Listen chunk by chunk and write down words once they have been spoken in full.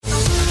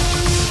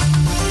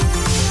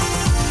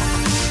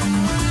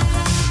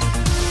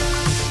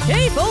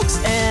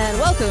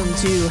welcome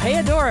to Hey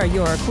Adora,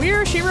 your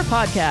queer She-Ra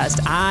podcast.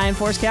 I'm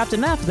Force Captain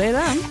Meph, they,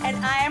 them. And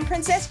I am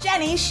Princess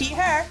Jenny, she,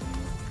 her.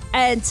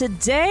 And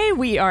today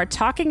we are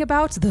talking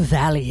about the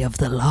Valley of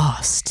the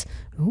Lost.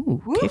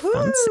 Ooh, okay,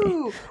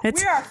 fancy.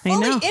 We are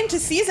fully into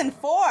season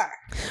 4.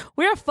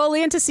 We are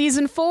fully into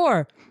season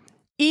 4.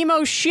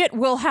 Emo shit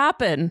will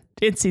happen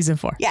in season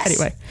 4. Yes.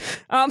 Anyway,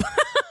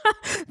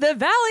 The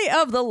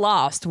Valley of the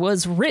Lost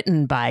was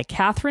written by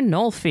Catherine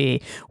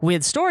Nolfi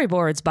with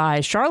storyboards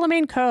by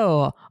Charlemagne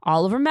Coe,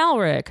 Oliver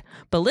Malrick,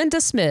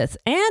 Belinda Smith,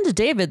 and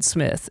David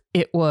Smith.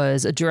 It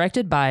was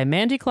directed by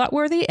Mandy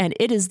Clotworthy, and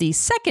it is the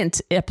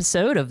second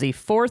episode of the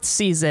 4th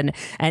season,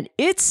 and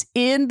it's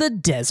in the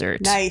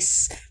desert.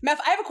 Nice. Meph,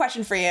 I have a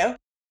question for you.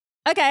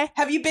 Okay.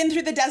 Have you been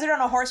through the desert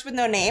on a horse with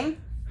no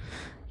name?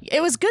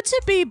 It was good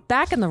to be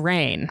back in the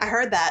rain. I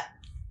heard that.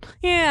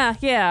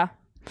 Yeah.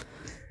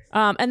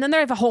 And then they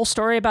have a whole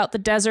story about the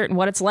desert and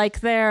what it's like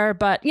there.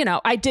 But, you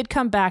know, I did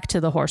come back to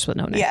the horse with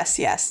no name.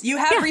 Yes. You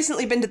have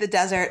recently been to the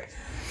desert.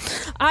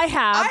 I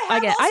have. I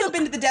have also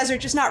been to the desert,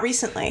 just not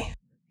recently.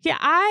 Yeah,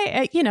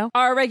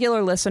 our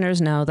regular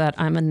listeners know that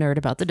I'm a nerd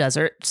about the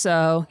desert.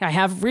 So I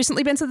have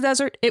recently been to the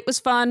desert. It was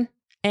fun.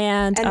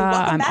 And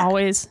I'm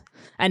back.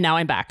 And now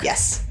I'm back.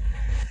 Yes.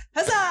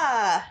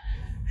 Huzzah!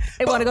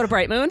 I want to go to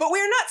Bright Moon. But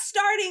we're not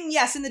starting,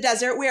 in the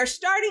desert. We are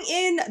starting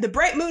in the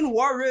Bright Moon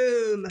War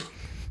Room.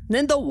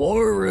 In the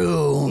War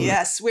Room.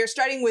 Yes, we're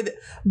starting with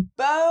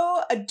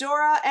Bow,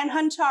 Adora, and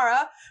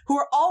Huntara, who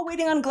are all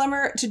waiting on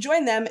Glimmer to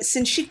join them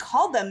since she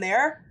called them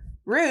there.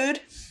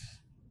 Rude.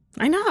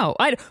 I know.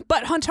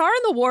 But Huntara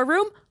in the War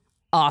Room,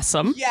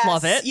 awesome. Yes.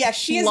 Love it. Yeah,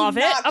 she is not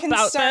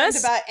concerned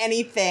about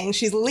anything.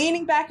 She's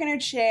leaning back in her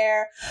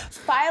chair,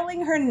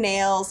 filing her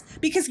nails.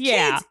 Because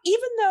kids,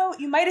 even though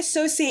you might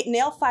associate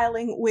nail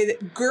filing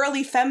with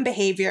girly femme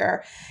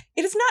behavior,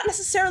 it is not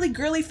necessarily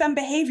girly femme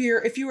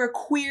behavior if you're a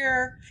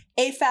queer,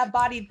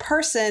 AFAB-bodied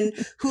person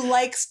who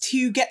likes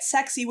to get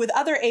sexy with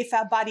other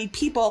AFAB-bodied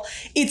people.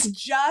 It's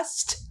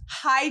just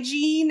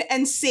hygiene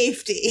and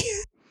safety.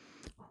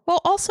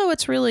 Well, also,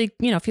 it's really,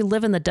 if you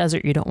live in the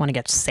desert, you don't want to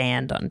get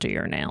sand under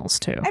your nails,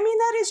 too. I mean,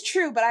 that is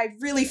true, but I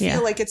really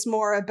feel like it's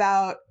more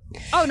about...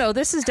 Oh, no,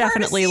 this is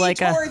definitely like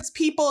towards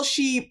people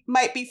she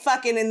might be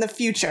fucking in the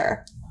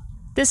future.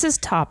 This is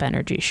top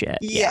energy shit.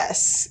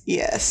 Yes.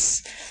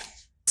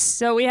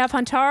 So we have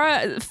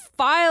Huntara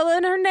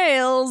filing her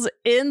nails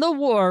in the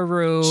war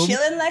room.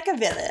 Chilling like a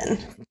villain.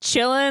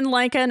 Chilling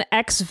like an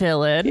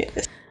ex-villain.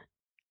 Yes.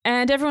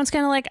 And everyone's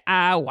kind of like,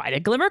 why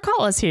did Glimmer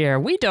call us here?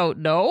 We don't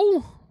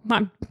know.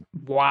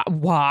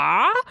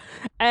 Why?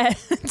 And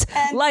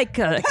like...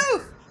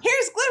 Poof!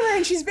 Here's Glimmer,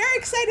 and she's very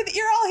excited that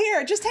you're all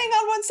here. Just hang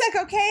on one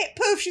sec, okay?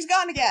 Poof, she's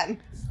gone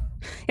again.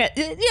 Yeah,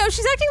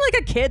 she's acting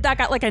like a kid that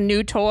got like a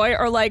new toy,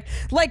 or like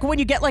when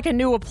you get like a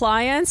new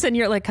appliance and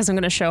you're like, because I'm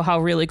going to show how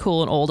really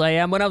cool and old I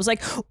am. When I was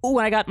like,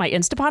 when I got my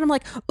Instapot, I'm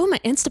like, my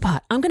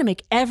Instapot. I'm going to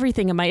make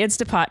everything in my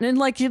Instapot. And then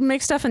like you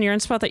make stuff in your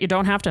Instapot that you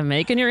don't have to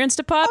make in your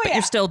Instapot, but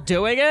you're still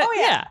doing it. Oh,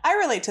 yeah. I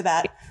relate to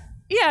that.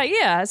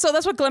 Yeah. So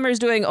that's what Glimmer's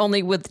doing,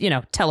 only with,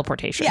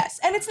 teleportation. Yes.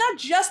 And it's not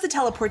just the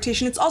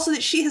teleportation. It's also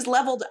that she has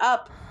leveled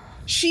up.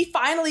 She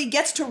finally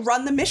gets to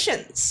run the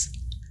missions.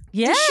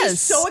 Yes. And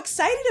she's so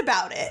excited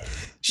about it.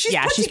 She's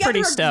put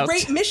together a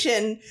great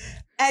mission.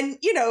 And,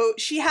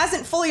 she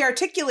hasn't fully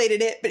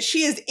articulated it, but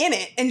she is in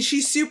it. And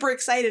she's super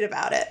excited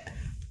about it.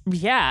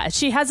 Yeah,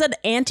 she has an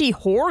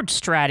anti-horde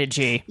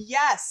strategy.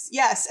 Yes.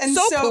 And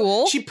so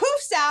cool. She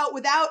poofs out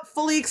without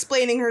fully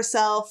explaining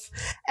herself.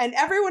 And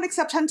everyone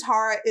except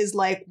Huntara is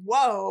like,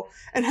 whoa.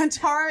 And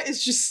Huntara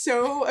is just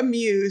so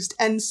amused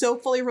and so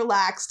fully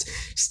relaxed.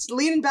 She's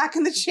leaning back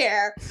in the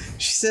chair.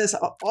 She says,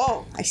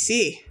 oh, I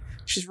see.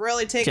 She's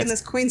really taking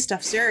this queen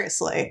stuff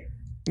seriously.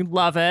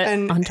 Love it.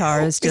 And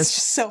Huntara is just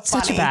so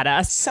funny. Such a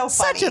badass. So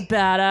funny. Such a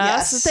badass.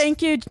 Yes.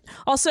 Thank you.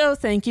 Also,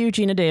 thank you,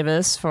 Gina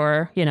Davis,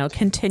 for,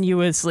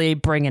 continuously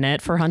bringing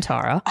it for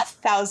Huntara.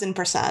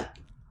 1,000%.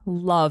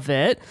 Love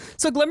it.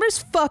 So Glimmer's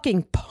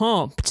fucking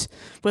pumped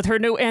with her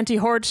new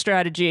anti-horde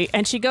strategy.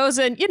 And she goes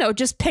and,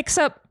 just picks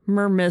up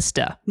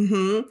Mermista.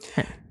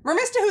 Mm-hmm.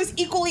 Mermista, who's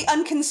equally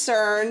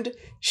unconcerned.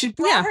 She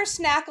brought her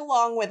snack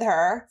along with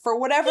her for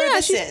whatever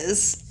this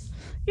is.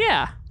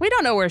 Yeah, we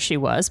don't know where she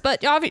was,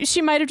 but obviously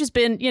she might have just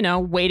been,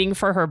 waiting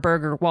for her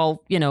burger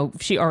while,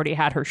 she already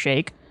had her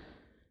shake.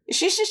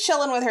 She's just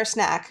chilling with her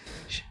snack.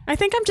 I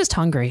think I'm just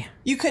hungry.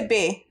 You could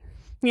be.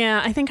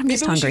 Yeah, I think I'm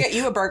just hungry. Maybe we should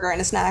get you a burger and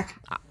a snack.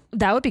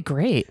 That would be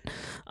great.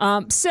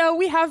 So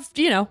we have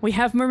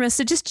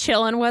Mermista just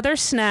chilling with her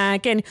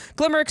snack, and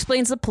Glimmer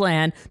explains the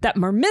plan that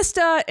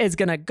Mermista is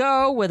going to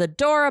go with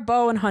Adora,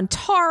 Bow, and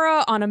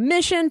Huntara on a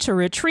mission to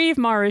retrieve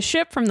Mara's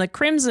ship from the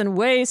Crimson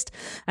Waste,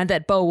 and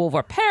that Bow will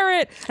repair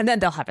it, and then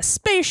they'll have a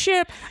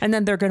spaceship, and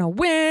then they're going to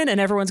win, and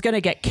everyone's going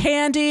to get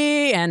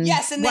candy, and...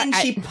 Yes, and then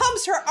she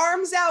pumps her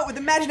arms out with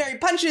imaginary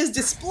punches,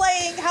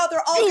 displaying how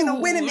they're all going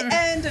to win in the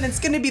end, and it's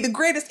going to be the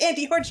greatest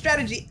anti-horde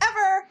strategy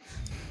ever.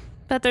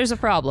 But there's a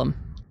problem.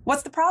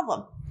 What's the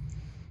problem?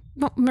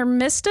 Well,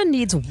 Mermista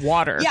needs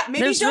water. Yeah,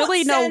 maybe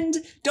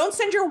don't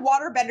send your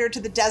waterbender to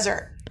the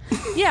desert.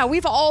 Yeah,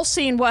 we've all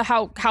seen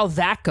how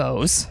that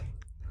goes.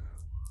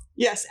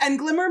 Yes, and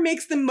Glimmer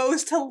makes the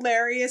most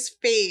hilarious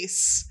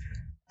face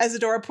as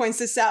Adora points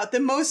this out. The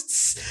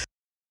most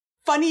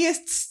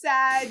funniest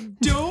sad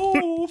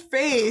doe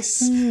face.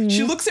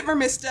 She looks at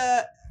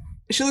Mermista,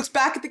 she looks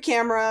back at the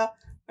camera,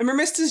 and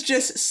Mermista's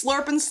just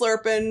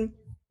slurping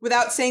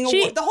without saying a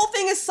word. The whole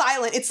thing is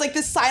silent. It's like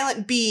this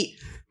silent beat.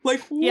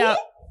 Like, yeah.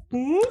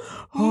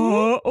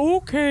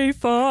 Okay,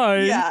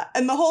 fine. Yeah,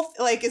 and the whole,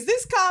 like, is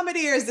this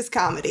comedy or is this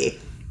comedy?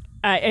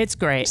 It's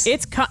great.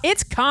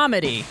 It's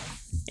comedy.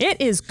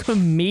 It is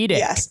comedic.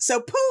 Yes. So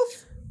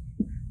poof.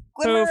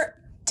 Glimmer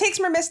takes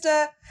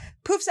Mermista,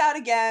 poofs out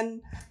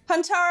again.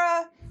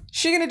 Huntara,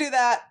 she gonna do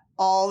that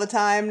all the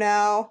time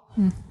now.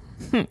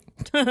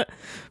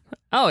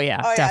 Oh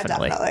yeah,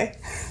 definitely.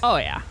 Oh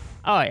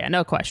yeah,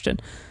 no question.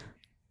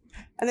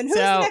 And then who's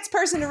the next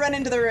person to run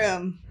into the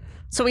room?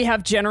 So we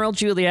have General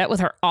Juliet with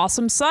her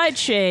awesome side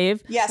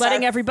shave,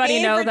 letting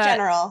everybody know that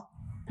General.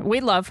 We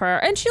love her.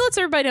 And she lets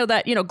everybody know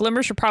that,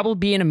 Glimmer should probably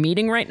be in a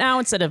meeting right now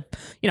instead of,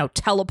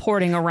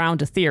 teleporting around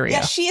Etheria.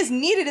 Yeah, she is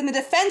needed in the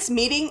defense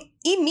meeting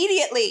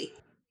immediately.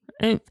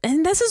 And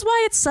this is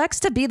why it sucks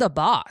to be the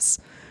boss.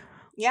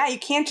 Yeah, you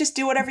can't just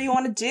do whatever you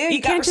want to do. You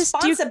got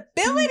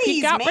responsibilities,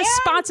 You got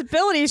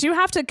responsibilities. You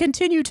have to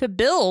continue to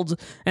build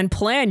and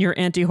plan your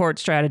anti-horde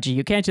strategy.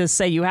 You can't just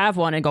say you have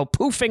one and go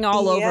poofing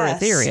all over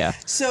Etheria.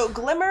 So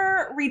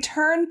Glimmer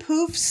returned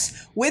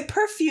poofs with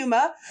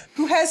Perfuma,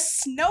 who has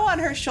snow on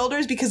her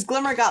shoulders because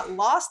Glimmer got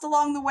lost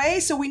along the way.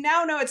 So we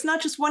now know it's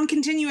not just one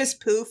continuous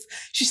poof.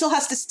 She still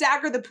has to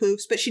stagger the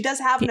poofs, but she does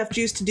have enough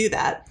juice to do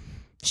that.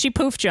 She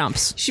poof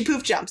jumps.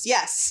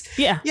 Yes.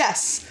 Yeah.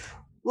 Yes.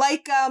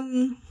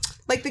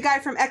 Like the guy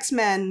from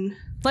X-Men.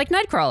 Like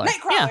Nightcrawler.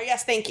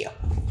 Yes, thank you.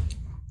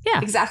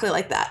 Yeah. Exactly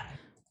like that.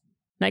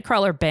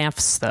 Nightcrawler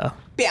bamfs, though.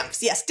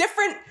 Bamfs, yes.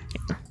 Different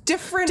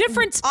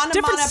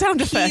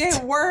sound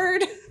effect.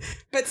 Word,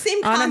 but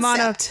same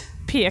concept.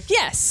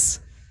 Yes.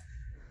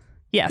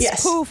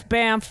 Poof,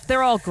 bamf,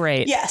 they're all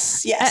great.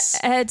 Yes.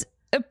 And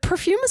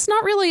Perfuma's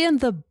not really in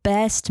the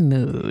best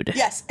mood.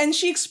 Yes, and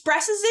she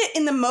expresses it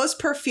in the most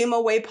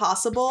Perfuma way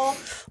possible.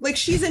 Like,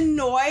 she's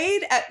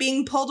annoyed at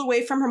being pulled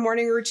away from her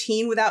morning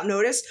routine without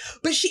notice,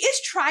 but she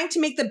is trying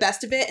to make the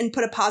best of it and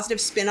put a positive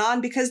spin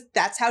on because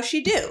that's how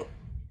she do.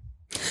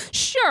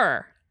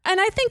 Sure. And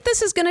I think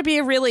this is going to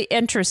be really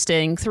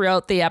interesting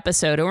throughout the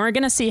episode. And we're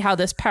going to see how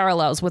this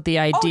parallels with the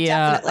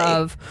idea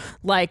of,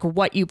 like,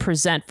 what you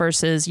present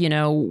versus,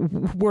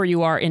 where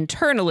you are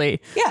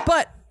internally. Yeah.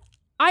 But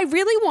I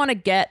really want to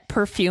get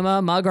Perfuma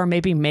a mug or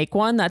maybe make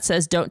one that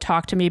says, "Don't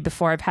talk to me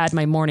before I've had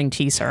my morning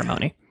tea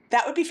ceremony."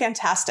 That would be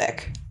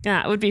fantastic.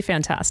 Yeah, it would be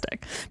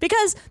fantastic.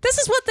 Because this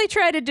is what they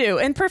try to do.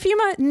 And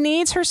Perfuma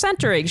needs her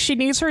centering. She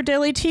needs her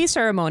daily tea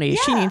ceremony.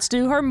 Yeah. She needs to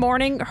do her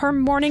morning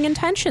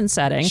intention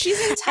setting. She's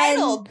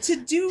entitled to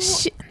do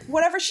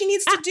whatever she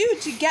needs to do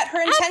to get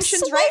her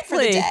intentions right for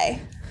the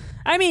day.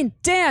 I mean,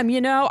 damn,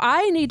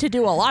 I need to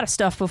do a lot of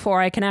stuff before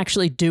I can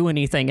actually do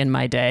anything in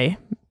my day.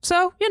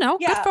 So,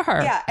 good for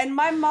her. Yeah, and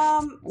my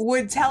mom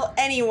would tell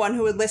anyone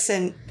who would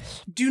listen,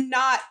 do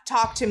not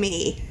talk to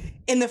me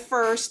in the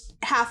first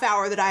half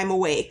hour that I'm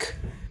awake.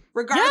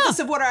 Regardless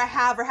of what I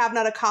have or have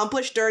not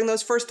accomplished during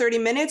those first 30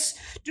 minutes,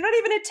 do not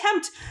even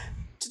attempt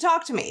to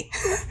talk to me.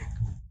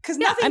 Because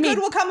nothing good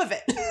will come of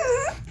it.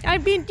 I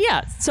mean,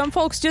 some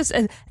folks just,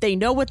 they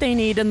know what they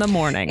need in the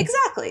morning.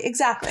 Exactly.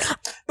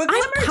 But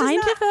Glimmer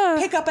does not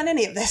pick up on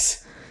any of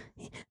this.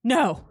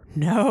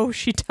 No,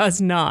 she does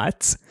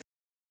not.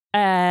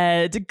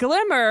 And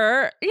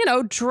Glimmer,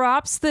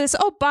 drops this,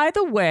 "Oh, by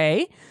the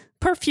way,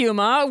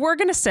 Perfuma, we're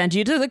going to send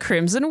you to the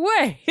Crimson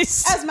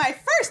Ways. As my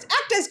first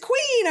act as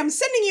queen, I'm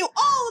sending you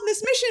all on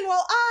this mission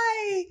while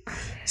I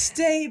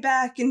stay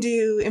back and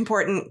do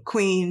important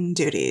queen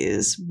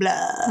duties." Blah.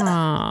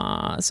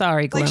 Aw,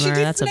 sorry, Glimmer.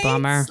 That's a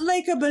bummer.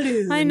 Like a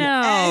balloon. I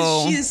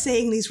know. As she is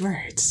saying these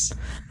words.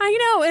 I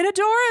know. And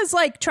Adora is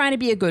like trying to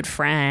be a good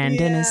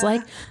friend and is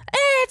like,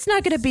 it's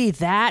not going to be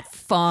that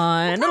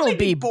fun. It'll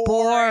be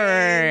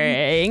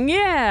boring.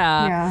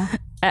 Yeah.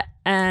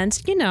 And,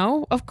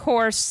 of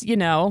course,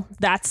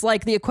 that's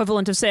like the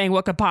equivalent of saying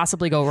what could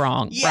possibly go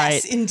wrong,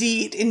 right? Yes,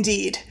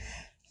 indeed.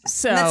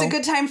 So and that's a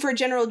good time for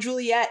General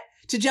Juliet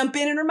to jump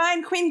in and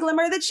remind Queen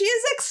Glimmer that she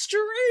is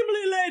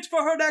extremely late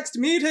for her next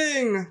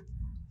meeting.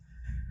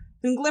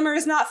 And Glimmer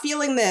is not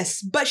feeling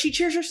this, but she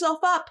cheers herself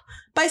up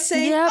by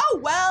saying, "Oh,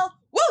 well,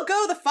 we'll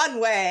go the fun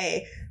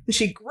way." And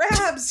she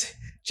grabs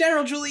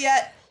General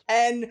Juliet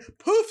and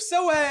poofs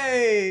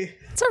away.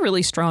 It's a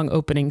really strong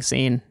opening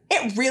scene.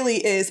 It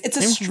really is.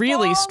 It's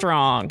really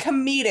strong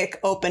comedic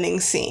opening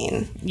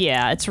scene.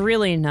 Yeah, it's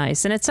really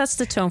nice. And it sets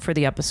the tone for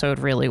the episode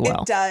really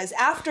well. It does.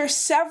 After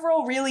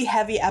several really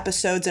heavy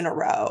episodes in a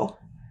row.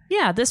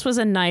 Yeah, this was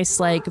a nice,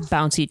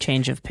 bouncy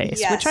change of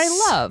pace, which I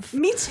love.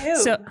 Me too.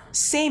 So,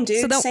 same,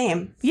 dude.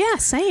 Same. Yeah,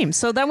 same.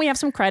 So then we have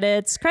some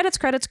credits.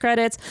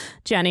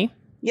 Jenny.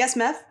 Yes,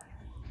 Meth?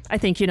 I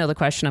think you know the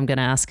question I'm going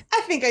to ask.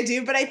 I think I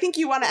do, but I think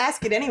you want to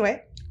ask it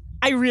anyway.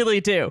 I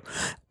really do.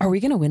 Are we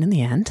going to win in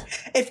the end?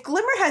 If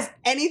Glimmer has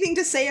anything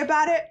to say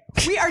about it,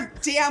 we are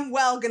damn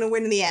well going to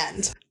win in the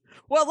end.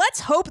 Well, let's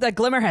hope that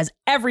Glimmer has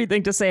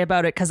everything to say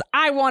about it, because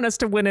I want us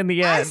to win in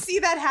the end. I see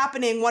that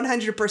happening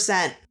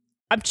 100%.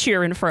 I'm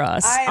cheering for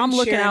us. I'm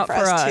looking out for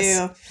us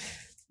too.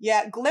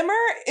 Yeah, Glimmer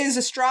is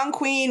a strong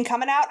queen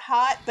coming out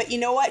hot, but you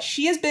know what?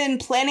 She has been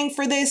planning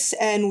for this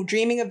and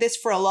dreaming of this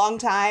for a long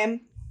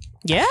time.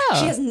 Yeah.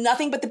 She has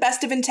nothing but the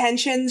best of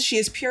intentions. She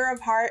is pure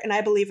of heart, and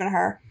I believe in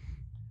her.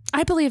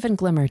 I believe in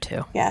Glimmer,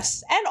 too.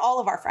 Yes, and all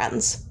of our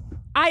friends.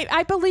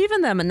 I believe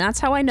in them, and that's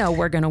how I know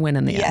we're going to win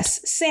in the end. Yes,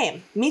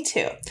 same. Me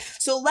too.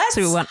 So let's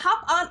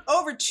hop on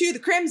over to the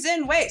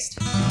Crimson Waste.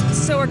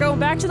 So we're going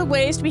back to the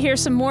Waste. We hear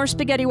some more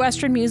spaghetti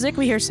western music.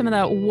 We hear some of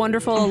that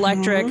wonderful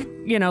electric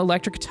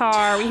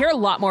guitar. We hear a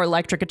lot more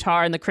electric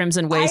guitar in the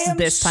Crimson Waste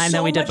this time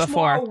than we did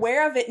before. I'm so much more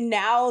aware of it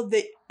now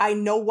that I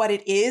know what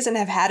it is and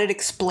have had it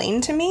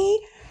explained to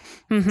me.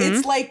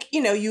 It's like,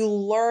 you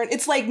learn,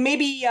 it's like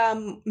maybe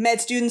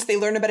med students, they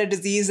learn about a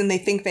disease and they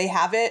think they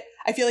have it.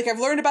 I feel like I've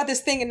learned about this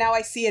thing and now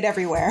I see it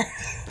everywhere.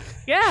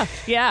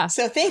 Yeah.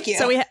 So thank you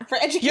for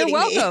educating me. You're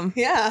welcome.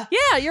 Me.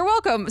 Yeah, you're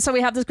welcome. So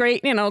we have this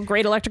great,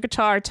 great electric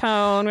guitar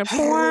tone.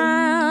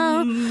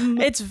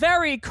 It's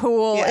very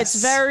cool.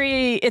 Yes.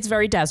 It's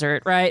very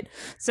desert, right?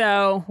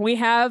 So we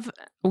have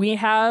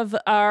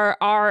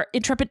our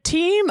intrepid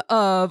team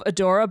of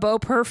Adorable,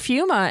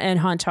 Perfuma, and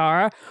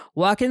Huntara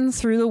walking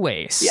through the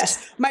Waste.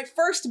 Yes. My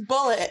first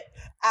bullet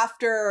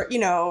after,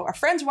 our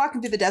friends walking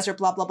through the desert,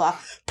 blah, blah, blah.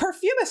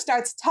 Perfuma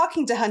starts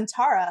talking to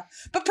Huntara,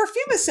 but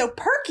Perfuma's so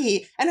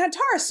perky and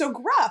Huntara's so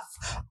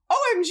gruff.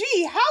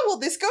 OMG, how will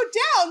this go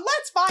down?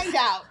 Let's find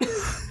out.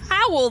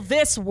 How will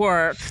this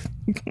work?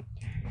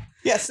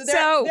 Yes, so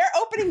they're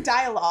opening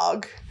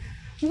dialogue.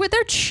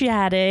 They're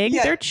chatting.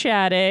 Yeah. They're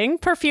chatting.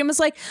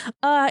 Perfuma's like,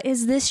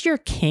 is this your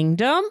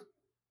kingdom?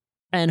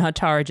 And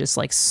Huntara just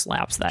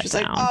slaps that She's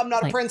down. She's like, I'm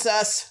not a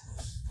princess.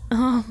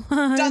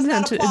 Does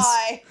not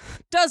apply.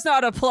 Does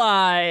not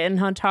apply. And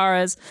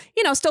Huntara's,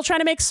 still trying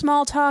to make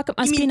small talk. It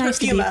must be nice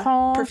to be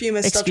home.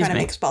 Perfuma's still trying to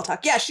make small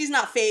talk. Yeah, she's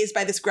not fazed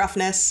by this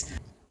gruffness.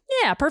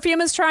 Yeah,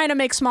 Perfuma's trying to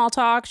make small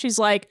talk. She's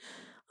like,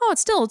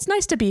 it's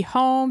nice to be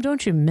home.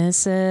 Don't you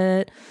miss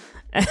it?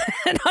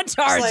 And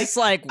Huntara's just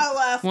like, I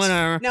left.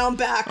 Whatever. Now I'm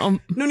back.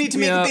 No need to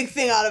make a big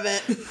thing out of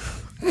it.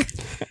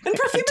 And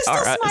Perfuma's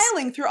still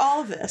smiling through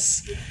all of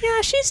this.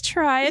 Yeah, she's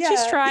trying.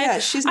 Yeah,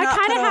 she's not. I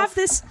kind of have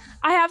this.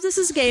 I have this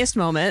as gayest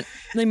moment,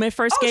 like my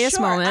first gayest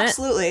moment.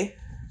 Absolutely.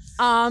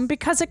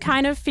 Because it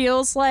kind of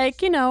feels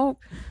like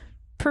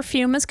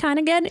Perfume is kind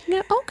of getting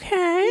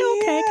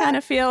okay, kind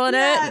of feeling it.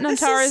 And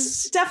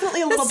Huntara's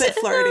definitely a little bit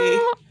flirty.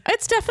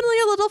 It's definitely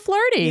a little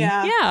flirty.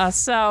 Yeah.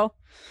 So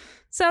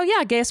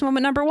yeah, gayest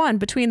moment number 1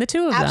 between the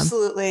two of them.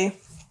 Absolutely.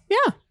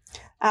 Yeah.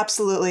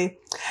 Absolutely.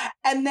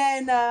 And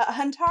then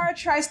Huntara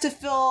tries to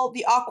fill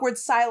the awkward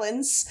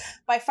silence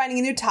by finding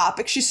a new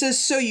topic. She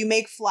says, so you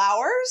make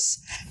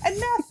flowers? And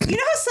Meth, you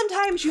know how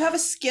sometimes you have a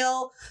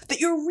skill that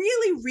you're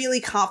really,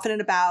 really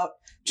confident about,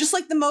 just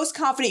like the most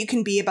confident you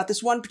can be about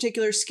this one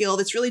particular skill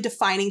that's really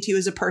defining to you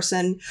as a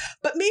person,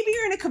 but maybe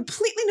you're in a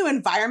completely new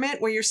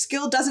environment where your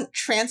skill doesn't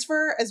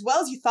transfer as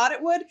well as you thought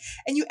it would,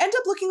 and you end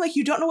up looking like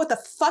you don't know what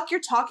the fuck you're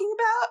talking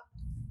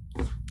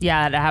about?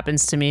 Yeah, that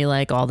happens to me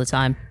all the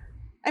time.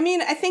 I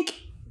mean, I think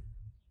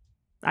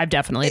I've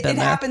definitely been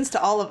there. It happens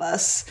to all of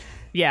us.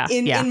 Yeah,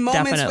 in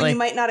moments definitely. when you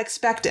might not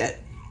expect it.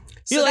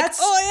 So you're like,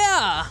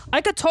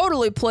 I could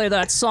totally play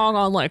that song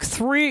on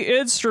 3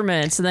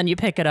 instruments, and then you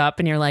pick it up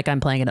and you're like, I'm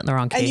playing it in the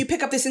wrong key. And you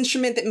pick up this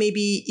instrument that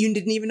maybe you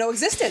didn't even know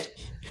existed.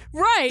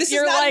 Right. This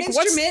is not an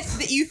instrument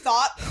that you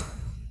thought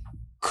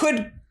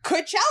could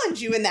challenge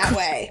you in that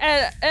way.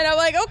 and I'm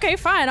like, okay,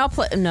 fine, I'll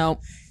play.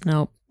 Nope.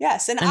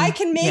 Yes, and I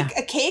can make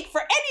a cake for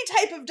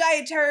any type of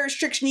dietary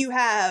restriction you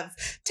have.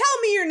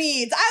 Tell me your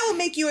needs. I will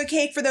make you a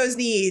cake for those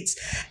needs.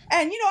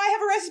 And, I have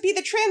a recipe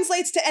that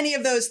translates to any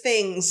of those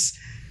things.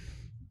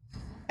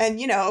 And,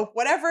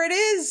 whatever it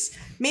is,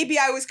 maybe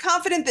I was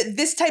confident that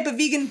this type of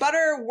vegan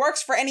butter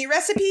works for any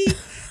recipe,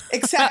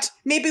 except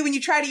maybe when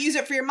you try to use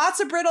it for your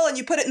matzo brittle and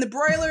you put it in the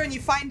broiler and you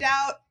find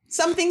out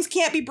some things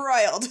can't be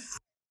broiled.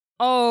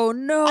 Oh,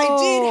 no. I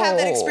did have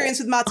that experience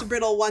with matzo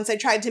brittle once. I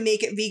tried to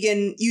make it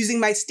vegan using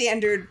my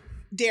standard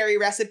dairy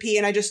recipe,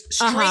 and I just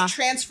straight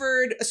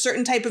transferred a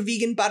certain type of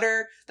vegan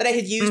butter that I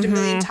had used a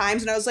million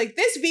times. And I was like,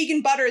 this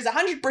vegan butter is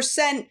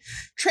 100%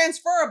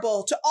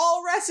 transferable to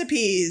all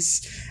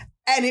recipes.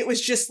 And it was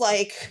just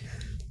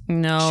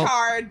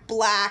charred,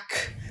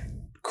 black,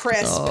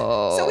 crisp.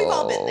 Oh. So we've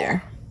all been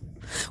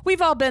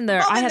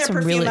there. I had some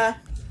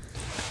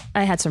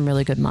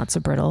really good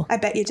matzo brittle. I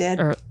bet you did.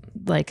 Or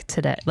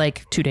today,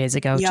 2 days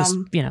ago.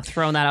 Yum. Just,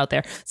 throwing that out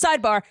there.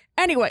 Sidebar.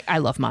 Anyway, I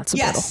love matzo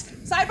brittle.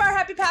 Sidebar,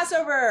 happy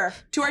Passover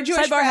to our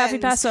Jewish friends. Happy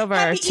Passover.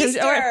 Happy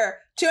Easter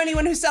to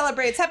anyone who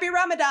celebrates. Happy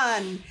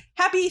Ramadan.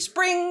 Happy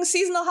spring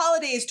seasonal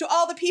holidays to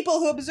all the people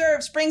who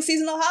observe spring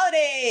seasonal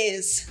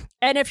holidays.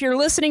 And if you're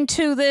listening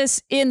to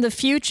this in the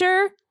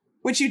future,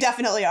 which you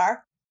definitely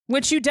are.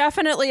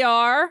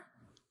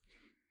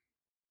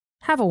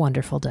 Have a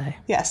wonderful day.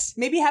 Yes.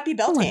 Maybe happy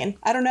Beltane.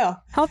 I don't know.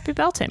 Happy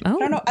Beltane.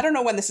 Oh. I don't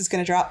know when this is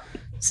going to drop.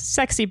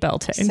 Sexy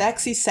Beltane.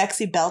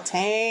 Sexy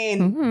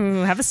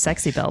Beltane. Have a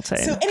sexy Beltane.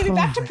 So anyway,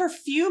 back to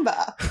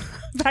Perfuma.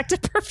 Back to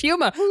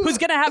Perfuma, who's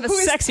going to have a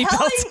sexy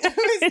Beltane.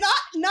 Who is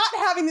not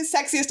having the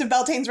sexiest of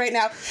Beltanes right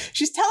now.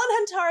 She's telling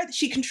Huntara that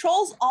she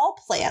controls all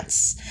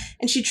plants,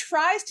 and she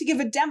tries to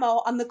give a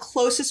demo on the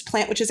closest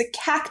plant, which is a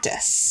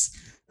cactus.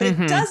 But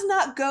it does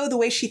not go the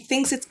way she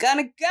thinks it's going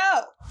to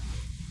go.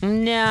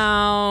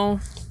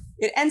 No.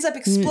 It ends up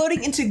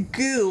exploding into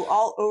goo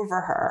all over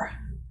her.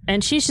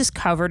 And she's just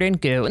covered in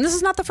goo. And this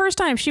is not the first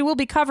time she will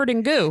be covered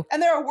in goo.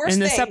 And there are worse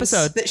things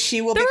episode. That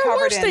she will be covered in. There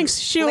are worse things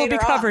she will be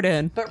covered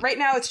in. But right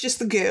now it's just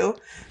the goo.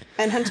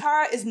 And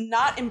Huntara is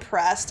not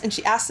impressed. And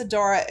she asks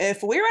Adora,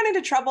 if we run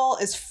into trouble,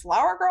 is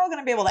Flower Girl going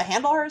to be able to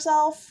handle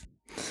herself?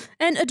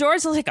 And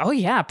Adora's like, oh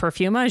yeah,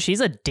 Perfuma,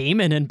 she's a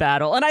demon in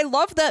battle. And I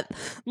love that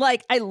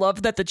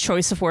the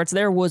choice of words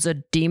there was a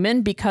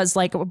demon, because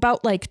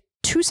about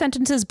 2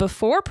 sentences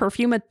before,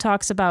 Perfuma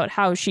talks about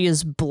how she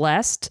is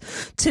blessed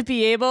to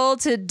be able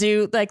to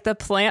do the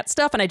plant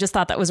stuff. And I just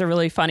thought that was a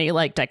really funny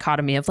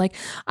dichotomy of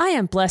I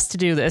am blessed to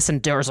do this.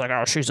 And Adora's like,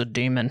 oh, she's a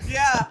demon.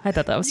 Yeah. I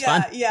thought that was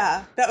fun.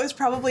 Yeah. That was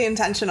probably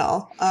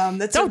intentional.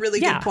 That's a really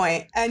good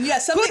point. And yeah,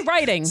 good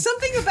writing.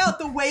 Something about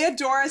the way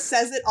Adora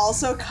says it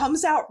also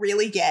comes out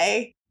really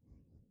gay.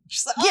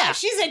 She's like, oh,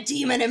 she's a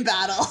demon in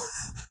battle.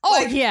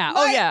 Oh,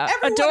 yeah.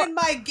 Everyone in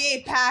my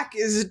gay pack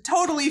is a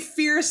totally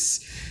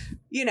fierce,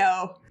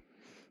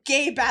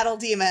 gay battle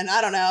demon.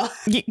 I don't know.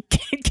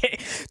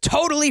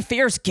 Totally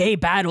fierce gay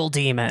battle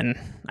demon.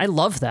 I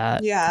love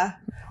that. Yeah.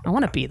 I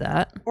want to be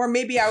that. Or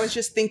maybe I was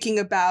just thinking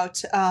about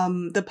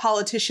the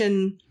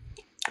politician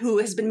who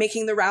has been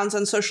making the rounds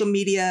on social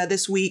media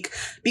this week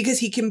because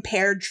he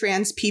compared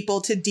trans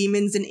people to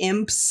demons and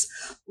imps,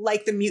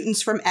 like the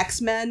mutants from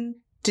X-Men.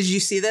 Did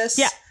you see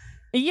this?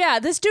 Yeah,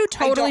 this dude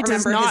totally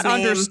does not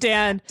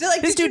understand.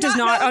 This dude does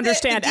not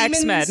understand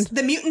X-Men.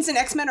 The mutants in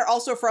X-Men are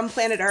also from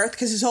planet Earth,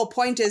 because his whole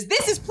point is,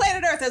 this is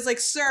planet Earth. I was like,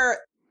 sir,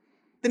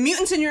 the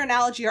mutants in your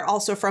analogy are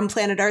also from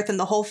planet Earth, and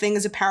the whole thing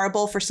is a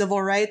parable for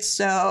civil rights,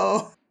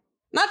 so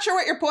not sure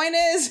what your point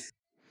is.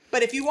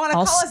 But if you want to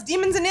call us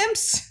demons and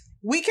imps,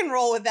 we can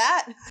roll with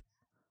that.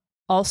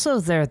 Also,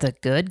 they're the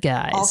good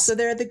guys.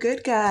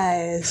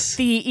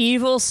 The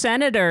evil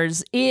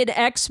senators in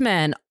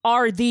X-Men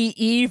are the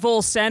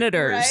evil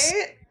senators.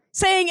 Right?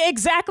 Saying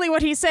exactly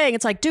what he's saying.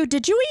 It's like, dude,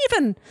 did you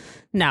even...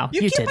 No,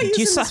 you didn't. You keep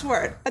using this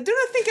word. I do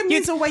not think it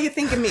means the way you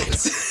think it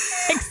means.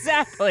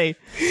 Exactly.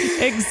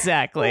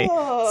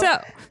 Oh.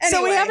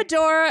 So we have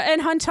Adora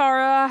and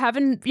Huntara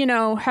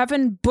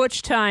having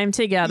butch time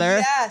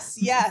together.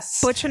 Yes.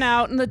 Butching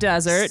out in the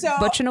desert,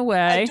 butching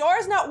away.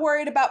 Adora's not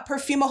worried about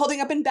Perfuma holding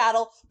up in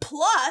battle.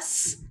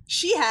 Plus,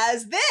 she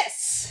has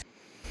this.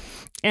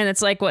 And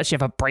it's like, what? She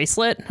have a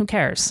bracelet? Who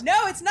cares?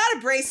 No, it's not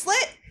a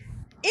bracelet.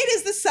 It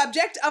is the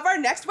subject of our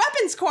next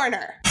weapons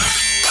corner.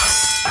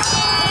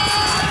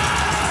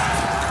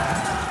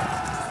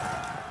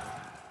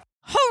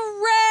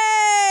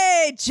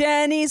 Hooray!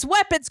 Jenny's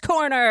weapons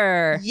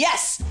corner.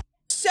 Yes.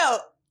 So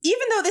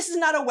even though this is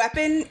not a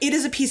weapon, it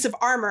is a piece of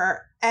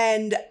armor.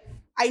 And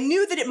I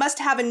knew that it must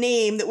have a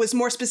name that was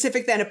more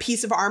specific than a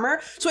piece of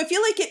armor. So I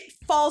feel like it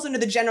falls under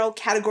the general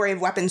category of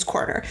weapons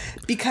corner,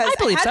 because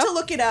I had to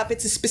look it up.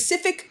 It's a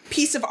specific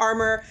piece of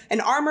armor,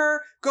 and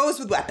armor goes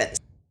with weapons.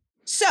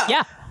 So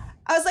I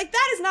was like,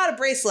 that is not a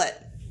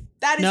bracelet.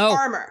 That is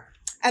armor.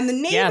 And the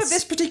name of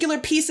this particular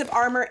piece of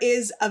armor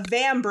is a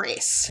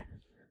vambrace.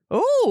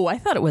 Oh, I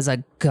thought it was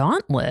a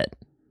gauntlet.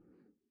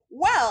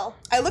 Well,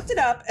 I looked it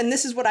up, and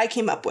this is what I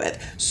came up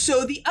with.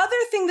 So the other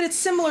thing that it's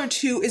similar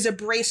to is a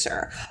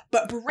bracer,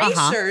 but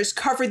bracers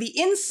cover the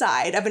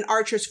inside of an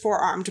archer's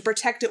forearm to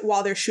protect it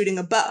while they're shooting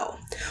a bow.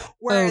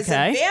 Whereas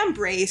a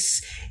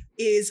vambrace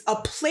is a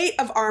plate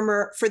of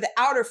armor for the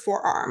outer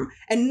forearm,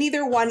 and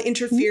neither one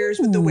interferes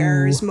with the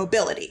wearer's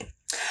mobility.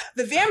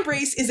 The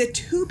vambrace is a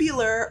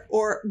tubular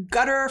or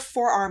gutter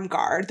forearm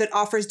guard that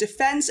offers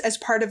defense as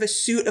part of a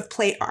suit of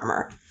plate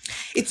armor.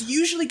 It's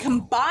usually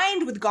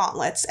combined with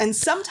gauntlets and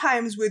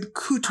sometimes with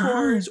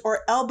coutures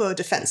or elbow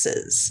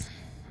defenses.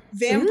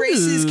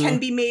 Vambraces can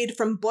be made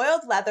from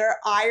boiled leather,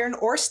 iron,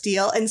 or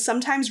steel, and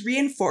sometimes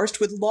reinforced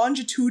with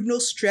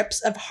longitudinal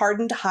strips of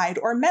hardened hide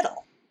or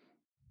metal.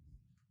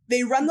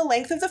 They run the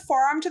length of the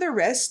forearm to the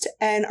wrist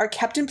and are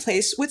kept in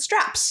place with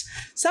straps.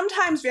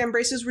 Sometimes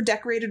vambraces were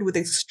decorated with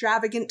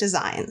extravagant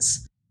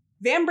designs.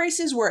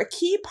 Vambraces were a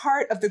key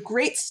part of the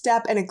Great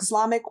Steppe and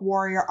Islamic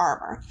warrior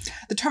armor.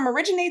 The term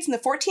originates in the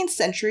 14th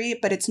century,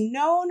 but it's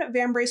known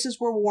vambraces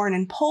were worn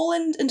in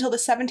Poland until the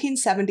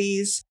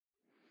 1770s,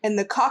 in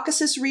the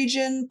Caucasus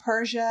region,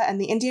 Persia,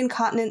 and the Indian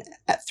continent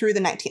through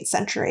the 19th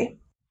century.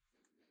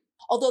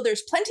 Although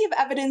there's plenty of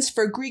evidence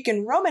for Greek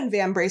and Roman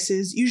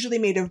vambraces, usually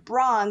made of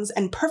bronze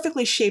and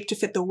perfectly shaped to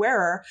fit the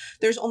wearer,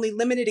 there's only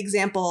limited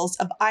examples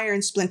of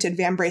iron-splinted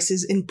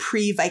vambraces in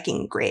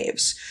pre-Viking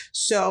graves.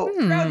 So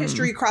throughout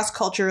history,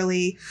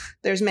 cross-culturally,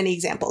 there's many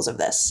examples of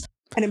this.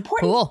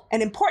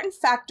 An important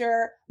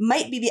factor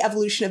might be the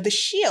evolution of the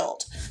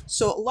shield.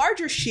 So a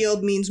larger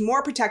shield means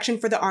more protection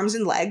for the arms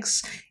and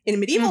legs. In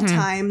medieval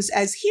times,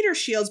 as heater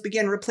shields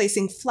began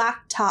replacing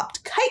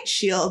flat-topped kite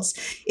shields,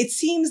 it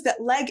seems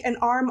that leg and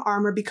arm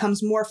armor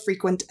becomes more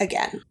frequent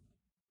again.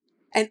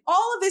 And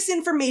all of this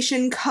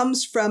information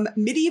comes from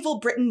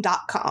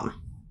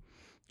medievalbritain.com.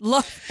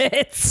 Love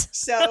it.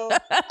 So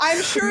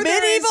I'm sure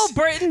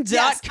medievalbritain.com.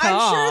 Yes,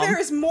 I'm sure there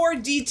is more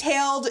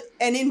detailed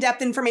and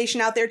in-depth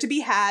information out there to be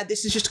had.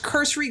 This is just a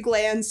cursory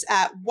glance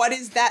at what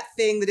is that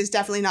thing that is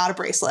definitely not a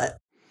bracelet.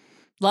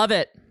 Love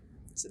it.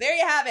 So there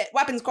you have it.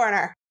 Weapons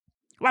Corner.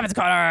 Weapons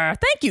Corner.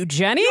 Thank you,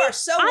 Jenny. You are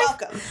so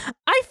welcome.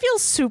 I feel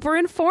super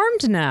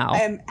informed now.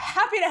 I am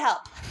happy to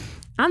help.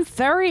 I'm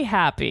very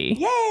happy.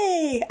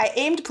 Yay! I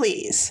aim to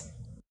please.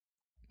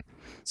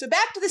 So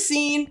back to the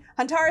scene.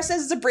 Huntara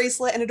says it's a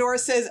bracelet, and Adora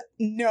says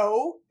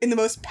no in the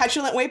most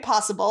petulant way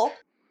possible.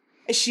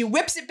 As she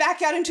whips it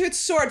back out into its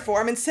sword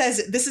form and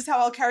says, this is how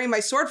I'll carry my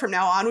sword from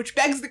now on, which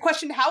begs the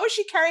question, how was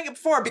she carrying it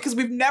before? Because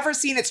we've never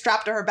seen it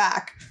strapped to her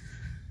back.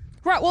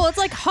 Right, well, it's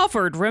like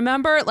hovered,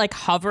 remember? Like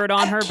hovered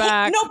on her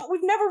back. No, but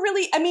we've never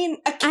really,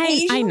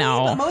 occasionally, I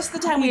know. But most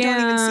of the time we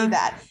don't even see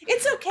that.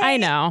 It's okay. I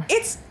know.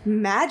 It's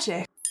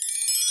magic.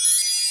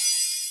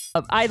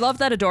 I love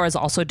that Adora is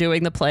also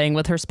doing the playing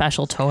with her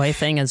special toy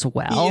thing as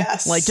well.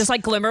 Yes. Like, just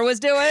like Glimmer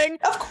was doing.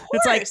 Of course.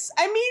 It's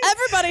like,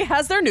 everybody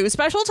has their new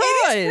special toys.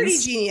 It is pretty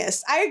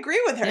genius. I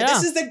agree with her. Yeah.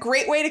 This is the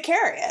great way to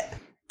carry it.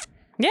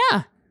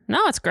 Yeah.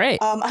 No, it's great.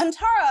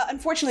 Huntara,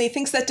 unfortunately,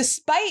 thinks that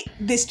despite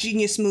this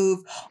genius move,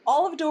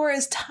 all of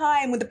Adora's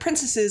time with the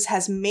princesses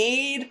has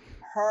made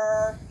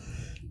her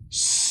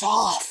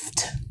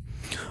soft.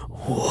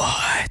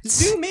 What?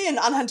 Zoom in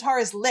on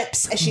Huntara's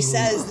lips as she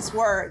says this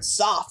word,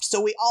 soft,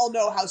 so we all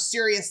know how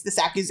serious this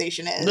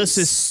accusation is. This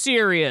is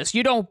serious.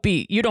 You don't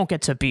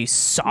get to be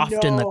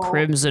soft in the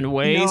Crimson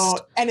Waste. No,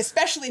 and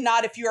especially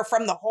not if you are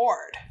from the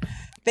Horde.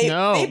 They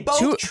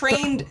both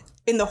trained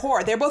in the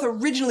Horde. They're both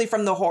originally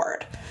from the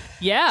Horde.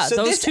 Yeah, so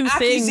those two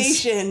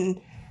accusation,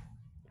 things.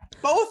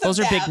 Both of those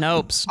them are big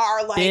nopes.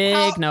 Are like,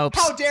 big nopes.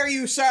 How dare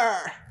you,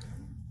 sir?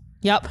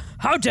 Yep.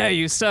 How dare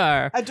you,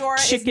 sir? Adora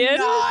is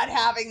not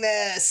having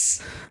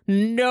this.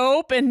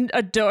 Nope. And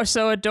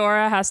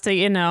Adora has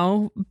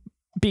to,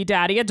 be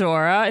Daddy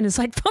Adora. And it's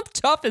like, I'm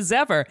tough as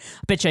ever. I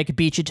bet you I could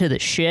beat you to the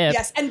ship.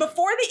 Yes. And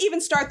before they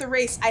even start the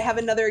race, I have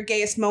another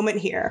gayest moment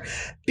here.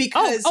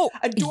 Because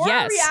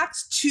Adora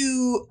reacts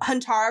to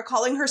Huntara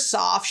calling her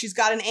soft. She's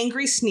got an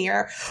angry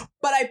sneer.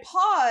 But I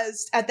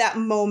paused at that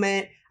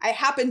moment. I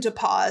happened to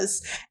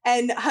pause,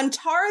 and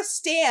Huntara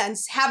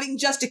stands, having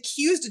just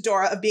accused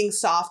Adora of being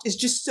soft, is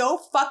just so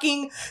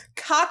fucking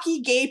cocky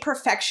gay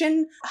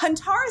perfection.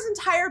 Huntara's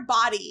entire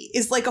body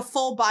is like a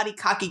full body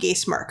cocky gay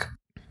smirk.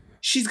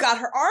 She's got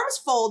her arms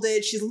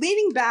folded, she's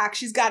leaning back,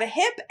 she's got a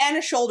hip and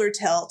a shoulder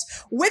tilt,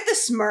 with the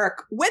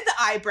smirk, with the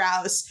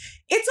eyebrows.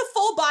 It's a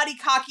full body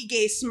cocky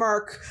gay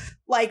smirk,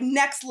 like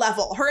next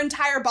level. Her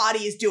entire body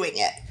is doing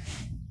it.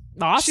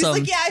 Awesome. She's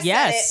like, I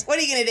said it. What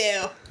are you gonna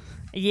do?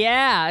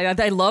 Yeah,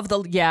 I love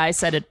I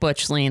said it,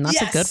 Butch Lean.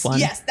 That's a good one.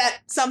 Yes, that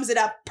sums it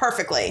up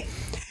perfectly.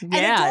 And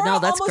yeah,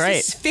 Adora that's great.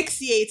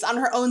 Asphyxiates on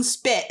her own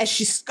spit as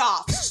she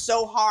scoffs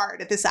so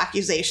hard at this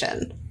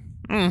accusation.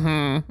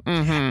 Mm-hmm.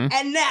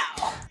 And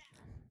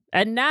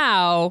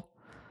now,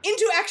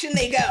 into action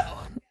they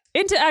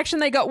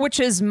go. Which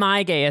is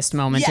my gayest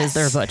moment, is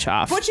their Butch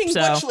off. Butching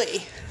Butch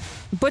Lee.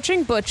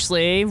 Butching Butch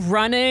Lee,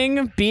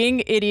 running,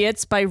 being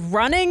idiots by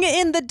running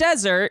in the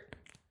desert.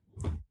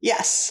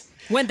 Yes.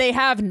 When they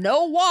have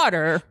no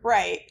water.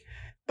 Right.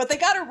 But they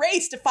got a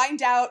race to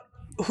find out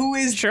who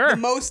is the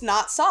most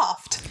not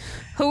soft.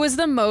 Who is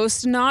the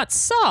most not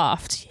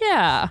soft.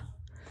 Yeah.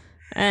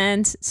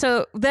 And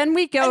so then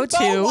we go to...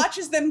 Bo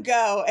watches them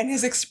go, and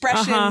his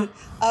expression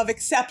of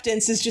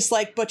acceptance is just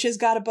like, Butch has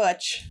got a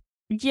butch.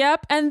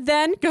 Yep. And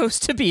then goes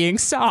to being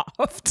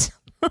soft.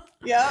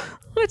 Yep.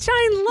 Which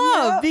I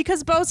love,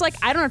 because Bo's like,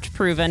 I don't have to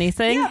prove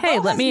anything. Yeah, hey,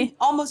 Bo let has me...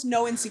 almost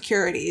no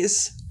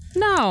insecurities.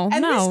 No,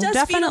 and this does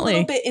definitely. feed a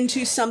little bit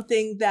into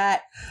something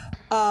that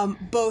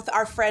both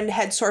our friend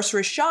head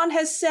sorceress Sean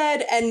has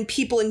said and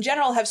people in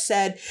general have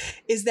said,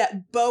 is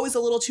that Bo is a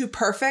little too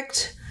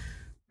perfect.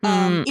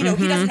 He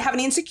doesn't have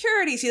any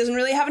insecurities. He doesn't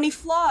really have any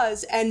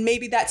flaws. And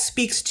maybe that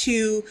speaks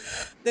to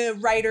the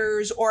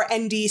writers or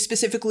ND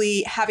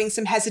specifically having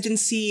some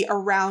hesitancy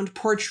around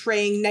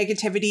portraying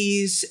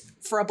negativities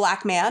for a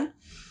Black man.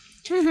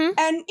 Mm-hmm.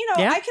 And,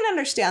 I can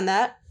understand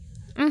that.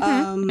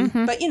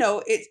 But,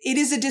 it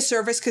is a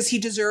disservice because he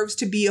deserves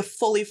to be a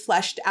fully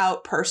fleshed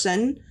out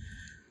person.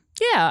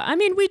 Yeah, I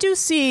mean, we do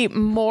see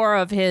more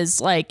of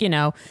his,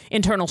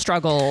 internal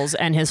struggles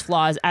and his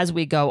flaws as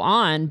we go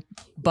on,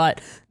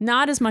 but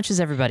not as much as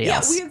everybody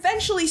else. Yeah, we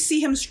eventually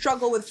see him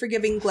struggle with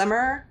forgiving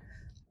Glimmer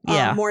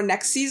more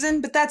next season,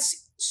 but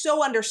that's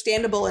so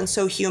understandable and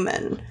so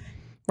human.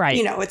 Right.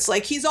 It's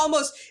like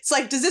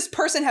does this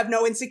person have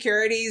no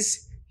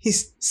insecurities?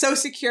 He's so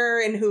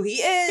secure in who he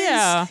is.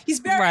 Yeah, he's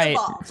very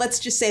evolved. Let's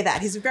just say that.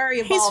 He's a very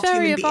evolved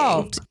human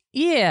being.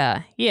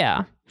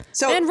 Yeah.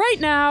 And right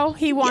now,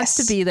 he wants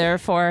to be there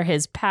for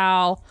his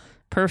pal,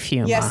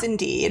 Perfuma. Yes,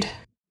 indeed.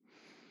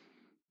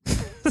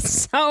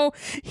 So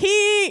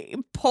he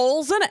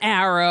pulls an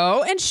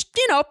arrow and,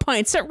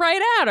 points it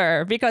right at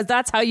her because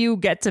that's how you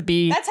get to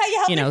be, that's how you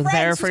help your friends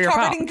there for your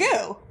covered pal. in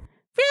goo.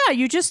 Yeah,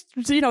 you just,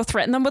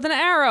 threaten them with an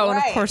arrow. Right.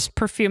 And of course,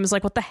 Perfume is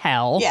like, what the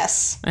hell?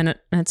 Yes. And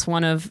it's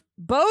one of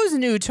Beau's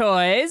new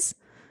toys.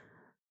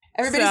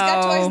 Everybody's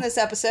got toys in this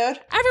episode.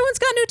 Everyone's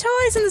got new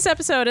toys in this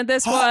episode. And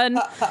this one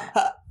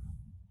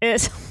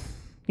is...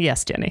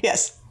 Yes, Jenny.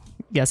 Yes.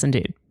 Yes,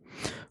 indeed.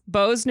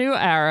 Beau's new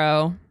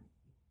arrow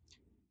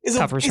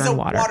covers her in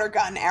water. It's a water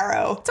gun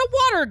arrow. It's a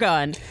water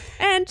gun.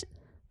 And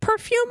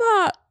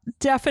Perfuma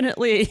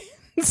definitely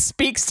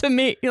speaks to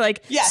me,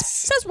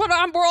 says what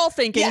we're all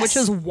thinking, which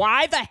is,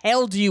 why the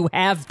hell do you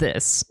have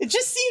this? It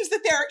just seems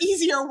that there are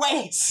easier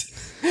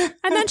ways.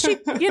 And then she,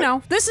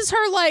 this is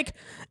her,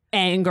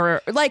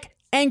 anger,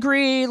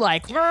 angry,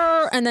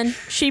 and then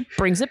she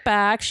brings it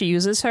back. She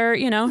uses her,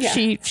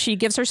 she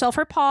gives herself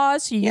her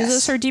pause. She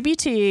uses her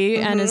DBT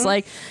and is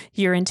like,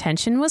 your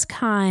intention was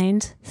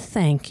kind.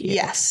 Thank you.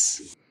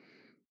 Yes.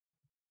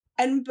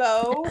 And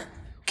Beau,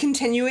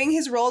 continuing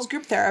his role as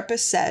group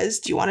therapist, says,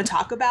 do you want to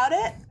talk about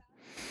it?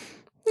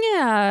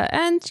 Yeah.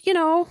 And,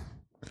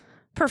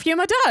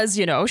 Perfuma does,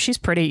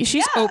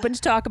 she's open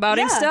to talk about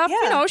stuff.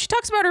 Yeah. She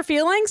talks about her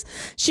feelings.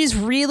 She's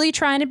really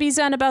trying to be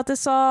zen about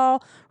this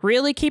all,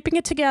 really keeping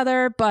it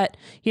together. But,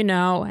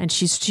 and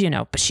she's,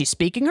 but she's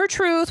speaking her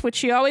truth, which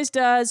she always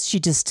does. She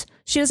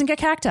doesn't get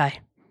cacti.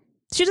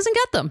 She doesn't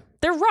get them.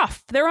 They're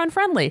rough. They're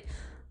unfriendly.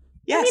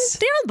 Yes.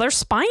 I mean, they're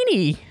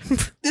spiny.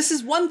 This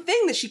is one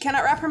thing that she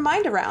cannot wrap her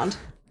mind around.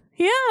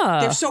 Yeah.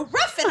 They're so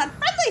rough and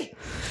unfriendly.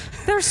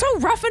 They're so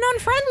rough and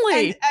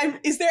unfriendly. And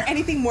is there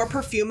anything more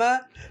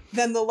Perfuma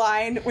than the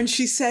line when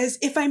she says,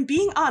 if I'm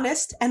being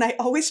honest and I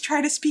always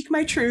try to speak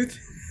my truth?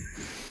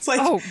 It's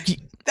like,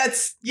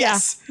 that's,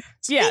 yes.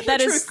 Yeah, speak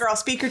your truth, girl.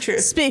 Speak your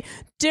truth.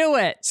 Do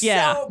it.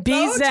 Yeah. So be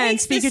Beau zen.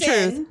 Speak your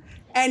truth.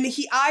 And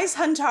he eyes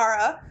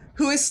Huntara,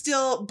 who is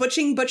still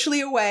butching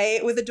Butchly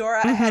away with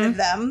Adora ahead of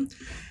them.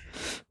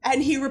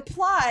 And he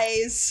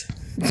replies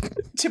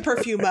to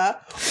Perfuma,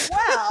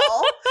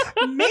 well,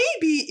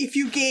 maybe if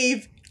you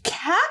gave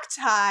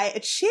Cacti a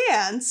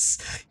chance,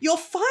 you'll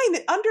find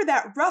that under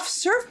that rough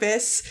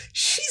surface,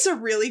 she's a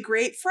really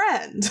great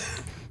friend.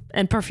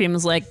 And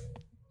Perfume's like,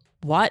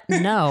 what?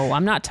 No,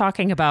 I'm not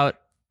talking about...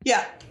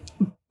 Yeah.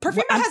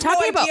 Perfuma has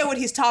no idea what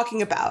he's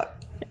talking about.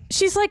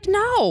 She's like,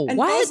 no, and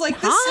what? Beau's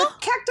like, this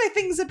Cacti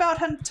thing's about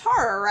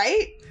Huntara,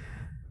 right?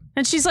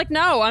 And she's like,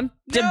 no,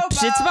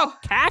 it's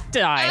about cacti.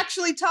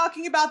 Actually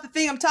talking about the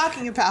thing I'm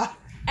talking about.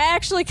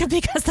 Actually,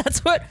 because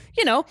that's what,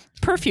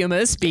 Perfuma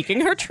is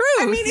speaking her truth.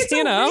 I mean, it's a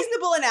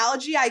reasonable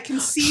analogy. I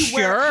can see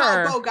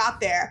how Beau got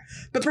there.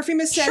 But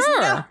Perfuma says,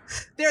 no,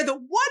 they're the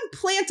one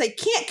plant I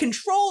can't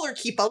control or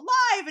keep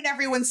alive. And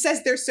everyone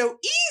says they're so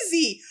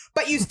easy,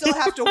 but you still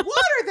have to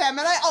water them.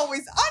 And I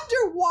always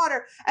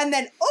underwater and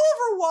then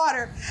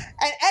overwater.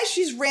 And as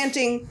she's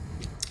ranting,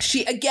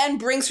 she again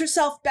brings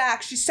herself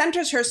back. She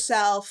centers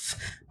herself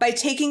by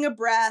taking a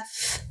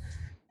breath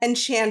and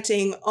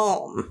chanting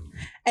Om.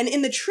 And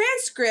in the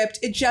transcript,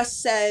 it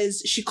just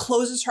says she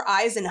closes her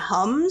eyes and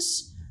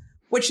hums,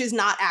 which is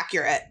not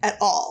accurate at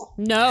all.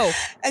 No.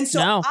 And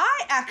so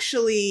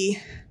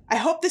I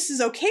hope this is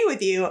okay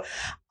with you.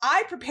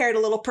 I prepared a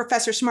little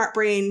Professor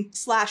Smartbrain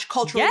 /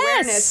 cultural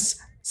awareness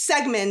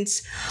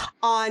segment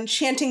on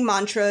chanting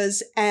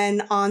mantras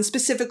and on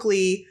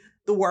specifically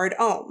the word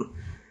Om.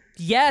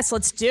 Yes,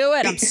 let's do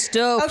it. I'm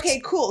stoked.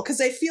 Okay, cool. Because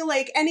I feel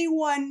like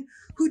anyone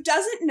who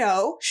doesn't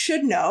know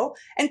should know,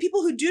 and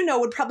people who do know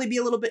would probably be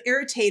a little bit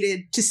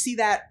irritated to see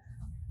that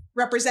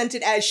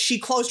represented as she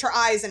closed her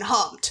eyes and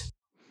hummed.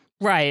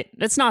 Right.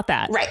 It's not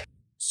that. Right.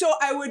 So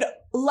I would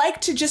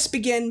like to just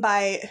begin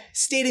by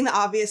stating the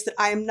obvious that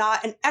I am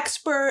not an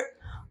expert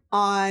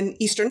on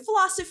Eastern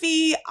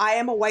philosophy. I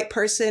am a white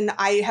person.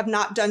 I have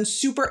not done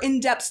super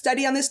in-depth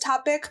study on this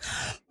topic,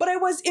 but I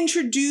was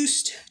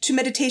introduced to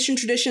meditation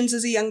traditions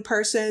as a young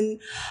person.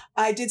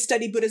 I did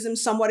study Buddhism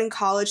somewhat in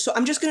college, so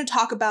I'm just going to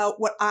talk about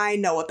what I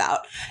know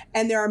about.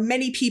 And there are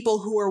many people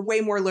who are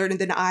way more learned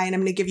than I, and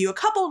I'm going to give you a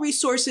couple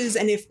resources,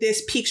 and if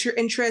this piques your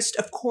interest,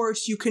 of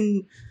course, you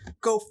can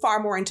go far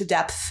more into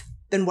depth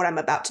than what I'm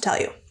about to tell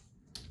you.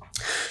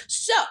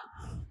 So,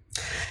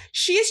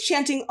 she is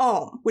chanting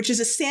Om, which is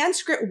a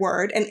Sanskrit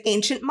word and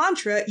ancient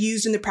mantra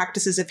used in the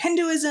practices of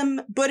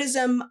Hinduism,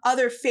 Buddhism,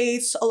 other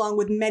faiths, along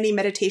with many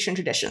meditation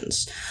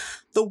traditions.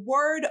 The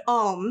word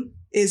Om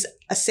is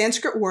a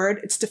Sanskrit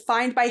word. It's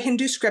defined by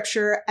Hindu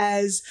scripture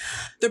as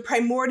the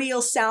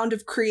primordial sound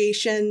of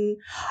creation.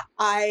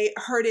 I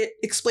heard it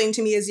explained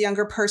to me as a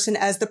younger person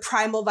as the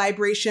primal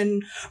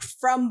vibration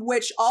from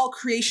which all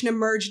creation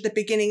emerged at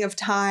the beginning of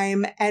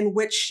time and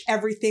which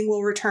everything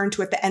will return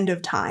to at the end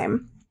of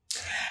time.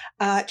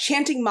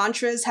 Chanting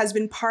mantras has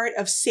been part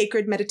of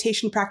sacred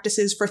meditation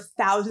practices for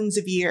thousands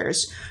of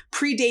years,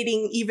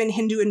 predating even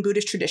Hindu and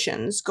Buddhist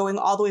traditions, going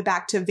all the way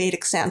back to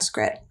Vedic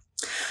Sanskrit.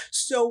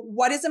 So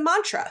what is a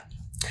mantra?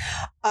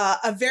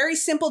 A very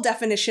simple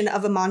definition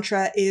of a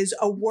mantra is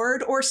a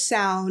word or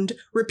sound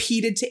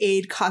repeated to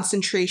aid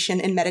concentration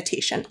in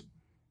meditation.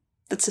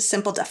 That's a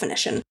simple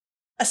definition.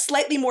 A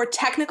slightly more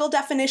technical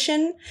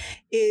definition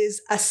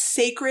is a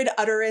sacred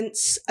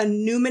utterance, a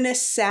numinous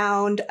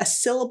sound, a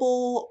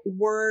syllable,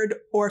 word,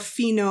 or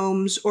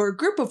phonemes, or a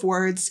group of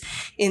words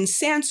in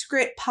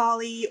Sanskrit,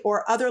 Pali,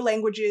 or other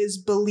languages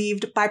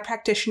believed by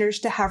practitioners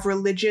to have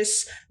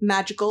religious,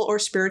 magical, or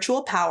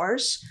spiritual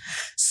powers.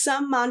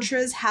 Some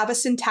mantras have a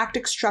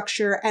syntactic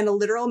structure and a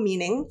literal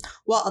meaning,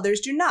 while others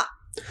do not.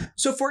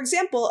 So, for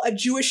example, a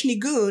Jewish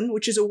nigun,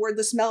 which is a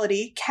wordless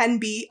melody, can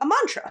be a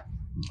mantra.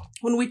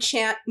 When we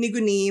chant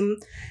nigunim,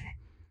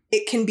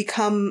 it can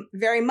become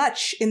very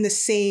much in the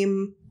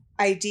same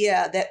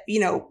idea that,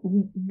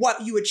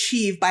 what you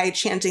achieve by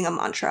chanting a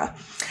mantra.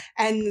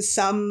 And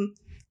some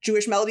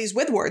Jewish melodies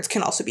with words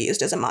can also be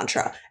used as a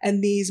mantra.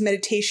 And these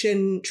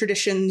meditation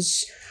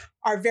traditions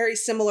are very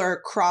similar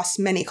across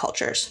many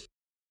cultures.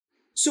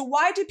 So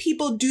why do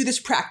people do this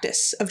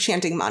practice of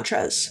chanting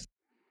mantras?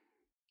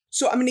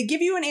 So I'm going to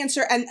give you an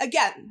answer. And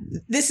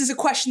again, this is a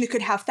question that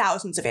could have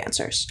thousands of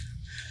answers.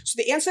 So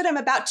the answer that I'm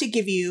about to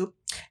give you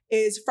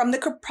is from the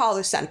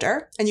Kripalu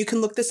Center, and you can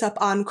look this up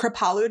on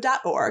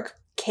kripalu.org,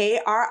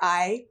 KRIPALU.org,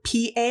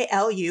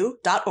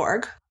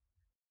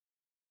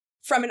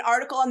 from an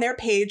article on their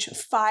page,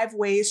 5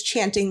 Ways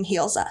Chanting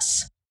Heals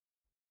Us.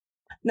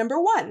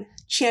 Number 1,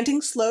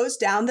 chanting slows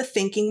down the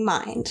thinking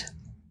mind.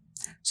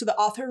 So the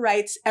author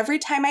writes, every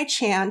time I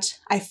chant,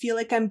 I feel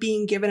like I'm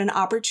being given an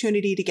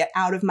opportunity to get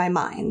out of my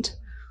mind.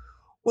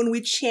 When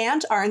we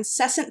chant, our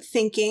incessant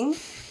thinking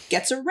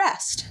gets a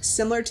rest,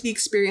 similar to the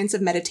experience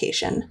of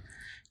meditation.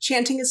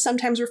 Chanting is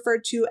sometimes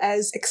referred to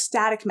as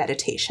ecstatic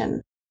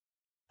meditation.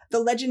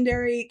 The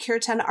legendary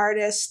kirtan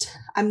artist,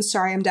 I'm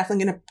sorry, I'm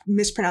definitely going to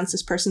mispronounce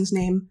this person's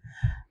name,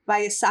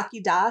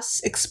 Vyasaki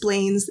Das,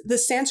 explains the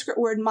Sanskrit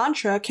word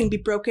mantra can be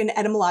broken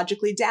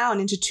etymologically down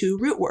into 2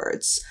 root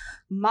words,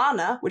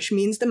 mana, which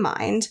means the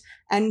mind,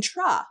 and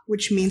tra,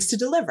 which means to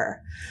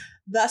deliver.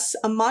 Thus,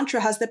 a mantra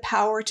has the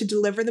power to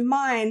deliver the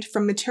mind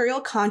from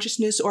material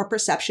consciousness or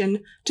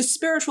perception to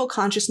spiritual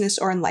consciousness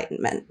or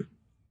enlightenment.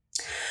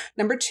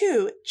 Number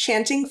 2,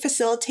 chanting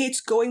facilitates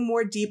going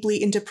more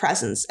deeply into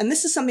presence. And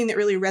this is something that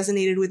really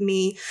resonated with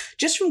me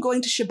just from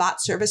going to Shabbat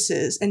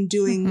services and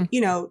doing,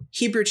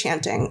 Hebrew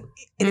chanting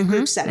in a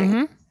group setting.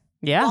 Mm-hmm.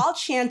 Yeah. While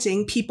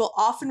chanting, people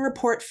often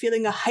report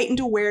feeling a heightened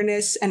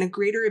awareness and a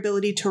greater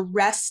ability to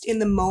rest in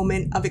the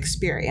moment of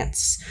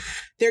experience.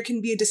 There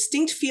can be a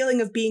distinct feeling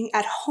of being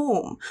at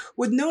home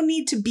with no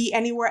need to be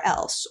anywhere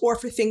else or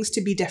for things to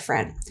be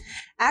different.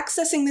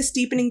 Accessing this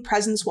deepening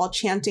presence while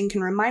chanting can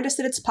remind us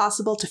that it's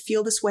possible to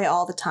feel this way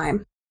all the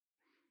time.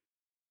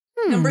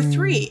 Number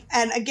 3,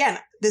 and again,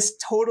 this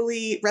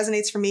totally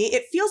resonates for me,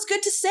 it feels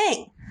good to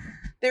sing.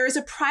 There is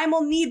a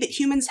primal need that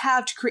humans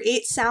have to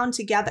create sound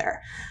together.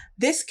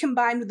 This,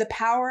 combined with the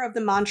power of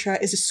the mantra,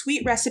 is a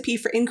sweet recipe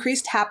for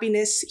increased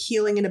happiness,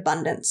 healing, and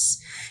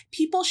abundance.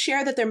 People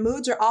share that their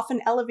moods are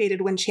often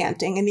elevated when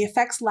chanting, and the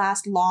effects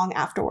last long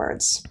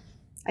afterwards.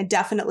 I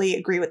definitely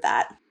agree with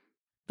that.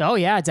 Oh,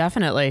 yeah,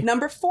 definitely.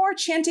 Number 4,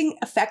 chanting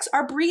affects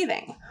our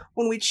breathing.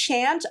 When we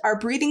chant, our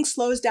breathing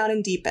slows down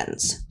and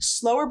deepens.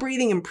 Slower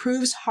breathing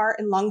improves heart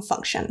and lung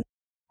function.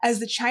 As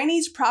the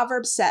Chinese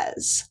proverb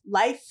says,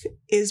 life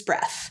is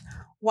breath.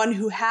 One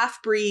who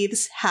half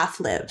breathes, half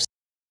lives.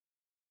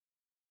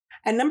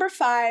 And number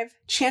 5,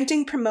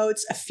 chanting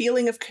promotes a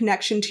feeling of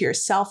connection to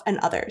yourself and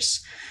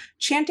others.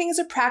 Chanting is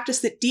a practice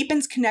that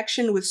deepens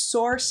connection with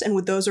Source and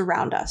with those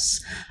around us.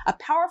 A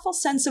powerful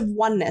sense of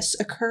oneness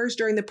occurs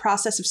during the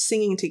process of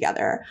singing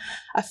together,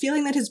 a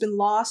feeling that has been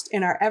lost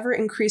in our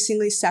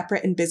ever-increasingly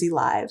separate and busy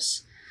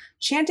lives.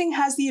 Chanting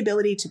has the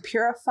ability to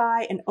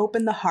purify and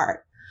open the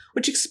heart,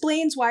 which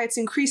explains why it's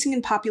increasing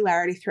in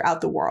popularity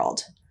throughout the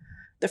world.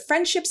 The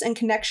friendships and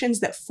connections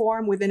that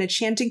form within a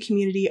chanting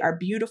community are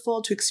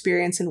beautiful to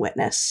experience and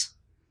witness.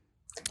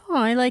 Oh,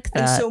 I like that.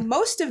 And so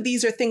most of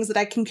these are things that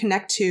I can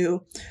connect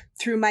to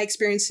through my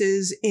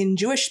experiences in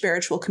Jewish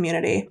spiritual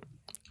community.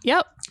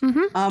 Yep.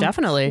 Mm-hmm.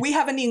 Definitely. We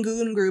have a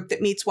nigun group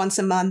that meets once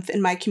a month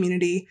in my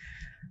community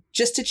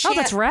just to chant.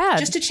 Oh, that's rad.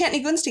 Just to chant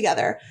niguns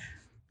together.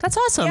 That's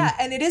awesome. Yeah,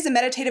 and it is a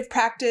meditative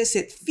practice.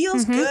 It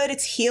feels good.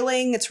 It's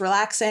healing. It's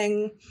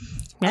relaxing.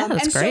 Yeah,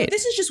 that's and great. So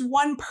this is just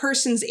one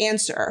person's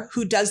answer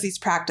who does these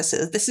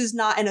practices. This is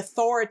not an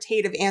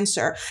authoritative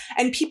answer.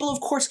 And people, of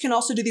course, can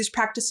also do these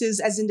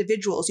practices as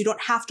individuals. You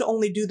don't have to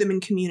only do them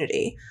in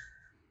community.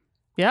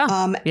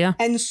 Yeah. Yeah.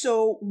 And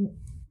so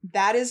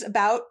that is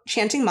about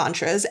chanting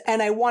mantras.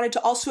 And I wanted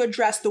to also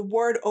address the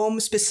word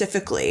Om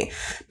specifically,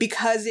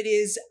 because it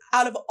is,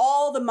 out of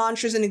all the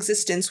mantras in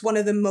existence, one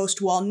of the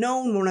most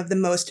well-known, one of the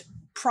most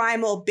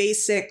primal,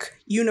 basic,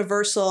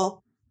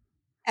 universal,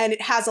 and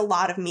it has a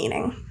lot of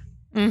meaning.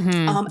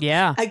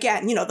 Yeah.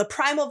 Again, the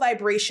primal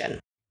vibration.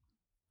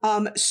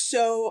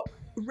 So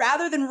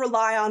rather than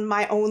rely on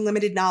my own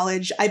limited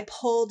knowledge, I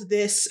pulled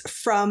this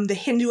from the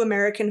Hindu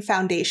American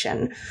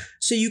Foundation.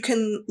 So you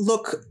can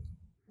look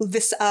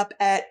this up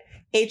at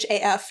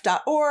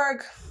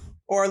haf.org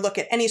or look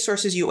at any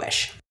sources you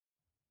wish.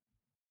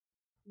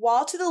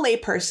 While to the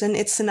layperson,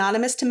 it's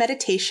synonymous to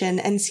meditation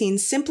and seen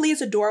simply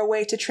as a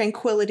doorway to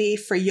tranquility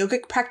for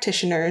yogic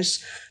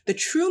practitioners, the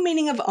true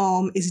meaning of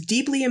Om is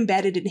deeply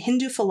embedded in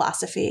Hindu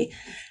philosophy,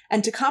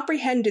 and to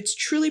comprehend its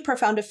truly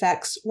profound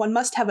effects, one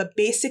must have a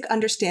basic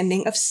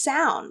understanding of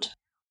sound.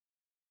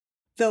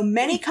 Though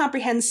many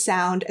comprehend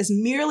sound as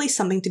merely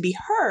something to be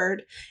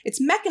heard,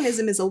 its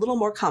mechanism is a little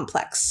more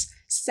complex.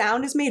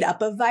 Sound is made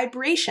up of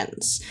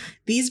vibrations.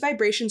 These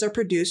vibrations are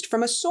produced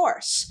from a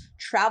source,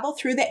 travel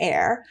through the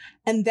air,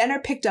 and then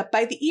are picked up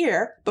by the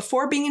ear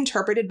before being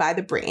interpreted by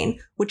the brain,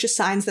 which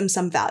assigns them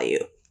some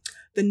value.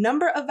 The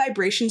number of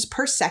vibrations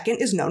per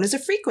second is known as a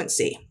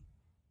frequency.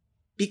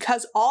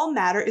 Because all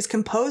matter is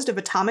composed of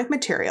atomic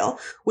material,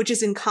 which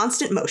is in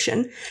constant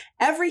motion,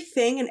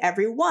 everything and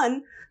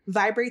everyone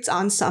vibrates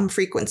on some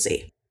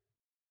frequency.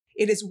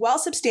 It is well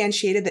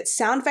substantiated that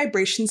sound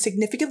vibration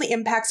significantly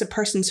impacts a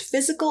person's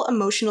physical,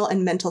 emotional,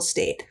 and mental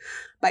state.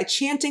 By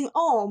chanting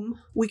Om,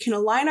 we can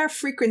align our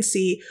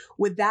frequency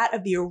with that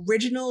of the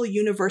original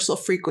universal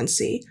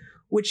frequency,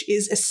 which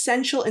is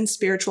essential in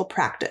spiritual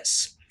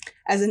practice.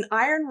 As an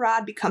iron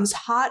rod becomes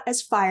hot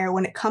as fire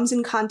when it comes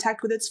in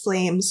contact with its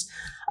flames,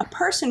 a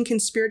person can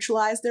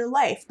spiritualize their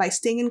life by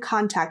staying in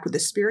contact with the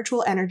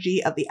spiritual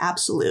energy of the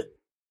Absolute.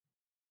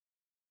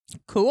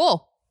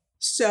 Cool.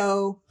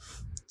 So,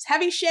 it's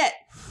heavy shit.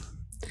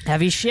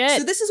 Heavy shit.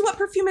 So this is what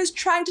Perfuma is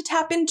trying to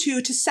tap into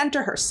to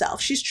center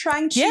herself. She's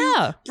trying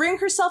to bring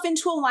herself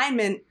into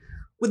alignment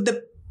with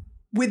the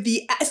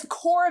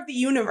core of the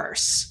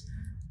universe.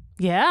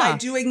 Yeah. By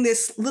doing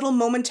this little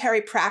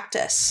momentary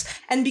practice.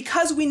 And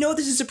because we know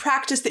this is a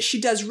practice that she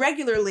does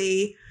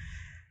regularly,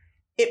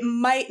 it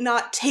might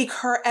not take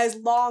her as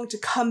long to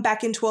come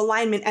back into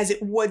alignment as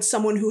it would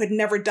someone who had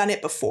never done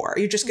it before.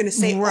 You're just going to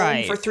say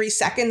Om for 3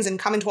 seconds and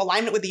come into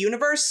alignment with the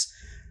universe?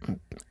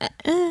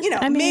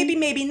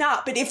 Maybe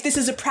not. But if this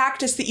is a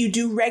practice that you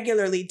do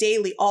regularly,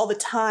 daily, all the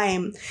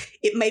time,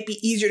 it might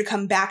be easier to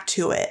come back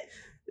to it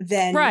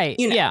than,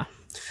 Yeah.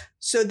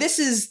 So this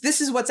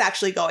is what's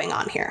actually going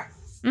on here.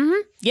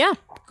 Mm-hmm. Yeah.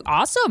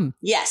 Awesome.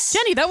 Yes.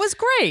 Jenny, that was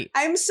great.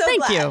 I'm so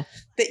glad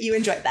that you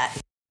enjoyed that.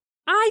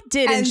 I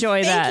did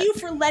enjoy that. Thank you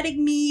for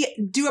letting me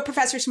do a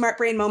Professor Smart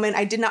Brain moment.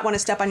 I did not want to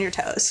step on your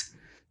toes.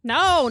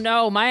 No,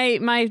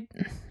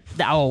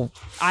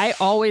 I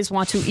always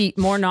want to eat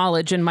more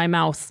knowledge in my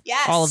mouth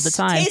all of the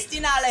time.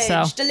 Tasty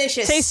knowledge.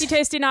 Delicious.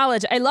 Tasty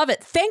knowledge. I love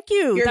it. Thank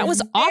you. That was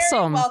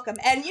awesome. You're welcome.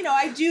 And,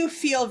 I do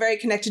feel very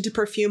connected to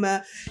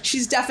Perfuma.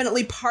 She's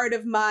definitely part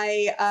of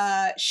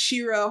my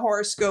She-Ra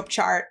horoscope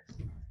chart.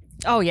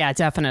 Oh, yeah,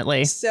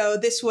 definitely. So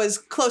this was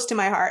close to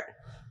my heart.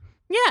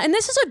 Yeah, and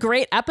this is a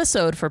great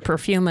episode for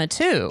Perfuma,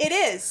 too. It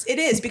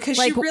is, because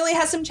she really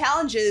has some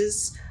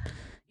challenges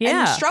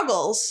and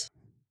struggles.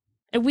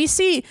 And we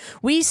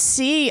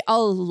see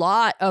a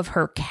lot of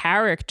her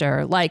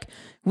character. Like,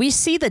 we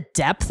see the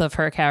depth of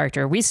her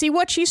character. We see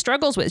what she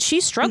struggles with. She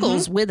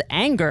struggles with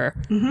anger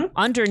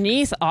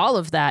underneath all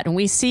of that. And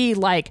we see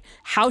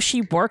how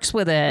she works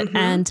with it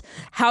and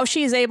how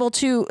she's able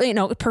to,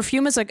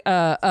 Perfuma is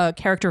a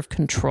character of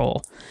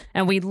control.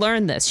 And we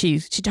learn this. She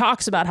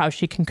talks about how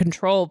she can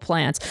control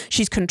plants.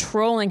 She's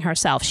controlling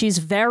herself. She's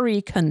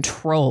very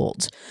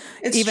controlled.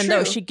 Even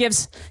though she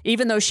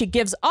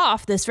gives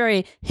off this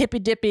very hippy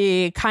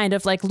dippy kind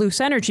of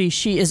loose energy,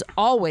 she is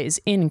always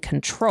in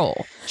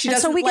control. She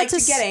doesn't like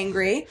to get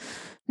angry.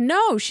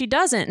 No, she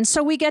doesn't. And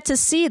so we get to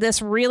see this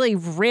really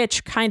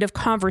rich kind of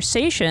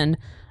conversation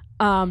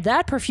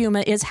that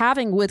Perfuma is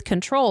having with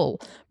control,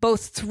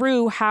 both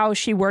through how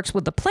she works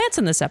with the plants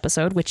in this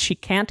episode, which she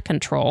can't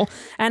control,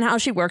 and how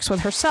she works with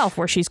herself,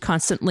 where she's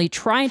constantly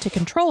trying to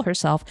control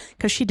herself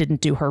because she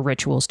didn't do her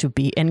rituals to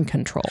be in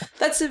control.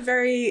 That's a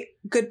very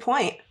good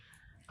point.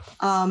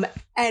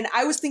 And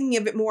I was thinking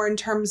of it more in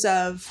terms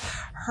of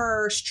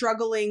her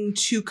struggling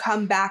to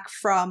come back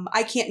from,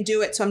 I can't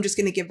do it, so I'm just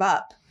going to give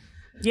up.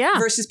 Yeah.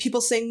 Versus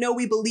people saying, no,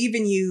 we believe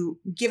in you.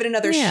 Give it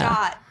another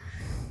shot.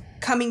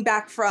 Coming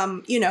back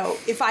from,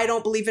 if I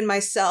don't believe in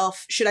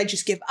myself, should I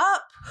just give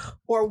up?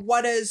 Or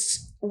what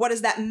does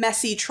that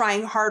messy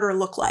trying harder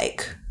look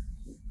like?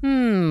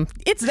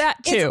 It's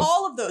that too. It's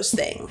all of those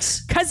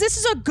things. Because this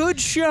is a good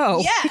show.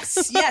 Yes.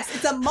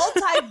 It's a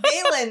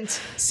multivalent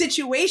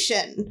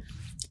situation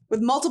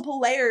with multiple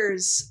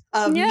layers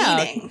of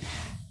meaning.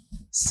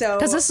 So,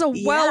 because this is a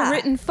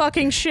well-written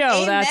fucking show.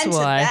 Amen that's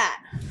why. To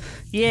that.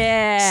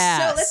 Yeah.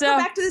 So let's go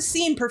back to the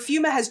scene.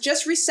 Perfuma has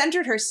just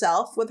recentered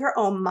herself with her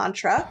Om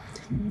mantra.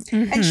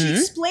 And she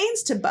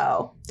explains to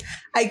Bo,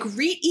 I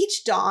greet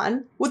each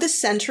dawn with a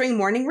centering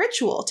morning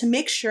ritual to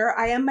make sure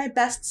I am my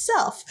best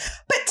self.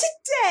 But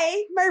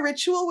today, my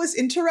ritual was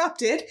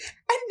interrupted,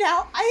 and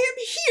now I am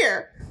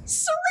here,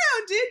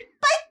 surrounded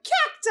by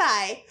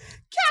cacti.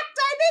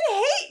 Cacti that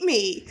hate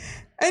me.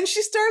 And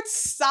she starts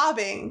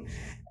sobbing.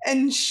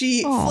 And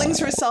she flings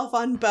herself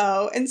on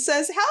Bo and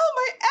says, how am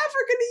I ever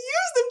going to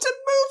use them to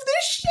move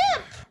this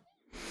ship?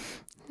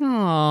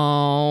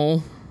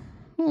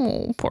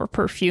 Oh, poor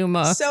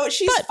Perfuma. So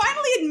she's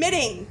finally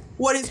admitting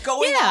what is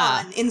going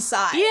on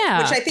inside,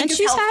 which I think is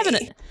she's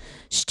healthy.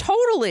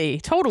 Totally.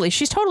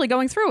 She's totally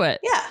going through it.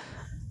 Yeah.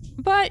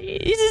 But, maybe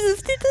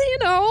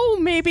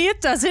it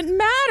doesn't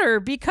matter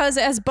because,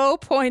 as Bo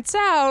points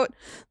out,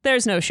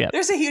 there's no ship.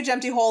 There's a huge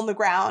empty hole in the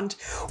ground.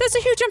 There's a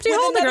huge empty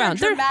hole in the ground.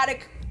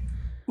 Dramatic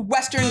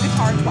Western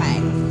guitar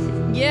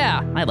twang.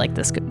 Yeah, I like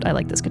this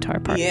guitar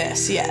part.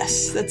 Yes.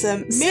 That's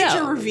a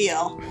major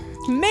reveal.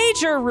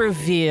 Major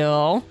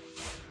reveal.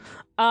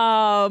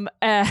 And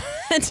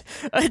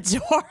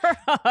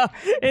Adora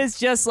is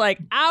just like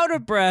out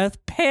of breath,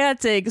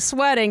 panting,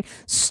 sweating.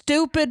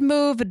 Stupid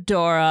move,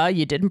 Adora.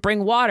 You didn't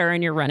bring water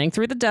and you're running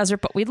through the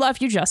desert, but we love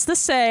you just the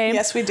same.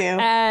 Yes, we do.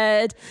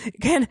 And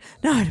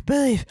cannot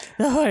believe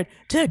the Horde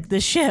took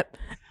the ship.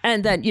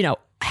 And then,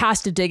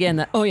 has to dig in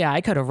that, oh yeah, I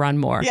could have run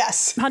more.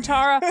 Yes.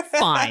 Huntara,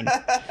 fine.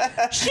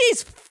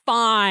 She's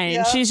fine.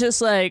 Yep. She's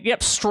just like,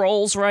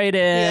 strolls right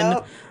in.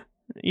 Yep.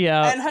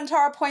 Yeah. And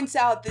Huntara points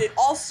out that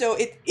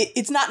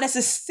it's not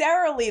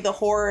necessarily the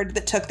Horde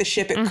that took the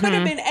ship. It could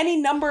have been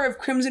any number of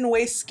Crimson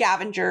Waste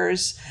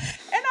scavengers.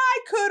 And I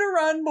could have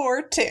run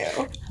more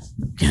too.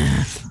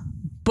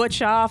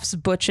 Butch-offs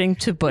butching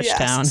to Butchtown.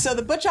 Yes. So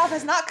the Butch-off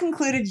has not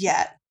concluded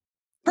yet.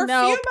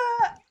 Perfuma,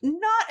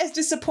 not as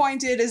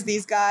disappointed as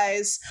these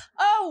guys.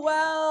 Oh,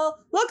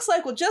 well, looks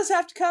like we'll just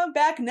have to come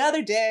back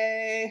another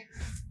day.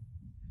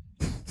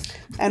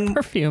 And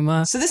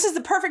Perfuma. So this is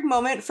the perfect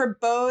moment for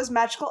Bo's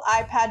magical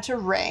iPad to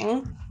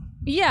ring.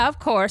 Yeah, of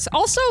course.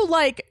 Also,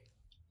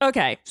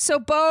 okay, so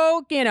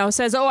Bo,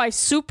 says, oh, I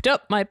souped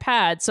up my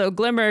pad so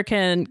Glimmer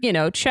can,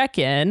 check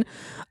in.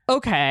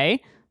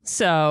 Okay,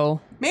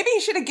 so... Maybe he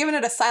should have given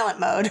it a silent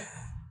mode.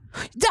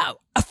 No.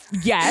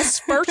 Yes,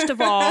 first of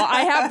all,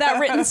 I have that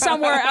written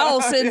somewhere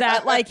else in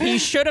that, he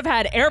should have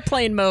had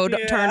airplane mode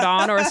turned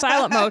on or a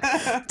silent mode.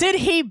 Did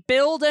he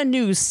build a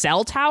new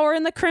cell tower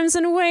in the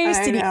Crimson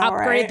Waste? Did he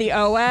upgrade the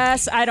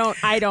OS? I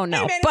don't know.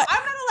 Hey man, but if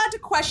I'm not allowed to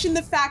question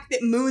the fact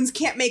that moons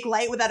can't make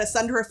light without a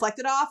sun to reflect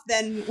it off,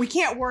 then we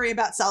can't worry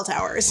about cell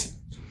towers.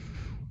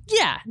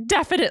 Yeah,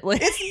 definitely.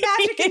 It's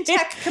magic and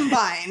tech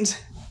combined.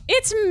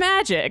 It's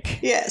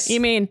magic. Yes.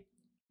 You mean,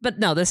 but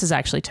no, this is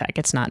actually tech.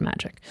 It's not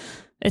magic.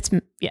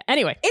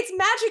 Anyway. It's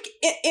magic,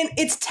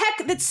 it's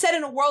tech that's set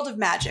in a world of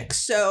magic,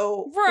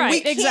 so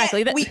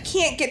exactly. We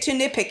can't get too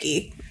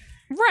nitpicky.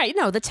 Right,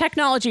 no, the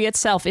technology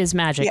itself is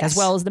magic, as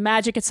well as the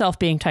magic itself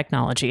being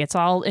technology. It's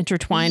all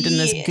intertwined in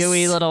this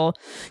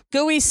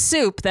gooey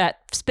soup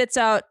that spits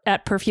out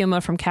at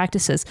Perfuma from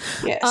cactuses.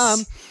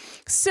 Yes.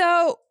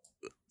 So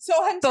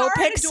Huntara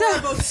and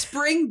Adora both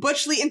spring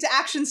Butchley into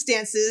action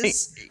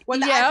stances when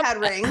the iPad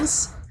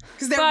rings,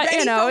 because they're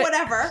ready for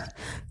whatever.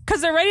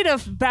 Because they're ready to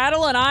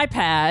battle an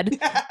iPad.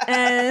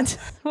 And,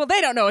 well, they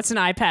don't know it's an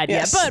iPad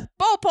yet. But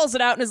Bo pulls it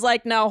out and is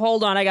like, no,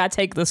 hold on, I got to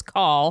take this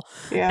call.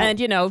 Yeah. And,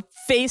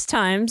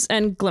 FaceTimes,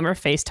 and Glimmer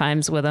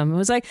FaceTimes with him. It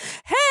was like,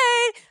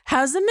 hey,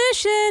 how's the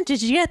mission?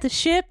 Did you get the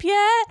ship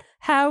yet?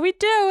 How we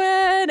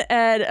doing?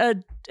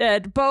 And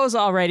Bo's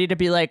all ready to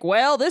be like,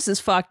 well, this is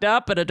fucked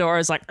up. And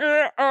Adora's like,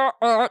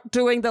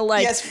 doing the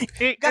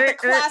got the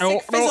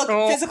classic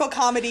physical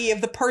comedy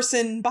of the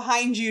person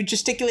behind you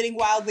gesticulating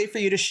wildly for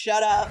you to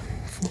shut up.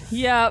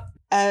 Yep.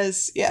 And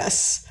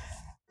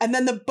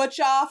then the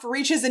Butch-off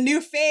reaches a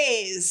new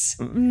phase.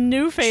 Of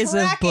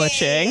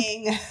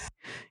butching.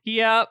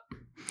 Yep.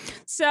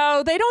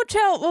 So they don't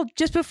tell,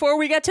 just before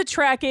we get to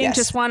tracking,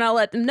 just want to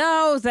let them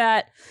know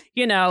that,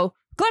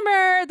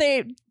 Glimmer,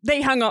 they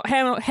hang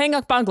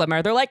up on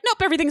Glimmer. They're like,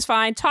 nope, everything's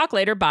fine. Talk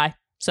later. Bye.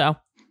 So.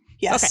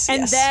 Yes. Okay.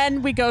 And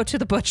then we go to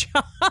the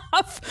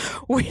Butch-off,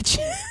 which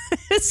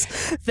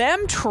is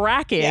them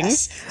tracking.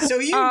 Yes. So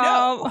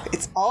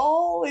it's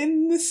all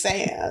in the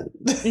sand.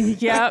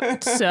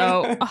 Yep.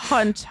 So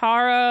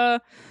Huntara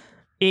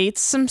ate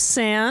some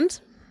sand,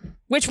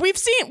 which we've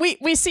seen.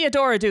 We see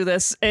Adora do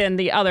this in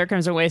the other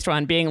Crimson Waste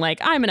one, being like,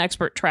 I'm an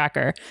expert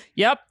tracker.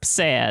 Yep,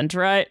 sand,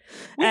 right?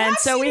 We have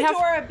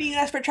Adora being an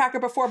expert tracker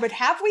before, but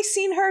have we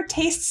seen her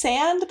taste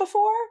sand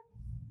before?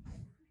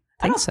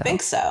 I don't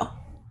think so.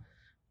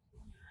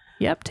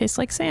 Yep, tastes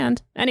like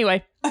sand.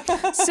 Anyway, so I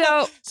just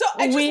love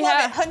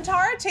it.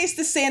 Huntara tastes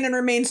the sand and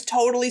remains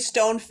totally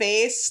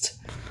stone-faced.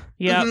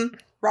 Yep.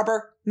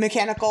 Rubber,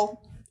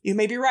 mechanical. You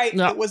may be right.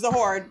 It was the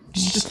Horde.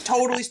 Just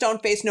totally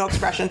stone-faced, no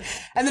expression.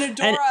 And then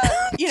Adora,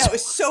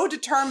 is so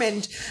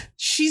determined.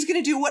 She's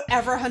going to do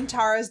whatever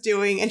Huntara's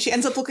doing, and she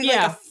ends up looking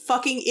like a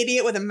fucking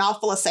idiot with a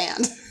mouthful of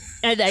sand.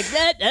 And like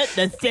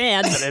the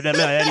sand,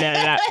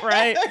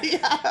 right?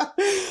 Yeah.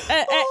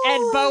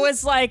 And Bo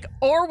is like,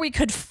 or we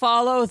could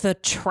follow the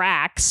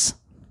tracks.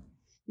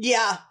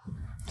 Yeah.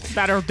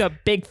 That are the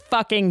big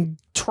fucking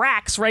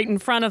tracks right in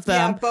front of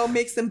them. Yeah, Bo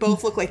makes them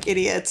both look like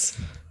idiots.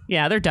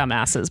 Yeah, they're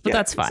dumbasses, but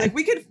that's fine. It's like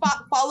we could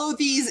follow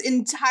these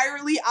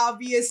entirely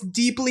obvious,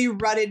 deeply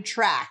rutted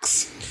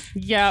tracks.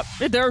 Yep,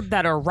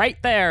 that are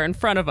right there in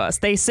front of us.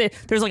 They say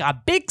there's like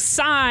a big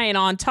sign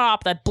on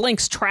top that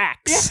blinks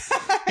tracks,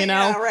 you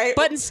know? Yeah, right?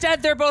 But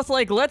instead they're both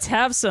like, let's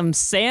have some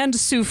sand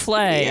souffle,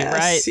 Yes,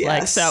 right? yes.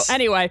 Like, so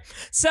anyway,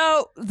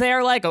 so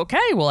they're like,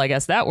 okay, well, I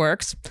guess that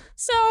works.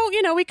 So,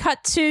 you know, we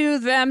cut to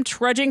them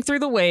trudging through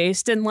the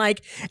waste, and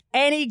like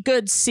any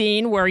good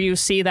scene where you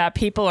see that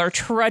people are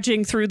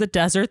trudging through the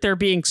desert, they're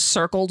being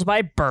circled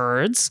by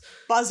birds.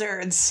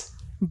 Buzzards.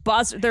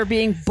 They're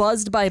being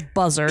buzzed by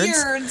buzzards.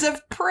 Birds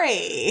of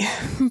prey.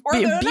 Or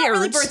they're not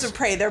really birds of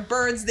prey. They're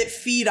birds that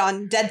feed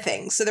on dead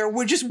things. So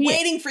we're just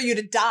waiting for you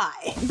to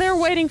die. They're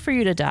waiting for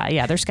you to die.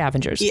 Yeah, they're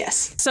scavengers.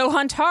 Yes. So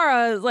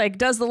Huntara like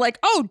does the like,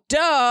 oh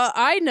duh,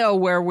 I know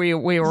where we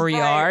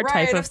are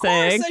type of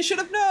thing. Of course, I should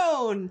have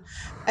known.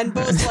 And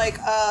Bo's like,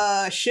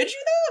 should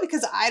you though?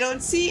 Because I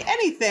don't see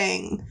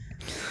anything.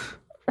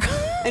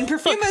 And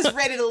Perfuma's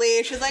ready to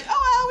leave. She's like,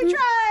 oh well, we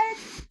tried.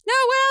 No,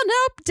 well,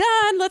 nope,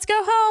 done. Let's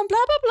go home, blah,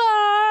 blah,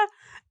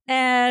 blah.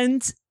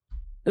 And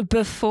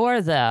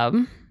before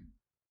them,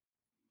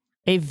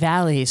 a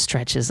valley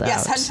stretches out.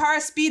 Yes, Huntara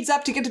speeds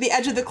up to get to the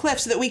edge of the cliff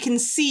so that we can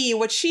see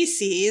what she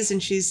sees.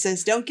 And she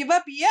says, don't give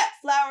up yet,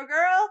 flower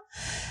girl.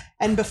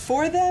 And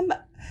before them,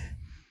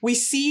 we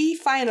see,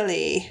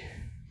 finally...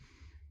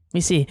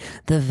 We see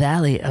the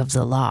Valley of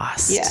the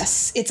Lost.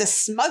 Yes, it's a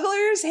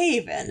smuggler's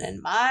haven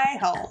in my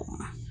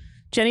home.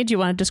 Jenny, do you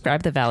want to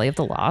describe the Valley of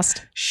the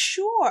Lost?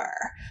 Sure.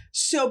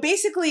 So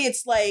basically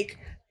it's like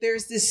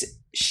there's this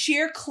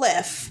sheer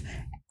cliff,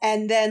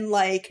 and then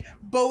like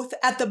both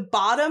at the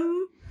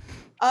bottom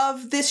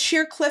of this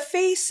sheer cliff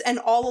face and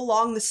all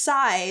along the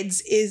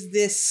sides is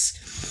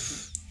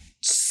this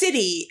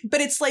city, but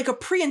it's like a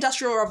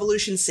pre-industrial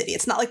revolution city.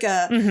 It's not like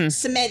a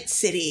cement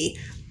city.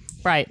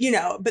 Right. You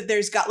know, but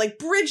there's got like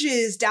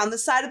bridges down the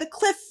side of the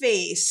cliff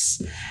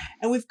face,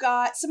 and we've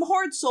got some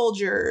horde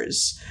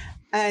soldiers.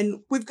 And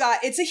we've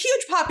got, it's a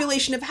huge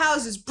population of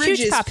houses, bridges.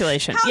 Huge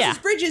population, houses,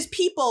 bridges,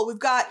 people. We've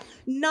got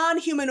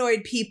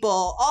non-humanoid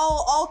people,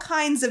 all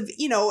kinds of,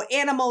 you know,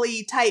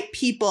 animal-y type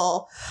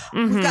people.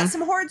 Mm-hmm. We've got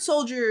some horde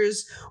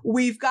soldiers.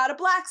 We've got a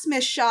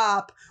blacksmith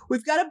shop.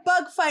 We've got a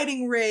bug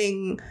fighting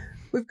ring.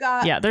 We've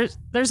got... Yeah,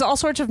 there's all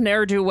sorts of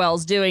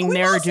ne'er-do-wells doing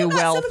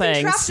ne'er-do-well things. Some of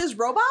them trapped as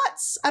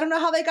robots. I don't know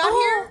how they got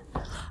here.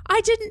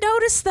 I didn't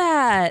notice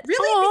that.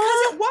 Really?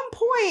 Because at one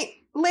point...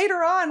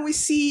 Later on, we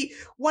see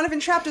one of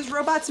Entrapta's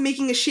robots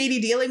making a shady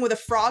dealing with a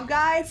frog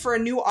guy for a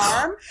new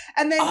arm.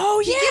 And then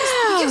he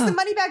gives the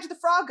money back to the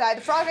frog guy.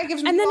 The frog guy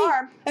gives him a new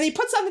arm. And he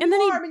puts on the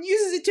new arm and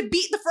uses it to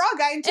beat the frog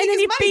guy and take his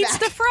money back. And then he beats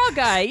the frog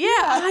guy. Yeah.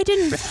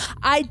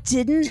 I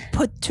didn't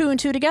put two and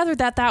two together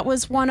that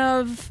was one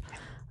of...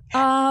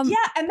 yeah,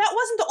 and that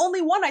wasn't the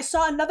only one. I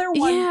saw another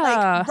one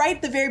like right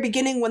at the very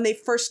beginning when they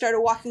first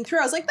started walking through.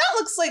 I was like, that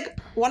looks like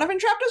one of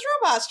Entrapta's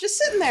robots just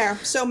sitting there.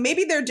 So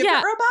maybe they're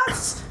different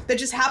robots that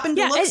just happen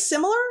to look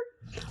similar.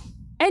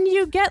 And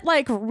you get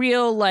like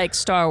real like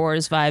Star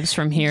Wars vibes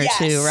from here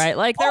too, right?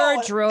 Like there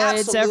are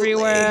droids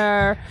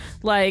everywhere.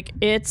 Like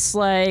it's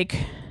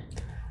like...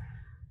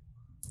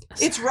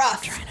 It's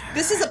rough.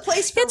 This is a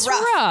place for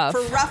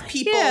rough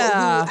people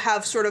who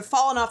have sort of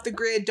fallen off the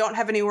grid, don't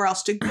have anywhere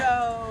else to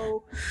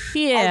go,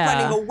 are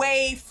running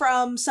away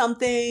from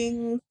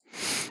something.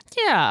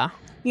 Yeah.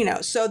 You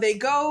know, so they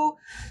go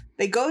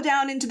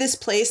down into this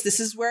place.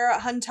 This is where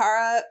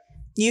Huntara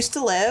used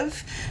to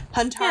live.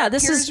 Huntara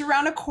appears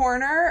around a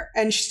corner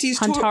and she sees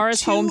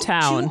Huntara's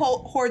hometown. Two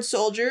horde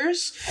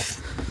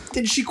soldiers.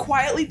 Then she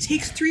quietly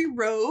takes 3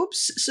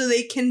 robes so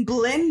they can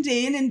blend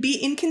in and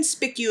be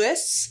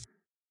inconspicuous.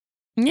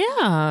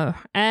 Yeah.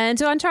 And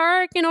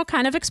Huntara, you know,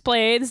 kind of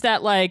explains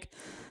that, like,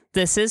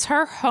 this is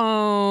her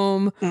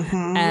home.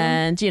 Mm-hmm.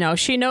 And, you know,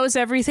 she knows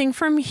everything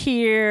from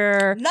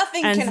here.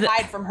 Nothing can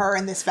hide from her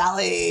in this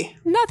valley.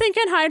 Nothing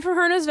can hide from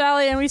her in this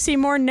valley. And we see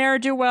more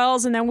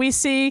ne'er-do-wells. And then we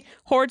see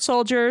horde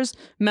soldiers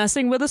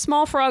messing with a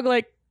small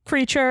frog-like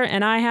creature.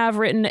 And I have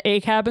written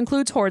ACAB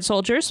includes horde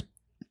soldiers.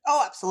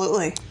 Oh,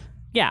 absolutely.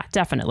 Yeah,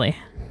 definitely.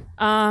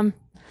 And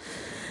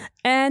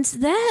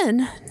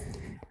then...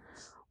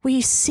 we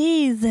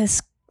see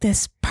this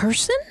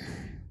person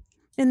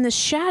in the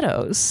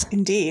shadows.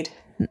 Indeed.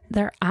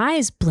 Their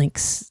eyes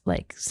blinks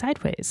like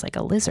sideways, like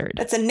a lizard.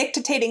 That's a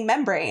nictitating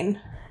membrane.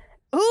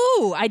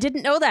 Ooh, I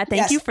didn't know that.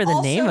 Thank you for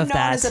the name of that.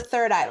 Also known as a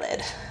third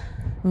eyelid.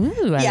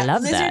 Ooh, I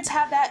love that. Lizards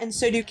have that, and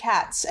so do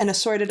cats and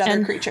assorted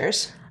other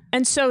creatures.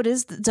 And so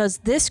does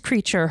this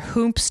creature,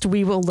 whomst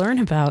we will learn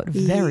about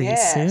very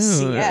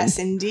soon. Yes,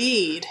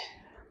 indeed.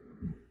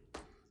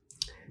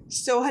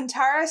 So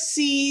Huntara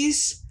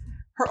sees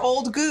her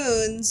old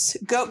goons,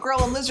 Goat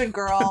Girl and Lizard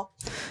Girl,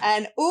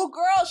 and ooh,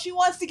 girl, she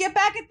wants to get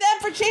back at them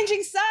for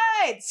changing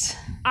sides.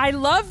 I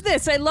love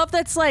this. I love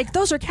that's like,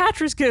 those are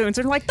Catra's goons.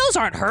 And like, those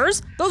aren't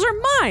hers. Those are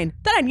mine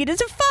that I needed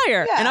to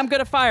fire. Yeah. And I'm going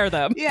to fire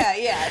them.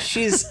 Yeah.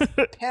 She's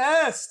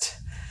pissed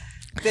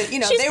that, you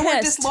know, they were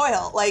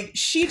disloyal. Like,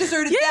 she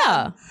deserted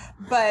them.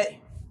 But,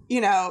 you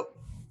know,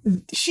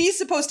 she's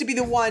supposed to be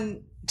the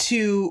one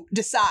to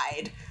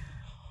decide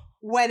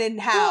when and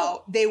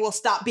how they will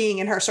stop being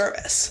in her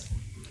service.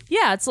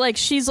 Yeah, it's like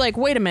she's like,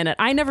 wait a minute,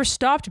 I never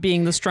stopped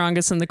being the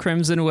strongest in the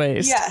Crimson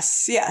Waste.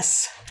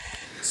 Yes.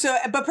 So,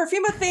 but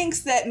Perfuma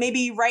thinks that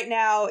maybe right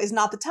now is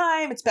not the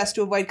time. It's best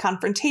to avoid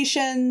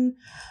confrontation.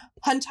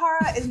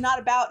 Huntara is not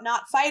about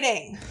not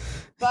fighting.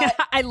 But yeah,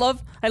 I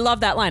love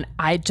that line.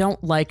 I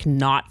don't like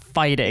not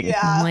fighting. Yeah,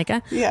 I'm like, I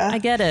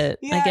get it.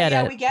 I get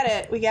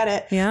it. We get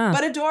it. Yeah.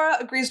 But Adora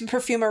agrees with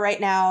Perfuma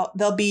right now.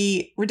 They'll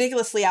be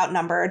ridiculously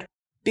outnumbered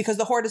because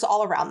the Horde is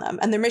all around them.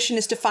 And their mission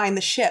is to find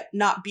the ship,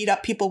 not beat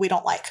up people we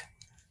don't like.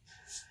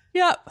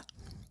 Yep.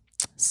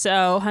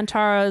 So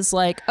Huntara's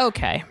like,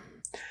 okay.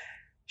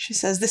 She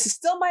says, this is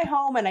still my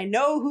home and I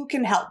know who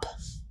can help.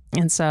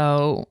 And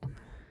so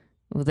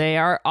they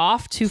are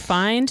off to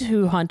find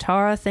who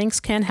Huntara thinks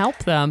can help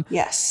them.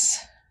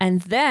 Yes. And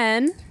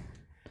then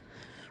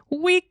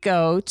we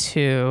go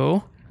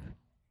to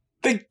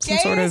the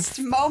gayest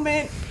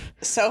moment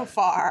so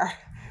far.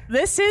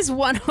 This is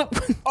one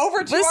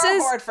over to our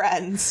Horde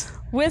friends.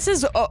 This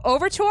is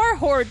over to our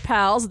Horde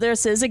pals.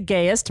 This is a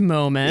gayest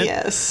moment.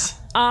 Yes.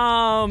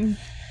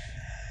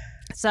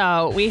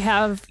 So we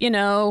have,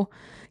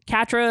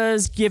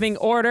 Catra's giving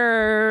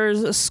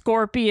orders.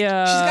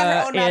 Scorpia. She's got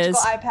her own magical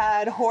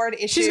iPad. Horde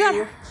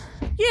issue.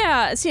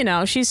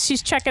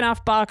 She's checking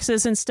off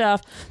boxes and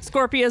stuff.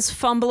 Scorpia's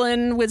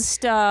fumbling with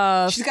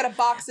stuff. She's got a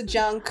box of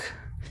junk.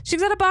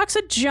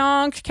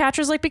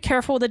 Catra's like, be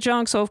careful with the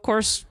junk. So of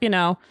course,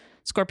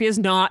 Scorpia's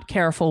not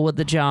careful with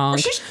the junk.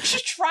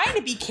 She's trying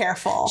to be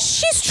careful.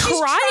 She's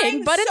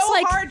trying, but it's so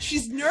like hard.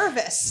 She's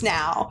nervous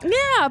now.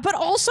 Yeah, but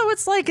also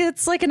it's like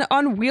an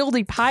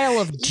unwieldy pile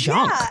of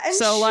junk. Yeah, and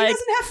so she like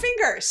doesn't have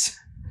fingers.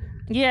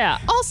 Yeah.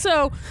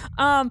 Also,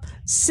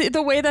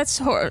 the way that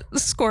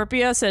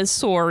Scorpia says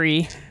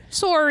sorry,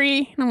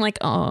 and I'm like,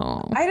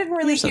 oh, I didn't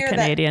really hear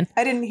Canadian.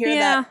 That. I didn't hear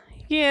that.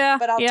 Yeah,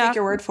 but I'll take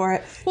your word for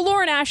it. Well,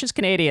 Lauren Ash is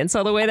Canadian,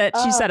 so the way that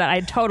she said it,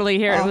 I totally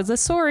hear it. It was a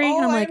sorry. Oh,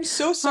 and I'm like, I'm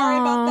so sorry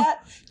about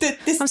that.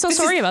 I'm so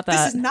sorry about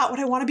that. This is not what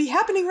I want to be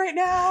happening right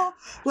now.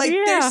 Like,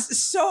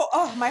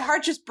 my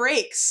heart just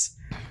breaks.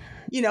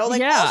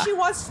 All she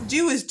wants to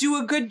do is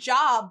do a good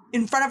job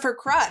in front of her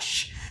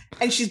crush,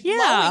 and she's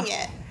blowing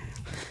it.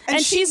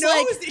 And she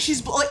knows that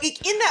she's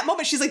like, in that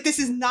moment, she's like, this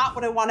is not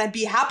what I want to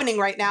be happening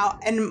right now.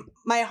 And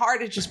my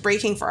heart is just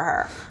breaking for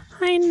her.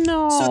 I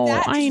know. So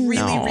that is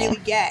really, really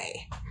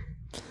gay.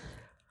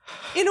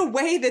 In a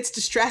way that's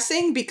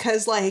distressing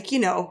because,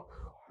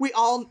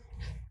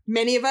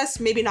 many of us,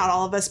 maybe not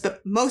all of us,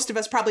 but most of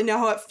us probably know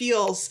how it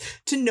feels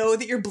to know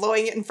that you're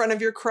blowing it in front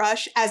of your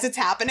crush as it's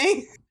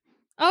happening.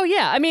 Oh,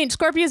 yeah. I mean,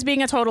 Scorpia's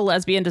being a total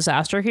lesbian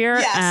disaster here.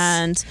 Yes.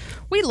 And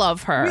we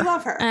love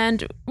her.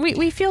 And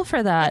we feel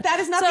for that. But that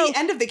is not the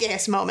end of the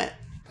gayest moment.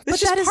 But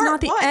that is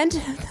not the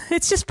end.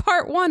 It's just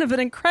part one of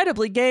an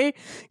incredibly gay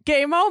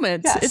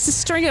moment. Yes. It's a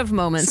string of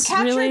moments. So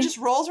Catra just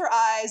rolls her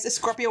eyes as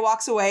Scorpia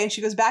walks away, and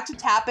she goes back to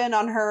tapping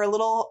on her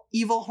little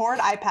evil Horde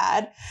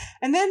iPad.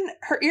 And then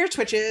her ear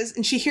twitches,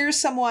 and she hears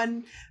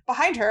someone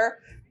behind her.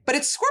 But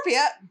it's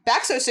Scorpia.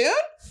 Back so soon?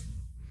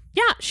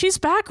 Yeah, she's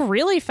back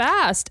really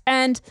fast.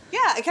 And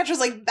Catra's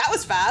like, that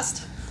was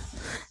fast.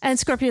 And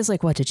Scorpia's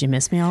like, what, did you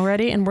miss me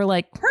already? And we're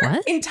like, her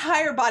what?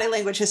 Entire body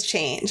language has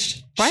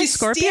changed. Right, she's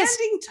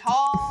standing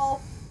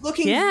tall,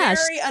 looking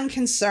very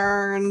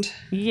unconcerned.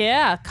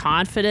 Yeah,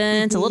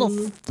 confident, a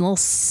little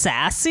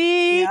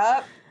sassy.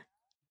 Yep.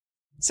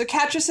 So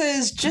Catra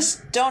says,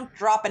 just don't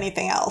drop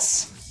anything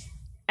else.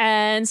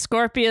 And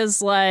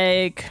Scorpia's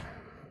like,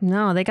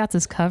 no, they got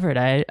this covered.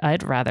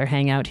 I'd rather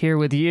hang out here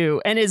with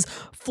you. And is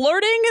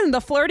flirting in the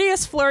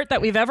flirtiest flirt that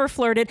we've ever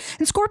flirted.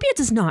 And Scorpia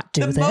does not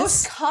do this. The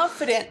most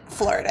confident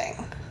flirting.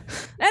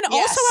 And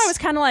also I was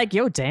kind of like,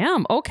 yo,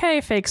 damn.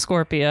 Okay, fake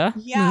Scorpia.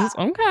 Yeah.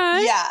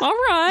 Okay. Yeah. All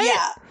right.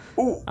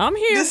 Yeah. Ooh, I'm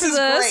here for this.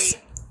 This is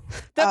great.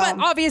 But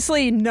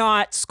obviously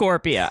not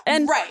Scorpia.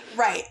 And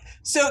Right.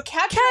 So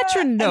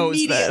Catra knows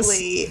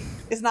immediately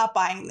is not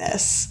buying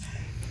this.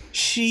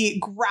 She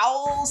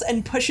growls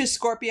and pushes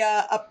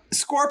Scorpia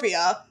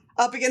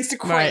up against a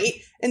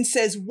crate and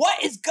says,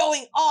 "What is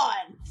going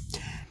on?"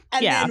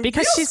 And then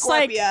because she's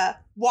Scorpia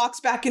walks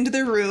back into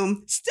the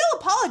room, still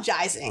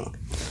apologizing.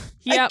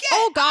 Yeah.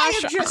 Oh gosh, I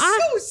am just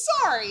so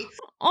sorry.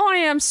 I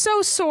am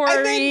so sorry.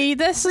 And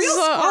then real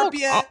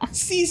Scorpia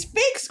sees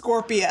fake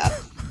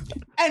Scorpia.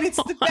 And it's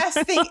the best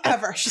thing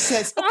ever. She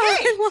says,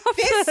 okay,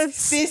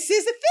 this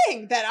is a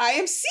thing that I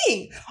am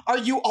seeing. Are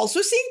you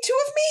also seeing two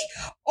of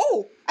me?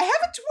 Oh, I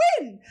have a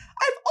twin.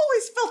 I've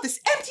always felt this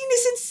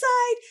emptiness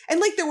inside. And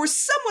like there was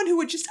someone who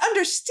would just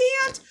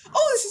understand.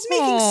 Oh, this is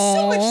making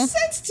so much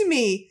sense to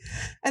me.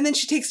 And then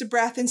she takes a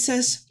breath and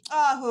says,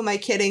 who am I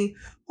kidding?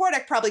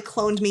 Hordak probably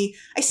cloned me.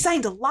 I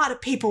signed a lot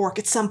of paperwork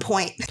at some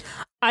point.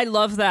 I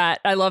love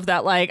that.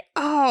 Like,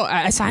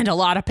 I signed a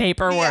lot of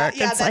paperwork.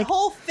 Yeah, that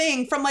whole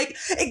thing from like,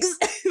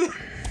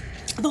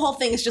 the whole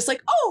thing is just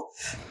like, oh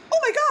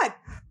my God,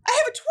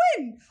 I have a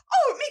twin.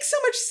 Oh, it makes so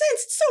much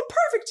sense. It's so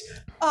perfect.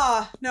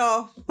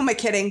 No. Who am I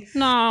kidding?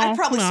 No. I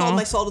probably sold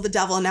my soul to the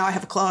devil and now I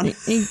have a clone.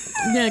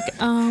 Like,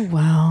 oh,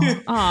 well.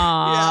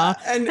 Aw.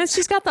 Yeah, and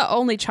she's got the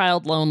only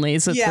child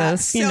lonelies at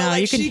this. You know,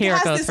 you can hear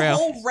it go through. She has this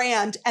whole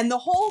rant, and the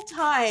whole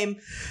time,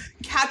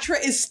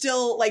 Catra is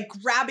still like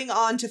grabbing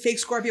on to fake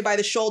Scorpia by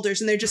the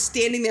shoulders, and they're just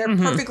standing there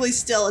perfectly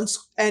still,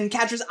 and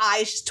Catra's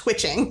eyes just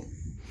twitching.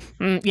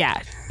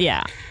 Yeah.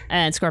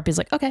 And Scorpia's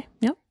like, okay,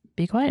 yep,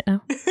 be quiet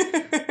now.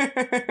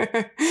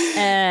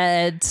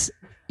 And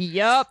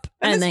yup.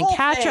 And then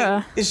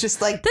Catra is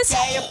just like this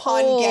gay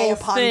upon gay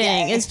upon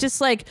gay. It's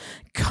just like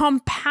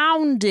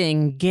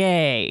compounding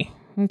gay.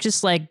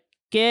 Just like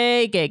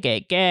gay.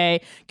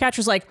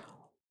 Catra's like,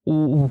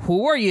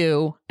 who are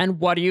you and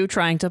what are you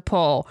trying to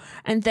pull?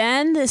 And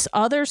then this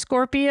other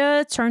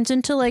Scorpia turns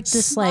into like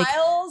this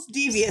smiles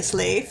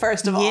deviously,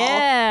 first of all.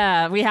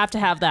 Yeah, we have to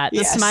have that.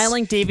 The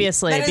smiling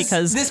deviously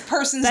because this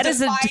person's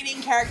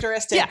defining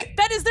characteristic. Yeah,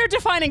 that is their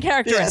defining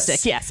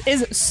characteristic. Yes,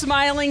 is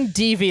smiling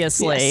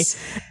deviously. Yes.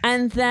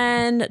 And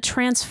then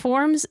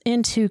transforms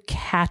into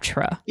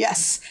Catra.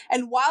 Yes.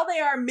 And while they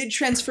are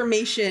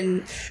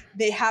mid-transformation,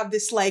 they have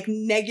this like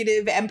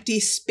negative empty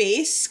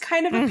space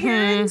kind of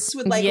appearance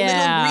with like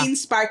little green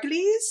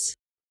sparklies.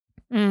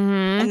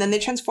 And then they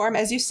transform,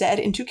 as you said,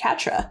 into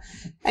Catra.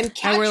 And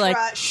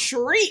Catra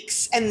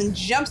shrieks and then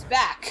jumps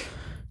back.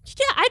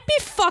 Yeah, I'd be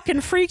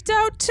fucking freaked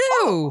out too.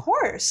 Oh, of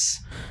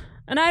course.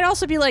 And I'd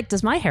also be like,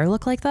 does my hair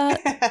look like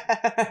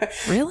that?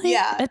 Really?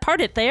 Yeah. It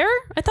parted there?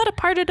 I thought it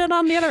parted it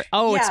on the other.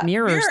 Oh, it's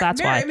mirrors. That's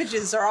why. Mirror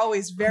images are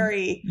always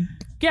very,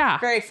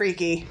 very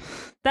freaky.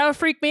 That would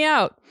freak me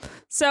out.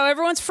 So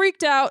everyone's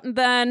freaked out, and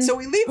then... So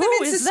we leave them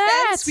in suspense.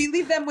 That? We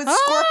leave them with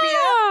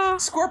Scorpia.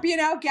 Scorpia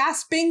now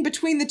gasping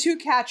between the two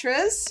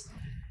Catras.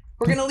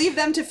 We're going to leave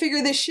them to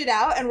figure this shit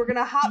out, and we're going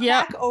to hop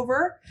back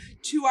over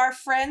to our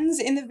friends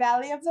in the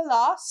Valley of the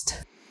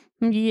Lost.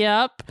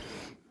 Yep.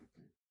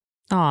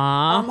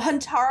 Aww.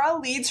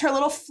 Huntara leads her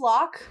little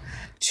flock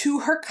to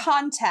her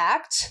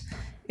contact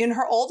in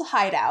her old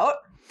hideout.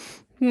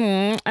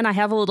 And I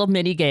have a little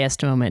mini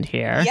gayest moment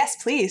here.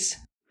 Yes, please.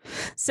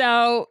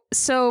 So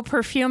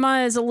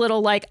Perfuma is a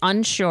little like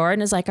unsure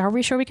and is like, are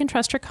we sure we can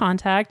trust her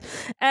contact?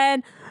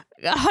 And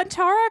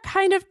Huntara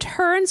kind of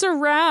turns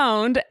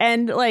around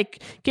and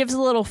like gives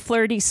a little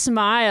flirty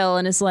smile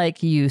and is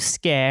like, you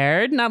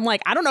scared? And I'm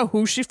like, I don't know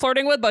who she's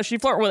flirting with, but she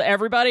flirting with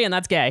everybody and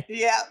that's gay.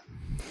 Yeah.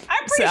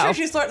 I'm pretty sure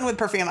she's flirting with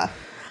Perfuma.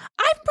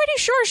 I'm pretty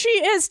sure she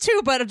is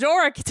too, but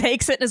Adora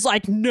takes it and is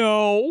like,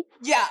 no.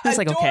 Yeah, it's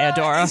like, okay,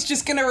 Adora is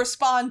just going to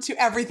respond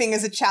to everything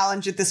as a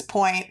challenge at this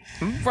point.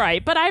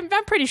 Right, but I'm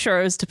pretty sure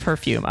it was to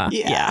Perfuma.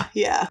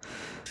 Yeah.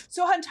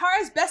 So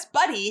Huntara's best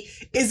buddy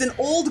is an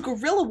old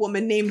gorilla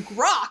woman named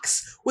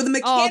Grox with a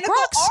mechanical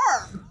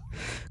arm.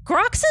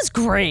 Grox is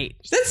great.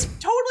 That's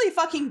totally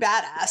fucking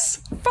badass.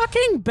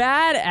 Fucking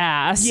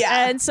badass.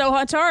 Yeah. And so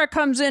Huntara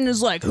comes in and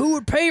is like, who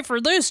would pay for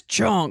this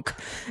junk?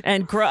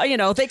 And,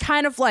 they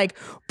kind of like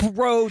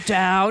bro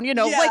down,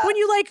 like when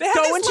you like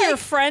go into your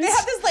friends. They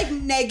have this like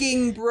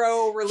negging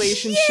bro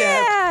relationship.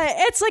 Yeah.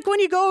 It's like when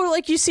you go,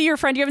 like you see your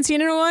friend you haven't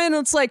seen in a while and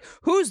it's like,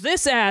 who's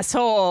this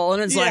asshole?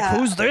 And it's like,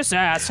 who's this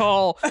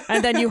asshole?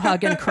 And then you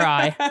hug and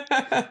cry.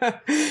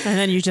 And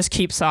then you just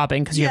keep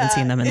sobbing because you haven't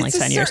seen them in like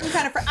 10 years.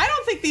 I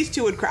don't think these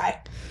two would cry.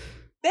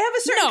 They have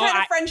a certain kind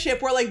of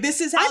friendship where like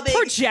this is how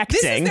projecting.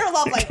 This is their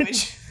love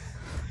language.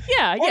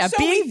 Yeah, so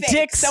being we think,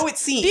 dicks. So it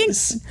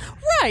seems.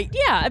 Right,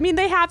 yeah. I mean,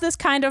 they have this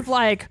kind of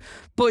like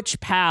butch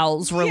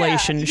pals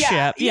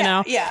relationship, you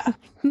know? Yeah.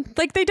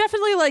 Like they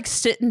definitely like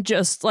sit and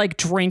just like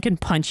drink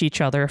and punch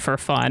each other for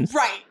fun.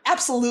 Right,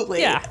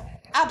 absolutely. Yeah.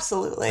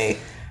 Absolutely.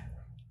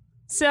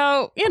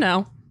 So,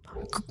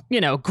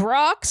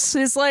 Grox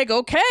is like,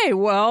 okay,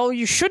 well,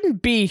 you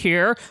shouldn't be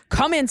here.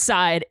 Come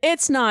inside.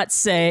 It's not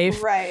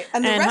safe. Right.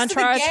 And the rest of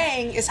the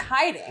gang is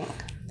hiding.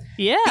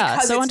 Yeah.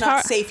 Because it's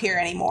not safe here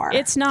anymore.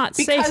 It's not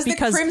safe because the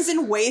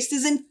Crimson Waste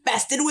is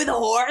infested with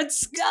Horde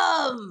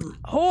scum.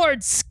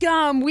 Horde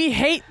scum. We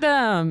hate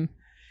them.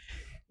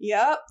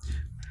 Yep.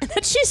 And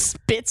then she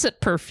spits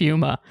at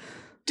Perfuma.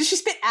 Does she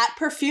spit at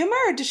Perfuma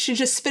or does she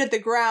just spit at the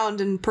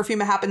ground and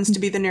Perfuma happens to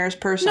be the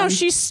nearest person? No,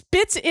 she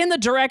spits in the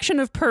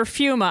direction of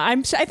Perfuma.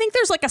 I think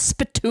there's like a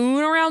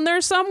spittoon around there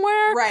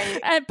somewhere.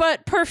 Right.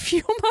 But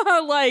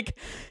Perfuma like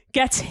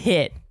gets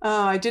hit.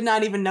 Oh, I did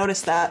not even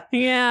notice that.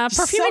 Yeah.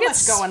 Perfuma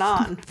gets so much going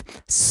on.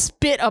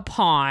 Spit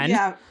upon.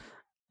 Yeah.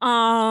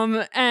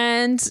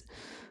 And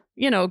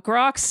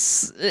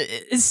Grox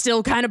is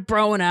still kind of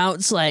broing out.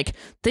 It's like,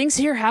 things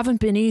here haven't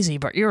been easy,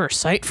 but you're a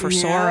sight for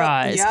sore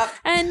eyes. Yep.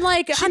 And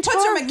like, she puts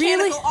her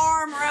mechanical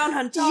arm around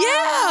Huntara.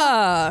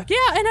 Yeah.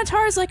 And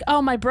Huntara's like,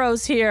 oh, my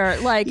bro's here.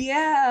 Like,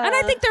 yeah. And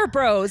I think they're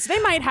bros. They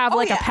might have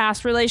a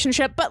past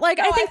relationship, but like,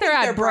 I think they're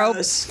at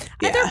bros.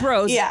 Yeah. They're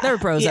bros. Yeah. They're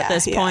bros at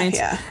this point.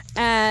 Yeah.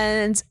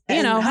 And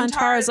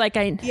Huntara's like,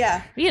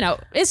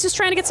 it's just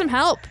trying to get some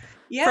help.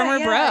 From her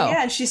bro.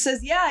 Yeah, and she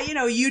says,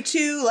 you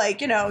two, like,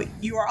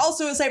 you are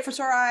also a sight for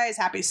sore eyes.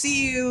 Happy to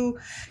see you,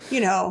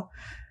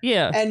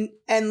 Yeah.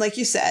 And like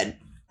you said,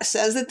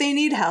 says that they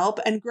need help,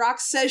 and Grox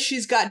says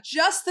she's got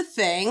just the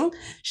thing.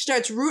 She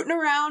starts rooting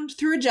around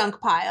through a junk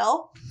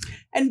pile,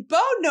 and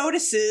Bo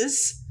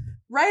notices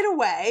right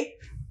away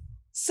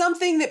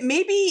something that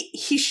maybe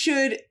he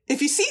should,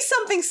 if you see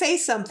something, say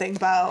something,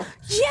 Bo.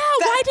 Yeah,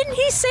 why didn't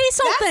he say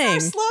something?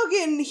 That's our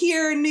slogan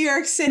here in New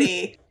York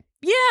City.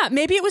 Yeah,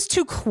 maybe it was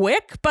too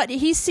quick, but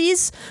he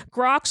sees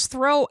Grox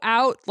throw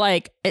out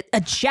like a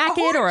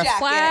jacket or a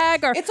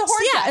flag. Or it's a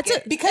horde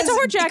jacket. Because it's a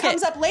horde jacket. It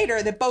comes up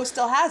later that Bo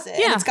still has it.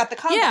 Yeah. And it's got the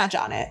com badge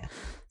on it.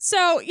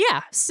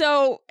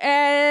 So,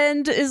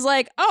 and is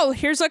like, oh,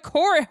 here's a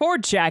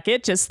horde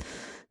jacket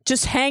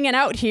just hanging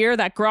out here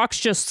that Grox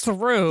just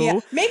threw. Yeah.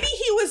 Maybe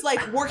he was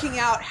like working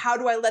out, how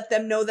do I let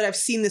them know that I've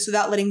seen this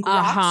without letting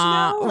Grox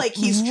know? Like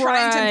he's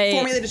trying to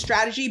formulate a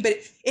strategy, but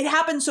it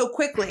happened so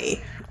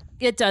quickly.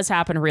 It does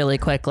happen really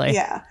quickly.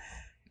 Yeah.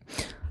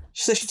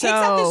 So she takes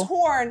out this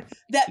horn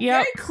that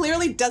very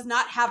clearly does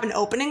not have an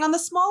opening on the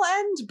small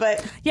end,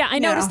 but yeah, I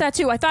noticed that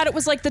too. I thought it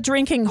was like the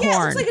drinking horn.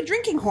 Yeah, it's like a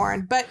drinking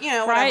horn, but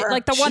whatever. Right,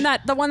 like the one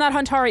that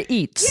Huntara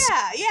eats.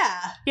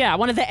 Yeah,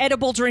 one of the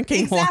edible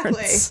drinking horns.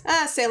 Exactly.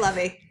 C'est la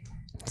vie.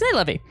 C'est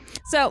la vie.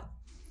 So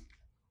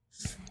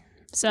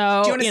do you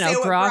want to say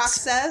what Grox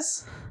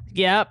says?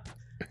 Yep.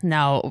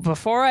 Now,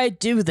 before I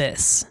do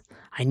this,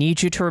 I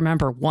need you to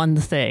remember one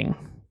thing.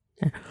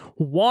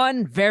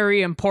 One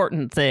very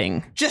important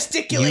thing.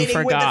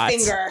 Gesticulating with the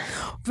finger.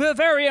 The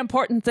very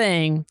important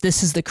thing.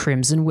 This is the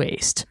Crimson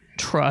Waste.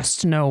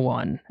 Trust no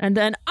one. And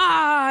then,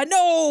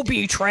 no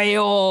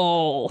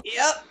betrayal.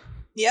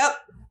 Yep.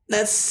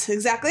 That's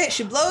exactly it.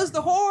 She blows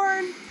the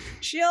horn.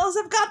 She yells,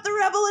 I've got the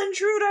rebel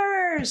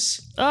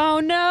intruders.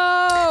 Oh,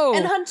 no.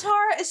 And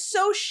Huntara is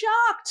so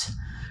shocked.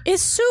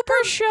 Is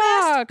super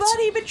shocked. Best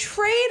buddy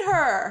betrayed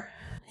her.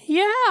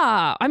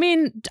 Yeah, I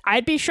mean,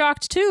 I'd be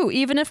shocked too,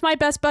 even if my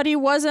best buddy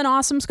was an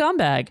awesome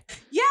scumbag.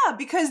 Yeah,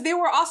 because they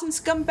were awesome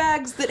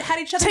scumbags that had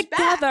each other's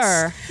together.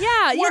 Backs.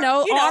 Yeah,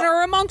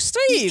 honor amongst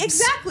thieves.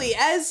 Exactly.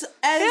 As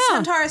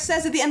Huntara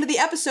says at the end of the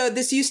episode,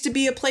 this used to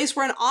be a place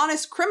where an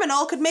honest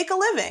criminal could make a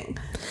living.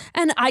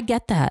 And I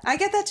get that. I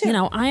get that too.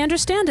 I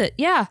understand it.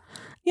 Yeah.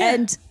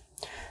 And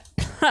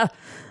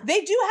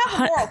they do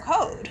have a moral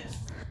code.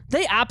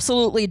 They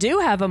absolutely do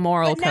have a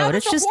moral code. Now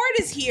that the Horde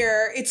is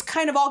here, it's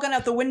kind of all gone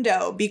out the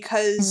window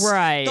because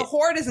the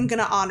Horde isn't going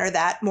to honor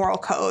that moral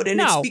code. And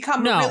it's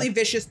become a really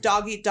vicious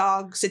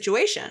dog-eat-dog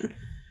situation.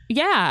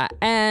 Yeah.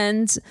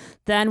 And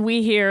then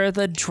we hear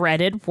the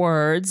dreaded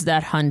words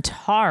that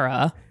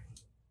Huntara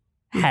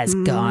has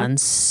gone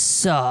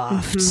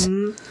soft.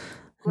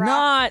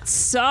 Not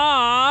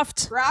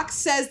soft. Grox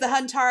says the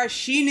Huntara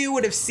she knew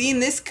would have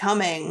seen this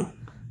coming.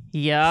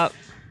 Yep.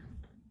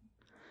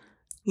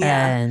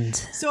 Yeah. And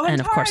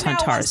of course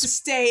Huntara wants to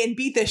stay and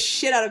beat the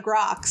shit out of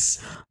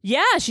Grox.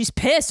 Yeah, she's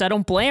pissed. I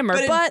don't blame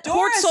her. But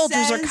Horde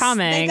soldiers are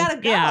coming. They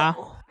gotta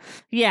go.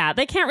 Yeah,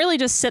 they can't really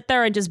just sit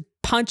there and just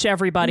punch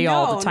everybody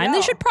all the time.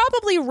 They should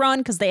probably run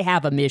because they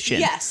have a mission.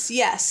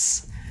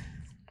 Yes.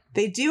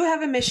 They do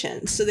have a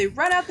mission. So they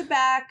run out the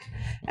back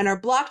and are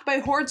blocked by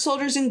Horde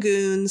soldiers and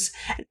goons.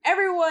 And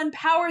everyone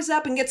powers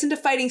up and gets into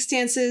fighting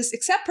stances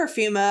except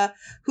Perfuma,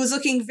 who's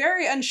looking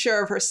very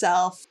unsure of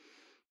herself.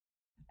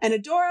 And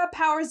Adora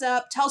powers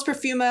up, tells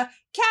Perfuma,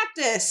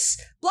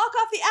 Cactus, block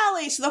off the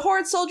alley so the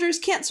Horde soldiers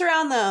can't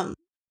surround them.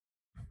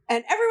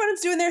 And everyone is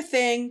doing their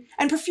thing.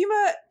 And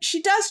Perfuma,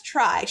 she does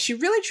try. She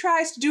really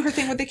tries to do her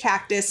thing with the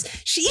cactus.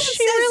 She even says,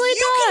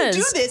 you can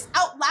do this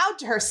out loud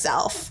to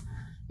herself.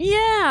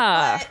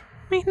 Yeah.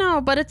 I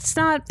know, but it's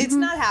not. It's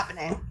not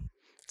happening.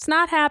 It's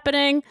not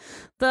happening.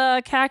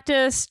 The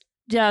cactus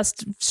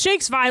just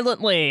shakes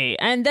violently,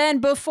 and then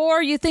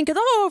before you think,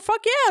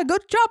 fuck yeah,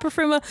 good job,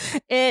 Perfuma,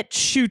 it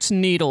shoots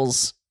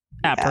needles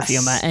at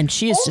Perfuma, and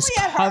she is just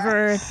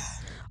covered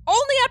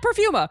only at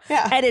Perfuma,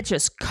 and it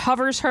just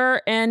covers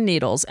her in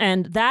needles,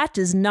 and that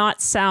does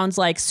not sound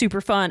like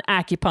super fun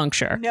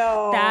acupuncture.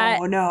 No,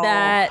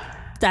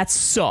 that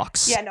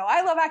sucks. Yeah, no,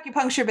 I love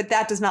acupuncture, but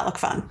that does not look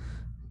fun.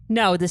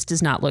 No, this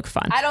does not look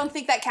fun. I don't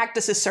think that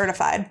cactus is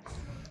certified.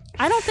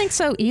 I don't think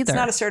so either. It's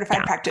not a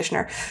certified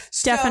practitioner.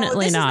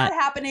 Definitely this not. This is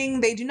not happening.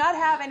 They do not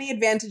have any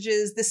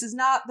advantages. This is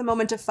not the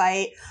moment to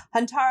fight.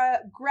 Huntara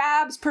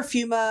grabs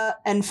Perfuma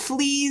and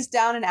flees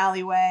down an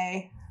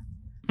alleyway.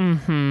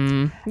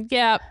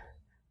 Yep.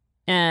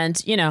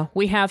 And,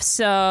 we have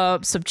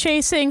some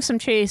chasing, some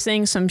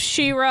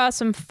She-Ra,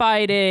 some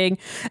fighting.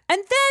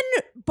 And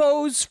then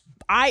Bo's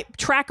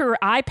tracker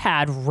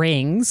iPad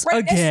rings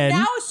again.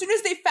 Now, as soon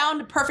as they found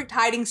a perfect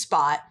hiding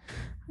spot.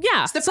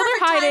 Yeah, it's the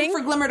perfect time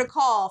for Glimmer to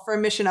call for a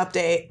mission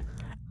update.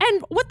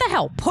 And what the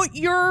hell? Put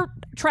your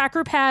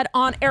tracker pad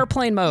on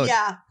airplane mode.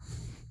 Yeah.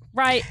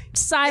 Right?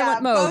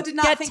 Silent mode. Bo did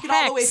not think it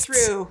all the way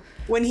through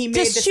when he made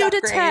this upgrade.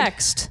 Just shoot a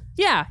text.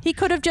 Yeah, he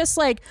could have just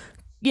did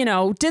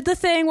the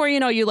thing where,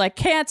 you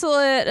cancel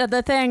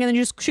the thing and then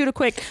just shoot a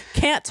quick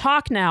can't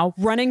talk now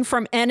running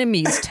from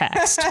enemies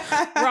text.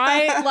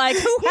 Right? Like,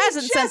 who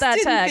hasn't sent that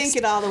text? Didn't think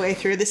it all the way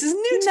through. This is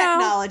new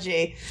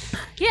technology.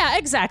 Yeah,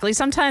 exactly.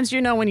 Sometimes,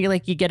 when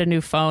you get a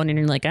new phone and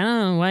you're like,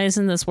 oh, why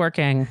isn't this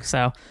working?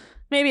 So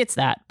maybe it's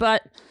that.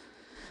 But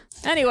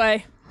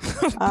anyway,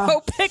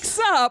 Bo picks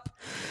up,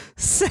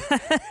 says,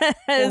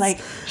 they're like,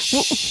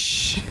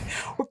 shh,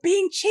 we're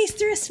being chased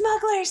through a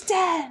smuggler's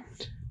den.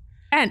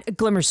 And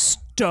Glimmer's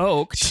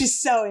stoked. She's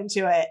so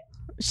into it.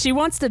 She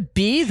wants to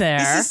be there.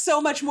 This is so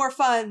much more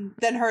fun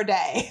than her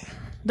day.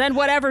 Than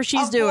whatever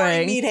she's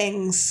doing.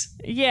 Meetings.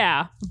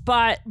 Yeah.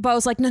 But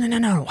Bo's like,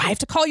 no. I have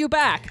to call you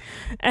back.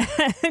 And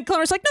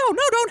Glimmer's like, no,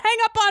 don't hang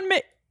up on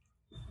me.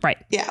 Right.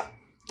 Yeah.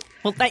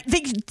 Well,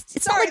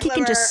 it's not like he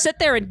can just sit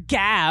there and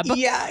gab.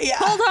 Yeah.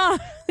 Hold on.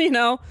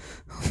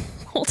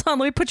 Hold on.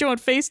 Let me put you on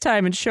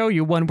FaceTime and show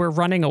you when we're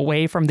running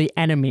away from the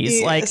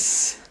enemies.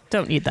 Yes. Like,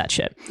 don't need that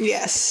shit.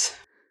 Yes.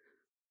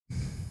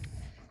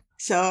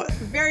 So,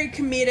 very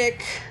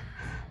comedic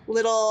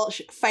little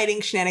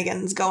fighting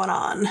shenanigans going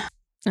on.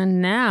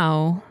 And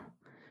now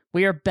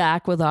we are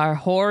back with our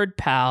Horde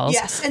pals.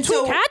 Yes, and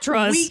so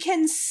we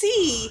can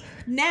see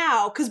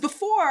now, because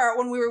before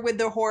when we were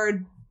with our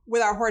Horde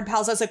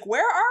pals, I was like,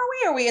 where are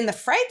we? Are we in the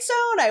Fright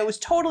Zone? I was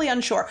totally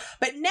unsure.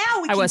 But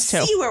now we can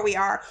see where we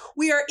are.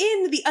 We are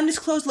in the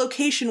undisclosed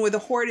location where the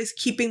Horde is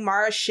keeping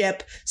Mara's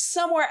ship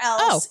somewhere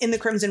else in the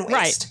Crimson Waste.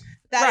 Right.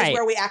 That is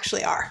where we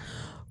actually are.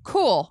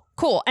 Cool.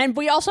 And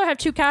we also have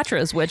 2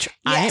 Katras, which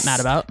I ain't mad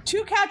about.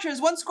 2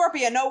 Katras, 1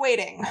 Scorpia, no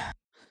waiting.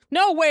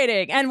 No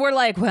waiting. And we're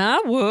like,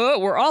 well,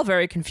 we're all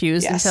very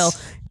confused until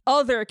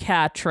other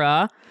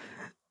Katra,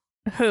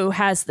 who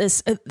has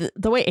this,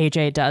 the way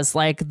AJ does,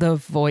 like the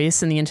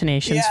voice and the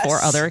intonations for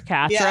other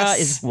Katra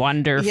is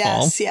wonderful.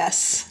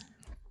 Yes,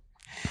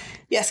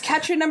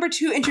 Katra number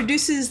 2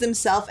 introduces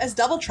themselves as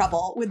Double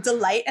Trouble with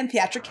delight and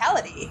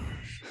theatricality.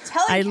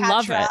 Telling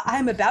Katra,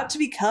 I'm about to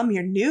become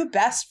your new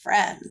best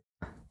friend.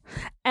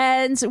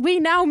 And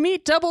we now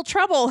meet Double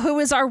Trouble, who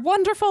is our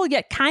wonderful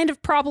yet kind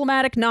of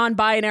problematic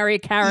non-binary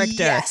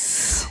character.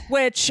 Yes.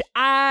 Which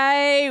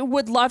I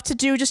would love to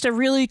do just a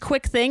really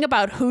quick thing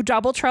about who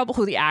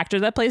the actor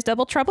that plays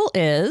Double Trouble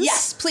is.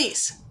 Yes,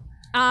 please.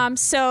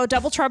 So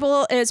Double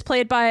Trouble is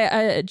played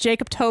by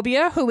Jacob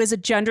Tobia, who is a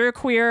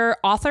genderqueer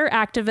author,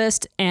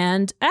 activist,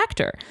 and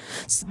actor.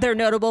 So they're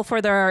notable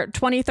for their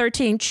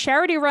 2013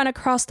 charity run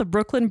across the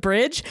Brooklyn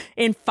Bridge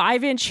in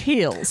 5-inch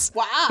heels.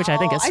 Wow. Which I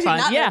think is fun.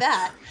 I did not know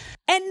that.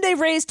 And they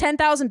raised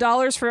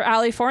 $10,000 for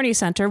Ali Forney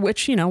Center,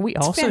 which, we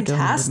also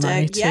donated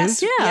money to.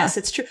 Yes,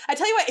 it's true. I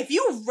tell you what, if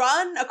you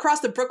run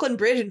across the Brooklyn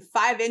Bridge in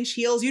 5-inch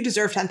heels, you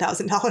deserve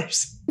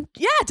 $10,000.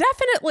 Yeah,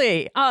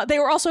 definitely. They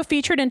were also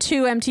featured in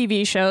 2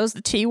 MTV shows,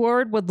 The T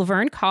Word with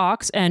Laverne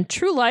Cox and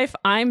True Life,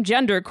 I'm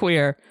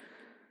Genderqueer.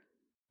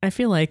 I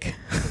feel like,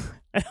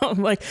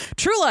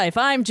 True Life,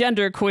 I'm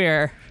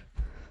Genderqueer.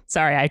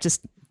 Sorry, I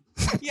just...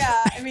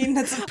 Yeah, I mean,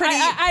 that's a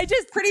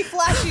pretty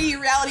flashy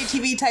reality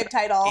TV type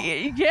title.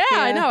 Yeah,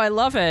 I know. I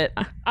love it.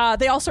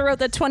 They also wrote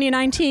the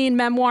 2019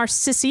 memoir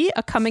Sissy,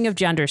 A Coming of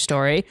Gender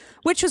Story,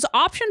 which was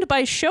optioned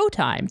by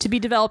Showtime to be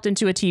developed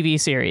into a TV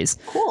series.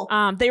 Cool.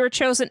 They were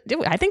chosen.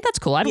 I think that's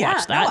cool. I'd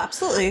watch that. No,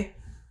 absolutely.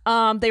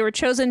 They were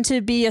chosen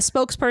to be a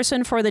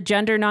spokesperson for the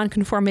gender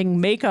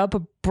nonconforming makeup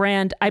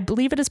brand. I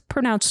believe it is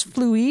pronounced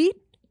Fluid.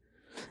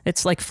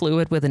 It's like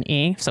fluid with an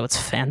E, so it's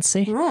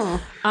fancy.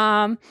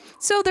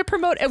 So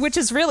they're which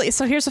is really,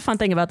 so here's a fun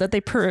thing about that.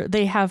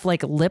 They have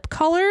like lip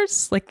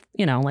colors, like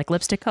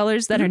lipstick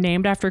colors that are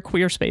named after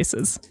queer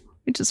spaces,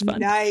 which is fun.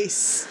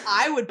 Nice.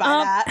 I would buy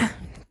that.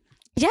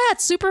 Yeah,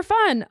 it's super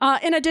fun.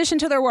 In addition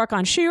to their work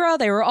on She-Ra,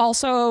 they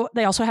also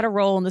had a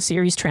role in the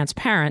series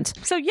Transparent.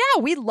 So yeah,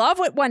 we love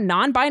it when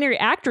non-binary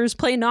actors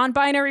play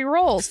non-binary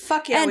roles.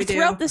 Fuck yeah, we do. And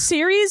throughout the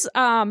series,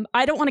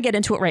 I don't want to get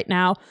into it right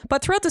now,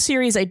 but throughout the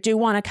series, I do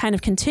want to kind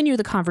of continue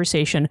the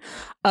conversation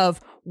of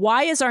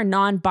why is our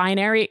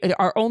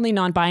only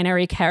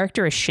non-binary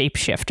character a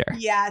shapeshifter?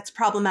 Yeah, it's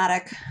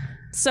problematic.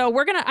 So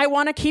I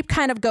want to keep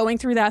kind of going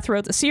through that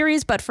throughout the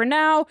series, but for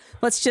now,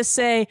 let's just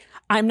say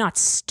I'm not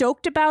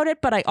stoked about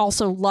it, but I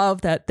also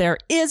love that there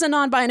is a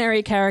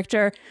non-binary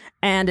character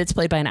and it's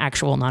played by an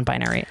actual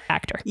non-binary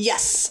actor.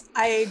 Yes,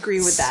 I agree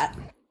with that.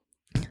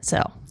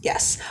 So.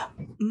 Yes.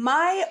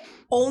 My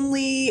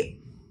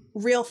only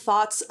real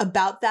thoughts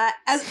about that,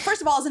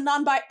 first of all,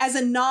 as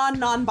a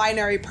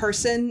non-binary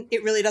person,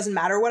 it really doesn't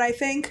matter what I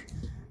think,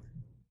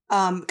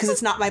 because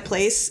it's not my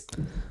place.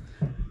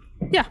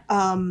 Yeah.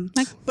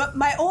 But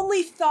my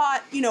only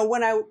thought,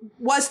 when I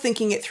was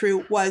thinking it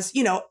through was,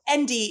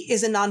 Endy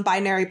is a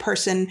non-binary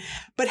person,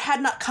 but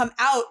had not come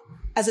out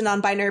as a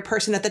non-binary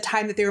person at the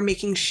time that they were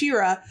making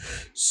She-Ra.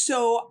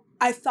 So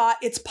I thought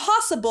it's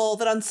possible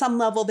that on some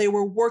level they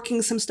were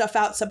working some stuff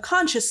out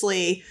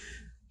subconsciously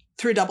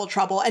through Double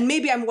Trouble. And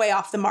maybe I'm way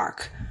off the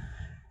mark.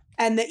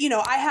 And that,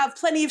 I have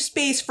plenty of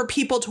space for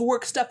people to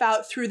work stuff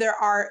out through their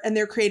art and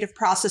their creative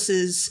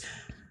processes.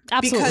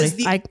 Absolutely. Because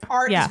the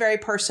art is very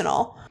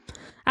personal.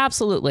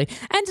 Absolutely.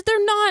 And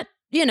they're not,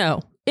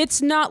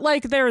 it's not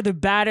like they're the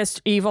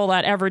baddest evil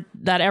that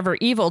ever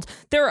eviled.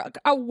 They're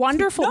a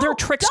wonderful, they're a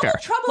trickster. Double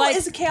Trouble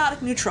is a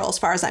chaotic neutral as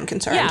far as I'm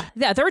concerned.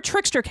 Yeah, they're a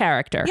trickster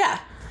character. Yeah.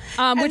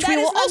 Which we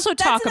will also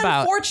talk about. That's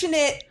an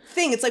unfortunate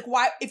thing. It's like,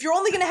 why, if you're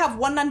only going to have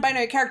one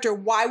non-binary character,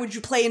 why would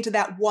you play into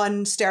that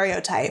one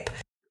stereotype?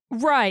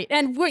 Right.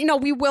 And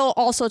we will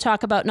also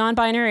talk about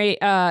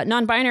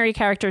non-binary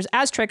characters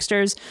as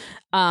tricksters,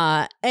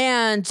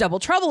 and Double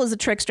Trouble as a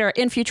trickster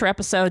in future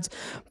episodes.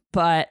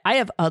 But I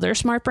have other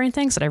smart brain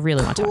things that I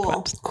really want to talk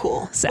about.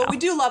 Cool. So. But we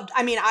do love,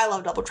 I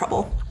love Double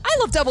Trouble. I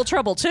love Double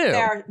Trouble too.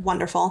 They're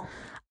wonderful.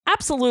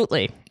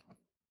 Absolutely.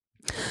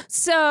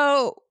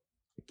 So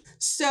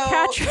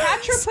Catra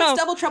puts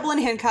Double Trouble in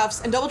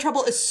handcuffs, and Double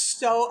Trouble is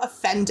so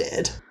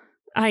offended.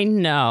 I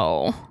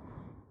know.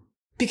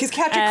 Because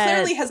Catra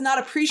clearly has not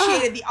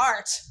appreciated the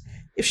art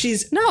if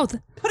she's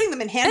putting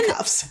them in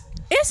handcuffs.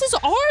 This is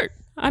art.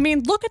 I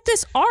mean, look at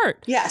this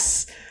art.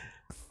 Yes.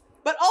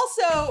 But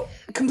also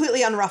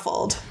completely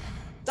unruffled.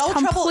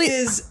 Double Trouble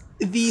is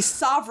the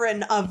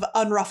sovereign of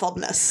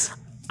unruffledness.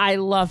 I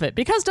love it.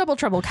 Because Double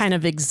Trouble kind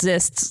of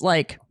exists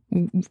like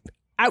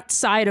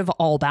outside of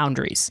all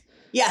boundaries.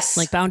 Yes.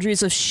 Like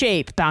boundaries of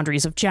shape,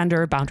 boundaries of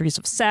gender, boundaries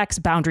of sex,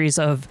 boundaries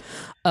of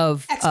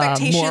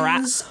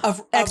expectations,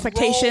 of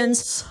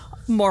expectations, roles.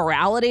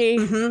 Morality.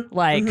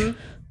 Mm-hmm.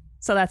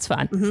 So that's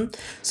fun. Mm-hmm.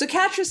 So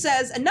Catra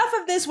says, enough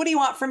of this. What do you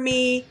want from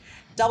me?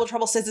 Double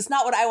Trouble says, it's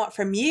not what I want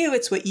from you.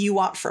 It's what you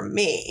want from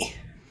me.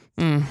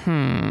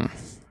 Mm-hmm.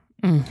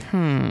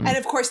 Mm-hmm. And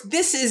of course,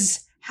 this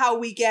is how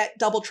we get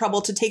Double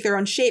Trouble to take their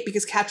own shape,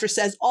 because Catra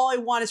says, all I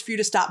want is for you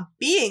to stop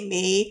being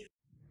me.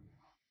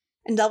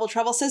 And Double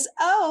Trouble says,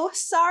 oh,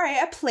 sorry,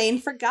 I plain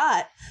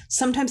forgot.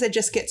 Sometimes I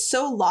just get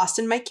so lost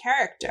in my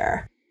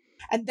character.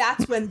 And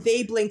that's when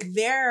they blink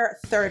their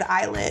third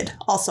eyelid,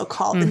 also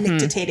called the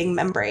nictitating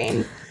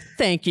membrane.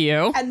 Thank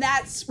you. And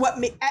that's what,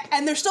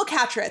 and they're still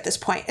Catra at this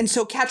point. And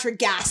so Catra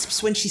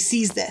gasps when she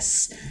sees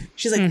this.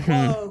 She's like,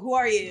 whoa, who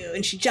are you?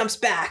 And she jumps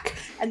back.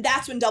 And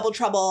that's when Double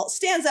Trouble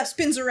stands up,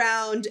 spins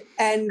around,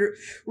 and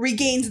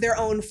regains their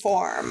own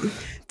form.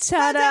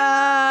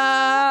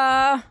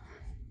 Ta-da!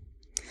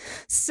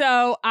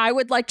 So I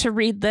would like to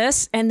read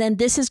this, and then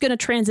this is going to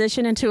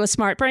transition into a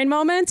Smart Brain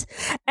moment.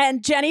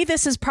 And Jenny,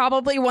 this is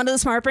probably one of the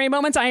Smart Brain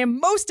moments I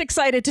am most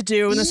excited to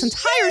do in this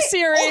entire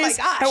series. Oh my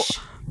gosh.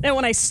 And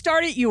when I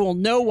start it, you will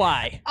know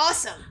why.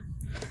 Awesome.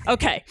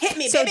 Okay. Hit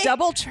me, so baby.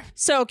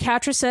 So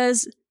Catra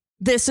says,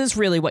 this is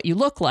really what you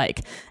look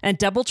like. And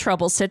Double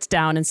Trouble sits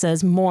down and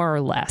says, more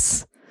or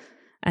less.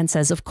 And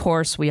says, of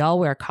course, we all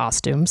wear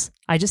costumes.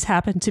 I just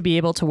happen to be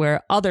able to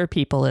wear other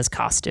people as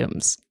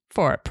costumes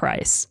for a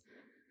price.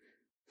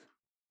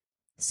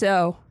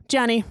 So,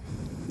 Jenny.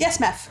 Yes,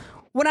 Meph.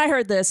 When I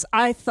heard this,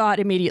 I thought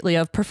immediately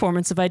of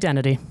Performance of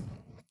Identity.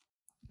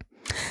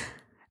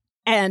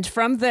 And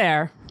from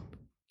there,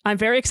 I'm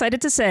very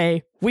excited to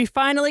say we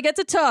finally get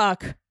to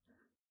talk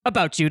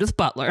about Judith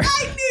Butler.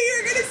 I knew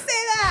you were going to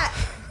say that.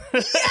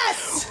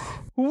 Yes.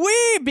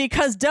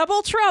 Because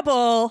Double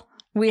Trouble,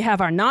 we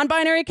have our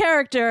non-binary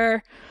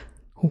character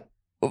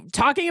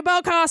talking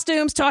about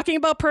costumes, talking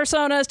about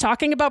personas,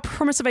 talking about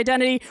Performance of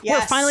Identity.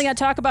 Yes. We're finally going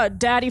to talk about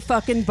Daddy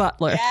fucking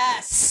Butler.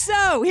 Yes.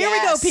 So here we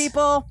go,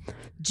 people.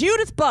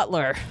 Judith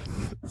Butler.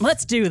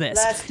 Let's do this.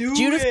 Let's do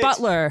Judith it.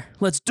 Butler.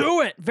 Let's do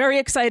it. Very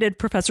excited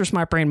Professor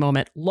Smart Brain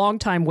moment. Long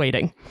time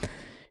waiting.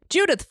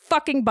 Judith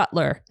fucking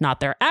Butler, not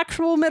their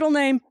actual middle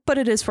name, but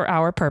it is for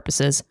our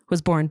purposes,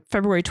 was born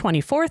February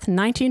 24th,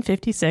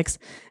 1956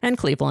 in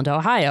Cleveland,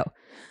 Ohio.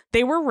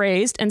 They were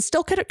raised and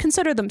still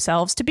consider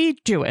themselves to be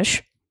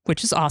Jewish,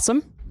 which is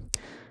awesome,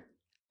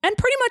 and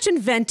pretty much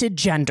invented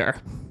gender.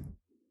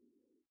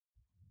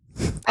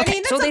 I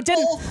mean, that's a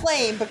bold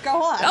claim, but go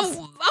on.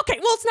 Oh, okay,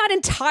 well, it's not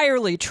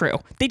entirely true.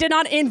 They did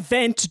not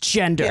invent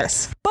gender.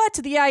 Yes.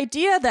 But the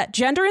idea that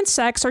gender and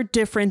sex are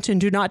different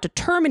and do not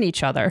determine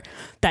each other,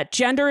 that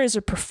gender is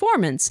a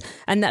performance,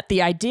 and that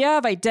the idea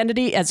of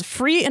identity as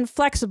free and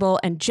flexible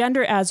and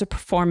gender as a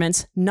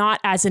performance, not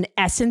as an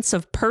essence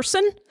of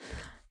person,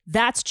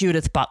 that's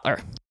Judith Butler.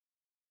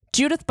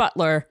 Judith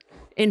Butler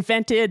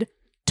invented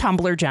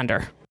Tumblr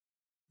gender.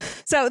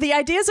 So the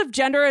ideas of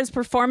gender as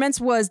performance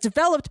was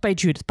developed by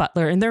Judith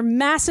Butler in their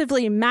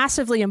massively,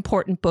 massively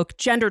important book,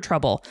 Gender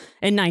Trouble,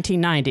 in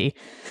 1990.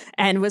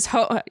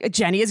 And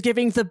Jenny is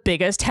giving the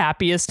biggest,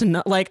 happiest,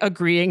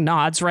 agreeing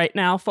nods right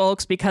now,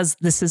 folks, because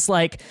this is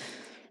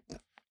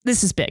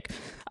big.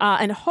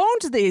 And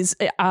honed these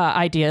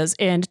ideas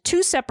in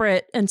two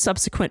separate and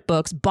subsequent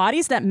books,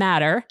 Bodies That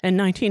Matter in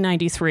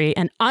 1993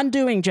 and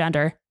Undoing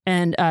Gender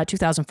in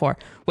 2004,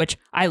 which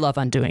I love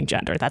Undoing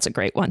Gender. That's a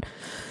great one.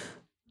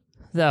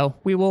 Though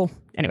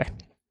anyway,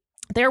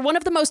 they're one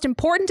of the most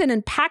important and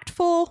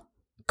impactful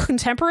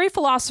contemporary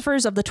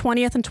philosophers of the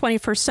 20th and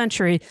 21st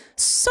century,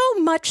 so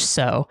much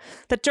so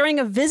that during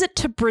a visit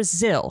to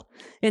Brazil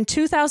in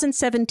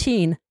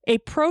 2017, a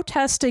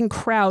protesting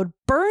crowd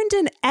burned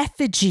an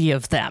effigy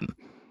of them.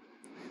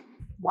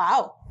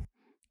 Wow.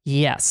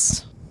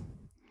 Yes.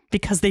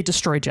 Because they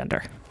destroyed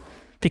gender.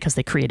 Because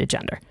they created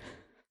gender.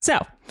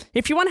 So,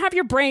 if you want to have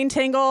your brain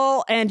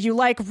tingle and you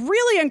like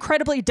really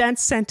incredibly dense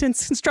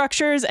sentence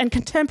structures and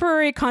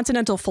contemporary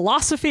continental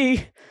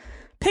philosophy,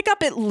 pick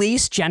up at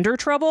least Gender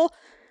Trouble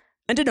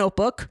and a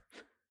notebook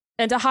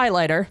and a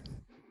highlighter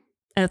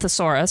and a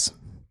thesaurus.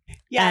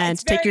 Yeah, and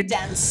it's very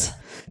dense.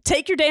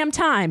 Take your damn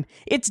time.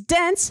 It's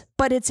dense,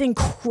 but it's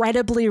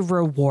incredibly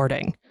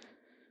rewarding.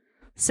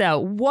 So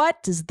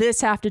what does this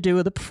have to do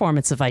with the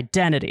performance of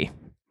identity?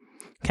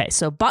 Okay,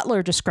 so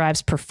Butler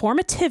describes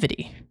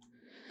performativity,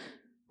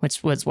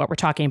 which was what we're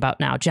talking about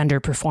now, gender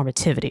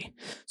performativity.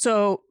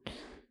 So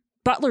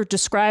Butler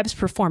describes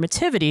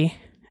performativity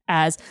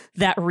as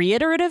that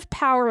reiterative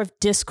power of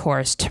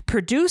discourse to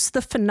produce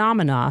the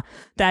phenomena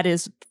that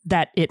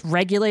it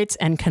regulates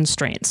and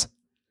constrains.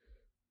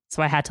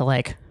 So I had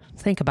to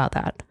think about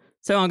that.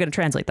 So I'm going to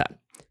translate that.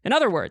 In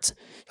other words,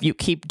 if you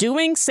keep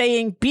doing,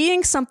 saying,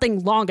 being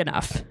something long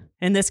enough,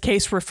 in this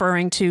case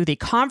referring to the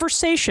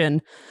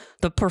conversation,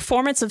 the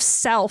performance of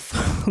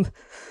self.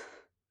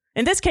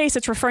 In this case,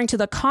 it's referring to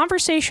the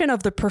conversation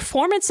of the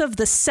performance of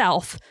the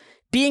self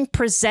being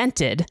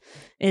presented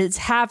is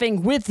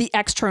having with the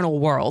external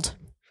world.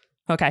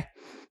 Okay,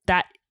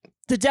 that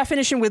the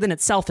definition within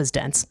itself is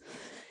dense.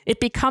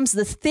 It becomes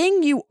the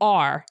thing you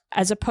are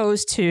as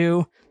opposed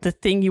to the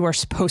thing you are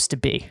supposed to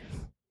be.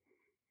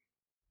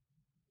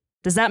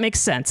 Does that make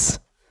sense?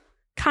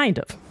 Kind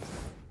of.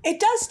 It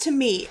does to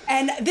me.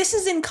 And this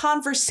is in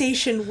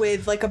conversation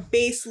with a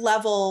base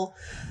level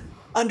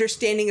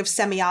understanding of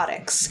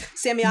semiotics.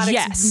 Semiotics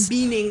yes.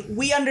 Meaning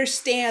we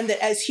understand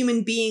that as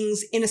human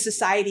beings in a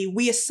society,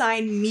 we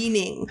assign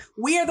meaning.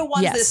 We are the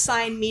ones yes. that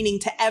assign meaning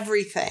to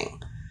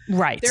everything.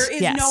 Right. There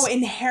is yes. no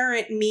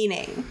inherent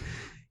meaning.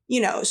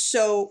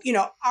 So,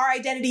 our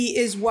identity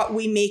is what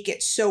we make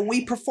it. So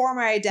we perform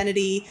our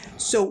identity.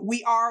 So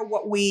we are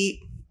what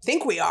we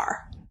think we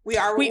are. We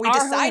are what we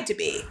decide to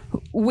be.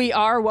 We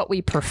are what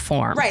we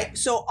perform. Right.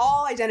 So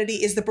all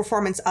identity is the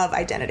performance of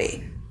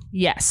identity.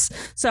 Yes.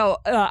 So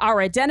our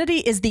identity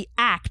is the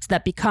act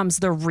that becomes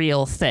the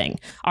real thing.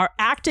 Our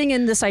acting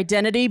in this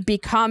identity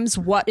becomes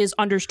what is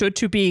understood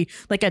to be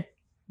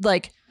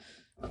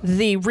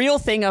the real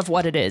thing of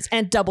what it is.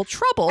 And Double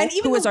Trouble, and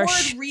even who is the our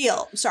word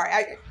real.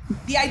 Sorry,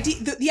 the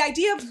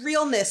idea of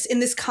realness in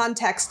this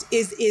context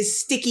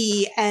is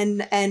sticky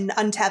and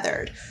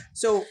untethered.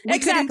 So we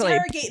could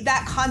interrogate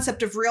that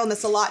concept of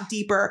realness a lot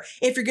deeper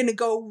if you're going to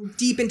go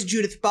deep into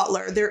Judith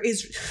Butler.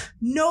 There's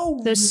no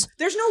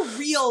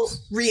real.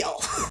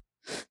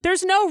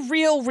 There's no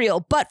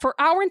real, but for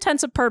our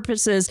intents and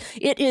purposes,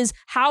 it is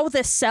how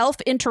the self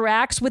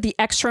interacts with the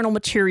external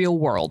material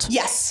world.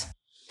 Yes.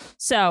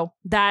 So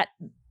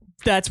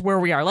that's where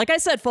we are. Like I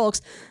said,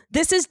 folks,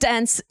 this is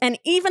dense, and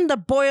even the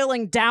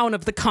boiling down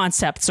of the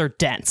concepts are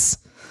dense.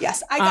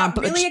 Yes, I got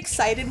really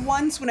excited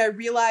once when I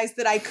realized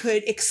that I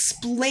could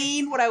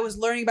explain what I was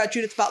learning about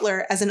Judith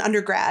Butler as an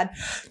undergrad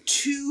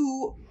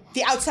to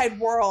the outside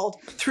world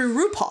through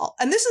RuPaul.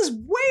 And this is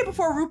way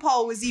before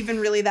RuPaul was even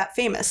really that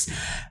famous.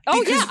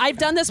 Oh, yeah, I've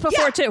done this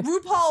before, too.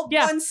 RuPaul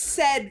once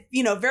said,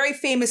 very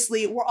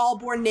famously, we're all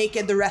born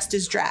naked, the rest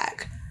is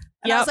drag.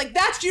 And I was like,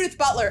 that's Judith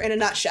Butler in a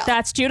nutshell.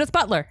 That's Judith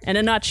Butler in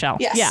a nutshell.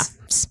 Yes. Yeah.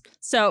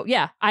 So,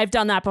 yeah, I've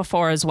done that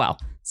before as well.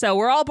 So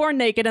we're all born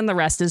naked and the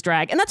rest is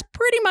drag. And that's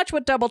pretty much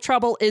what Double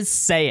Trouble is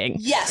saying.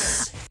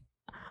 Yes.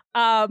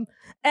 And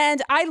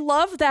I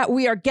love that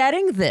we are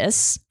getting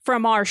this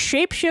from our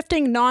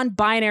shape-shifting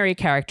non-binary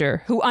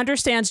character who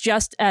understands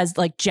just as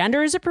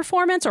gender is a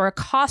performance or a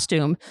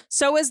costume,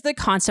 so is the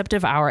concept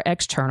of our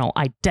external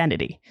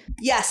identity.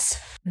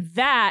 Yes.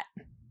 That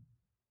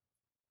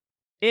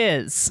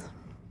is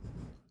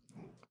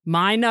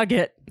my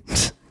nugget.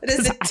 It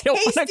is the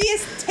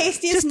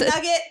tastiest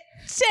nugget.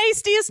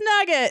 Tastiest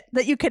nugget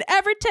that you could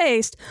ever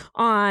taste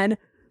on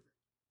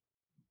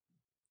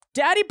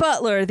Daddy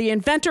Butler, the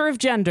inventor of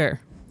gender.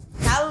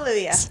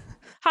 Hallelujah.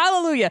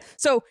 Hallelujah.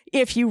 So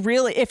if you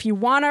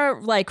want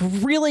to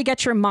really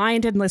get your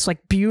mind in this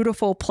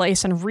beautiful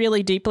place and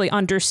really deeply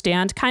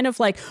understand kind of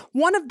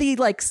one of the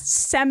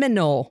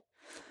seminal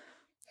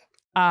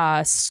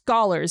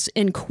scholars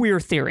in queer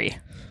theory,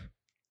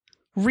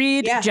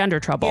 read Gender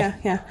Trouble.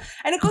 Yeah.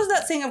 And it goes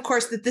without saying, of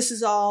course, that this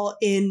is all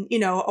in,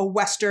 a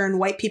Western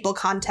white people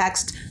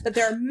context, that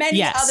there are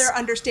many other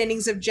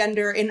understandings of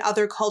gender in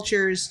other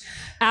cultures.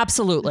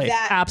 Absolutely.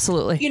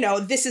 Absolutely.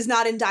 This is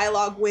not in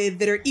dialogue with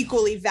that are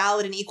equally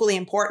valid and equally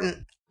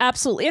important.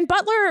 Absolutely. And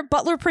Butler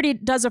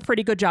does a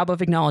pretty good job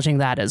of acknowledging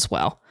that as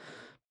well.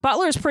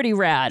 Butler's pretty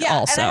rad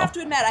also. And I have to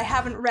admit, I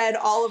haven't read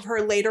all of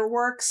her later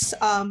works.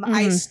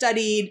 I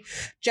studied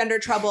Gender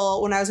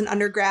Trouble when I was an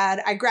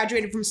undergrad. I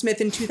graduated from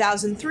Smith in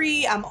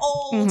 2003. I'm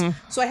old,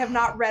 so I have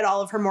not read all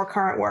of her more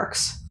current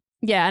works.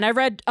 Yeah, and I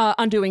read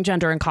Undoing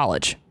Gender in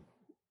college.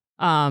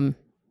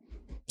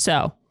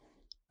 So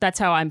that's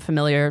how I'm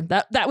familiar.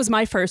 That was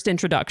my first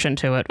introduction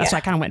to it. So I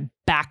kind of went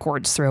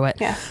backwards through it.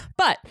 Yeah.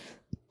 But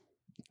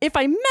if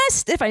I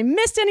missed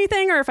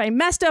anything or if I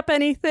messed up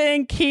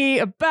anything key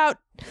about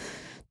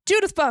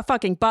Judith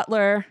fucking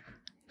Butler,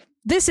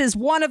 this is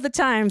one of the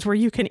times where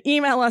you can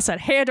email us at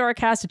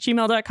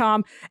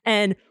heyadoracast@gmail.com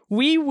and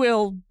we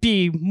will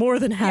be more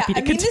than happy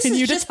to continue to talk about this. This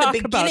is just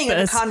the beginning of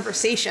the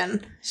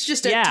conversation. It's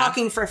just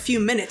talking for a few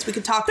minutes. We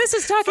could talk. This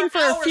is talking for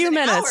a few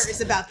minutes. Hours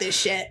about this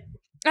shit.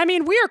 I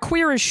mean, we are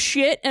queer as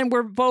shit, and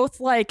we're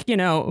both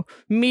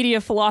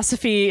media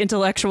philosophy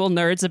intellectual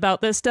nerds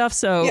about this stuff.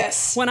 So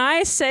when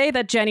I say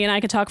that Jenny and I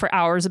can talk for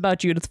hours about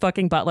Judith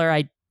fucking Butler,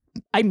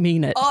 I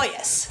mean it. Oh,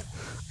 yes.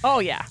 Oh,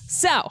 yeah.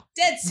 So.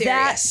 Dead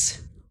serious.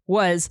 That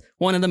was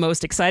one of the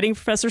most exciting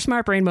Professor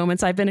Smartbrain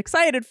moments I've been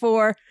excited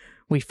for.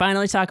 We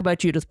finally talk about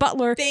Judith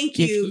Butler. Thank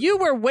you. If you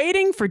were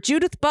waiting for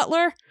Judith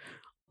Butler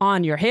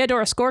on your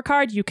Heodora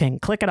scorecard, you can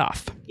click it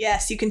off.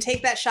 Yes, you can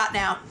take that shot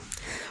now.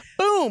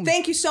 Boom.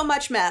 Thank you so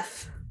much,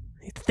 Meth.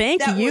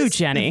 Thank you,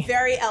 Jenny.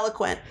 Very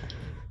eloquent.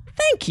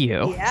 Thank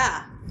you.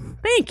 Yeah.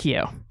 Thank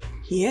you.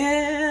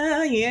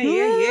 Yeah.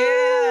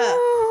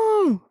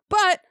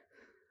 But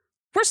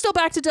we're still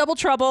back to Double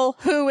Trouble,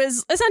 who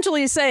is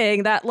essentially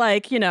saying that,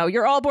 like, you know,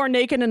 you're all born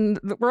naked and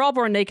we're all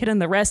born naked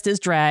and the rest is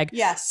drag.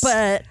 Yes.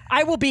 But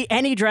I will be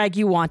any drag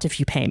you want if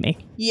you pay me.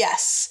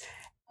 Yes.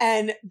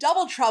 And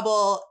Double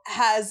Trouble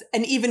has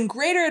an even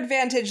greater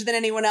advantage than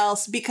anyone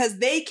else because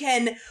they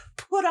can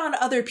put on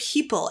other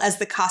people as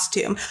the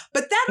costume.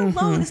 But that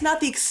alone is not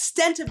the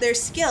extent of their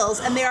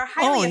skills. And they are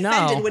highly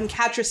offended when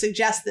Catra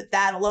suggests that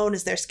that alone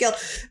is their skill.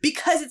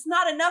 Because it's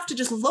not enough to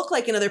just look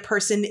like another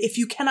person if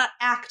you cannot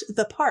act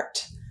the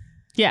part.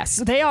 Yes,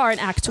 they are an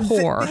actor.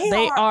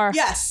 They are.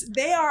 Yes,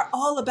 they are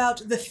all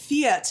about the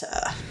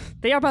theater.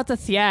 They are about the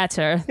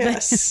theater.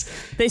 Yes.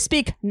 They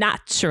speak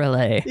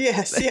naturally.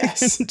 Yes.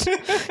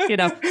 You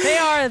know,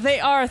 they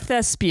are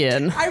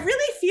thespian. I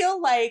really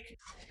feel like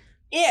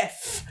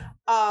if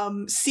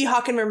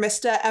Seahawk and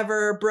Mermista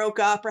ever broke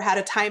up or had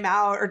a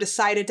timeout or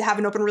decided to have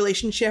an open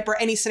relationship or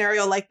any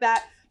scenario like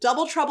that,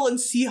 Double Trouble and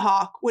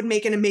Seahawk would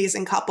make an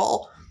amazing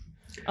couple.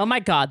 Oh my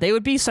God, they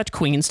would be such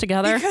queens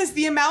together. Because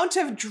the amount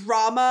of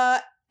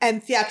drama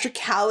and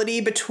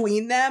theatricality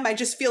between them, I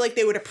just feel like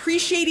they would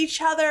appreciate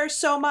each other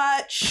so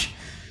much.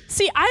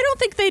 See, I don't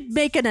think they'd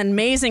make an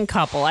amazing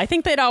couple. I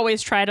think they'd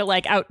always try to,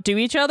 like, outdo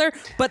each other,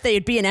 but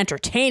they'd be an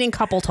entertaining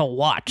couple to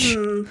watch. I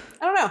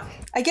don't know.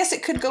 I guess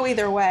it could go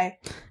either way.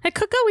 It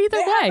could go either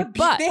way,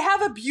 but they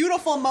have a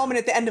beautiful moment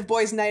at the end of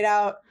Boys Night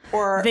Out,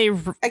 or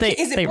is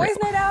it Boys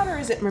Night Out or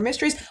is it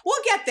Mysteries?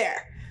 We'll get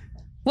there.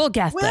 We'll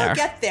get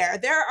there.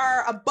 There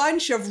are a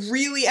bunch of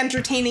really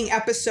entertaining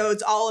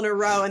episodes all in a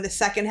row in the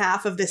second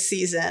half of this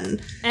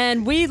season.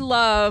 And we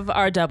love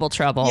our Double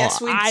Trouble. Yes,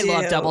 we do. I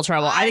love Double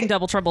Trouble. I think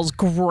Double Trouble's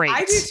great.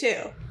 I do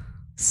too.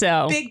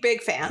 So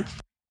big fan.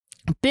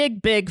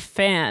 Big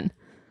fan.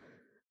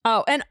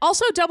 Oh, and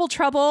also Double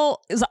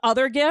Trouble's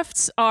other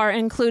gifts are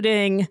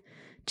including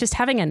just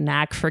having a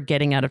knack for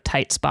getting out of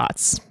tight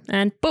spots.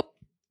 And boop,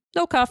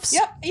 no cuffs.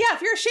 Yep. Yeah,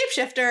 if you're a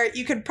shapeshifter,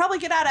 you could probably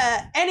get out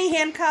of any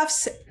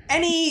handcuffs,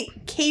 any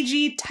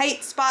cagey,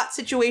 tight spot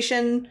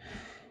situation.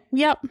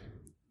 Yep.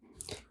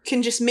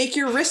 Can just make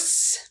your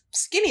wrists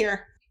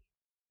skinnier.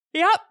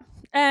 Yep.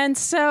 And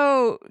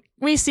so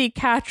we see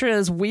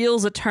Catra's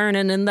wheels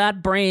a-turning in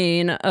that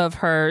brain of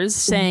hers,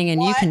 saying,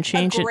 and you can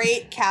change it. What a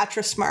great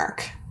Catra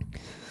smirk.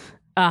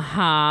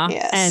 Uh-huh.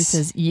 Yes. And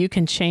says, you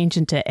can change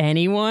into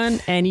anyone,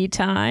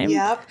 anytime.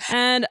 Yep.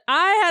 And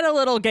I had a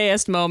little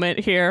gayest moment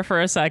here for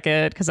a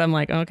second, because I'm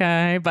like,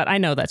 okay, but I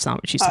know that's not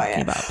what she's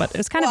talking about, but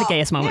it's kind of the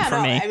gayest moment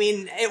for me. I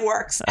mean, it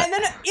works. And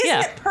then isn't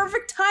it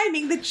perfect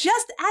timing that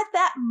just at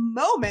that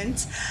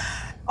moment,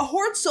 a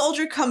Horde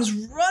soldier comes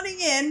running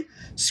in,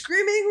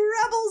 screaming,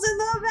 "Rebels in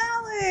the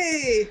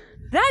valley!"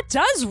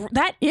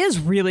 That is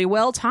really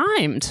well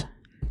timed.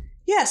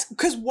 Yes,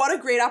 because what a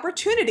great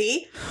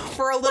opportunity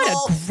for a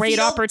little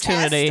field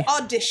test,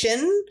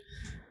 audition,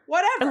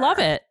 whatever. I love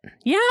it.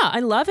 Yeah, I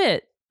love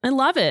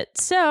it.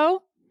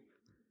 So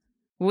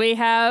we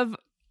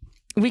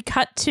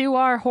cut to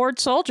our Horde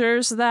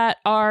soldiers that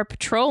are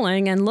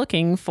patrolling and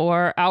looking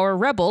for our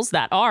rebels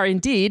that are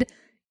indeed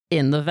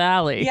in the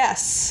valley.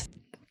 Yes.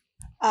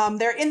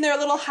 They're in their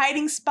little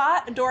hiding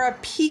spot. Adora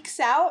peeks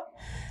out.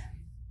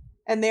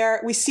 And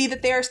we see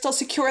that they are still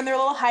secure in their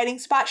little hiding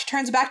spot. She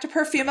turns back to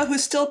Perfuma,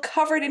 who's still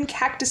covered in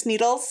cactus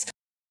needles,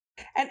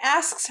 and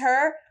asks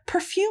her,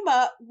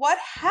 "Perfuma, what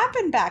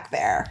happened back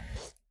there?"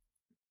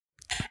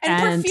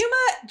 And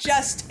Perfuma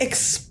just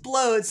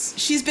explodes.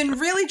 She's been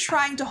really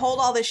trying to hold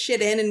all this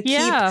shit in and keep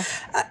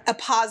a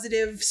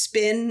positive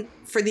spin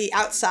for the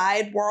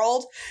outside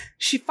world.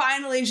 She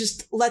finally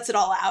just lets it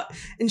all out.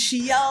 And she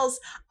yells,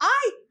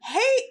 "I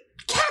hate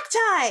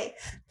cacti!"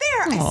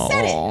 There, I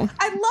said it.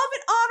 I love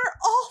and honor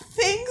all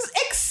things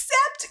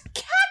except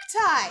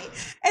cacti.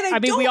 And I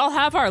mean, we all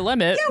have our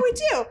limit. Yeah, we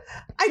do.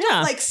 I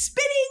don't like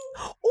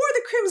spinning or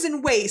the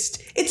Crimson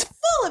Waste. It's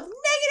full of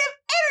negative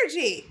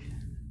energy.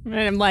 And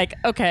I'm like,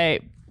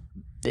 okay,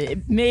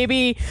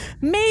 maybe,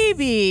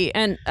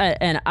 and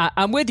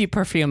I'm with you,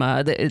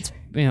 Perfuma. It's,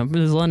 you know,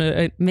 there's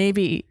one.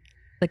 Maybe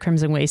the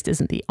Crimson Waste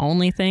isn't the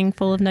only thing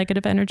full of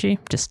negative energy.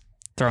 Just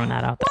throwing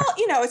that out there. Well,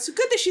 you know, it's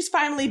good that she's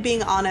finally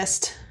being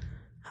honest.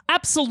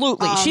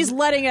 Absolutely. She's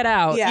letting it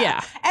out.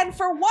 Yeah. And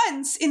for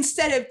once,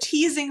 instead of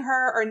teasing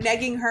her or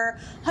negging her,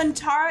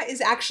 Huntara is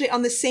actually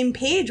on the same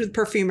page with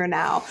Perfuma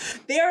now.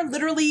 They are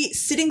literally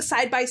sitting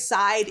side by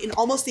side in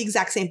almost the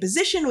exact same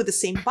position with the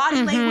same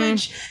body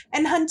language.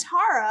 And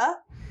Huntara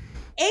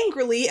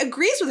angrily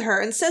agrees with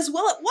her and says,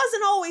 "Well, it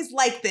wasn't always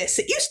like this.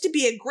 It used to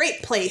be a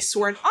great place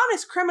where an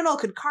honest criminal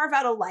could carve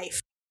out a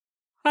life."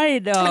 I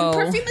know. And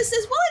Perfuma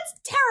says, well, it's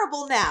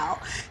terrible now.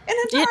 And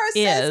Hantara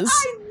says,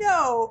 I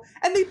know.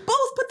 And they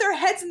both put their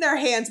heads in their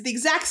hands at the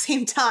exact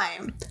same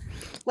time.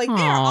 Like,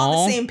 they are on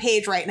the same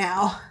page right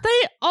now.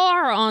 They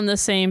are on the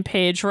same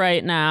page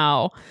right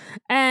now.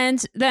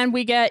 And then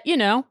we get,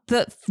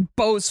 the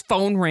Beau's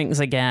phone rings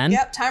again.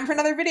 Yep, time for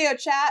another video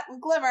chat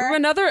with Glimmer.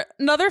 Another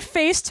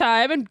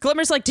FaceTime. And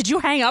Glimmer's like, did you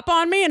hang up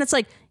on me? And it's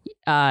like,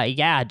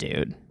 yeah,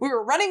 dude. We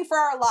were running for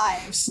our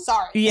lives.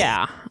 Sorry.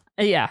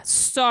 Yeah,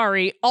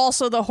 sorry.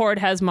 Also, the Horde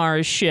has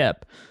Mara's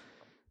ship.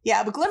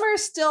 Yeah, but Glimmer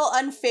is still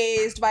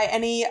unfazed by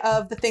any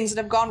of the things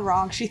that have gone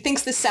wrong. She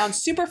thinks this sounds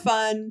super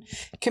fun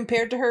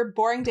compared to her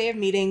boring day of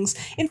meetings.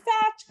 In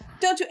fact,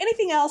 don't do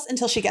anything else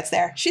until she gets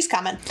there. She's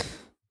coming.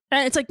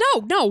 And it's like,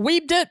 no,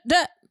 we did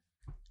that.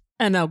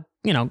 And now,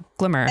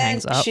 Glimmer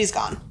hangs up. She's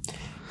gone.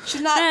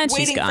 She's not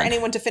waiting for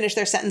anyone to finish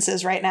their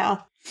sentences right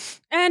now.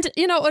 And,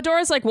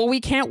 Adora's like, well, we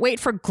can't wait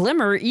for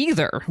Glimmer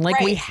either. Like,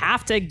 we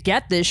have to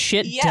get this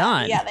shit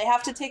done. Yeah, they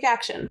have to take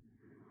action.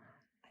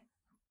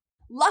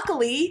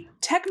 Luckily,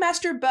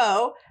 Techmaster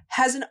Beau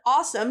has an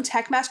awesome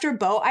Techmaster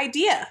Beau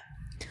idea.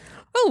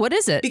 Oh, what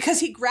is it? Because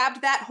he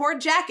grabbed that Horde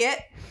jacket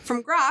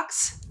from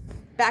Grox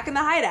back in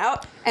the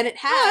hideout, and it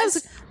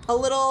has a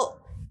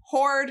little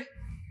Horde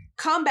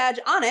comm badge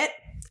on it,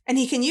 and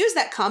he can use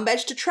that comm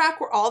badge to track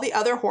where all the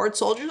other Horde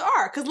soldiers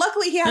are. Because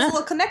luckily he has a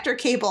little connector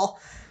cable.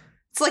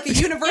 It's like a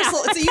universal,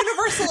 it's a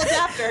universal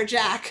adapter,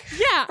 Jack.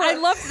 Yeah, I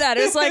loved that.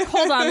 It was like,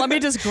 hold on, let me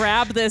just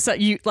grab this.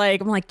 I'm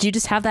like, do you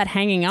just have that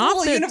hanging off? A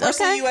little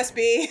universal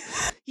USB.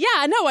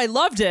 Yeah, no, I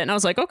loved it. And I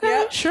was like,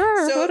 okay,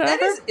 sure, so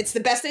whatever. It's the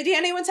best idea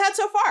anyone's had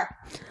so far.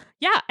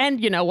 Yeah, and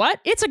you know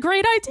what? It's a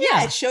great idea.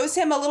 Yeah, it shows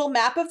him a little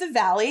map of the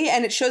valley,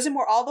 and it shows him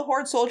where all the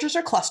Horde soldiers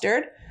are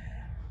clustered.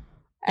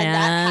 And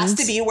that has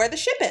to be where the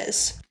ship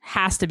is.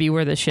 Has to be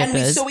where the ship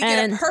is. So we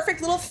get a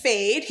perfect little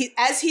fade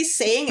as he's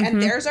saying,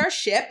 and there's our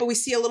ship, but we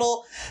see a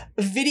little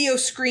video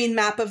screen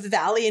map of the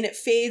valley, and it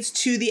fades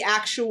to the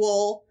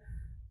actual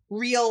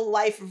real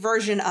life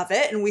version of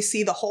it, and we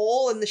see the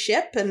hole in the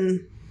ship,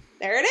 and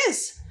there it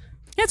is.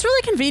 Yeah, it's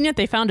really convenient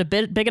they found a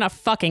big enough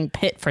fucking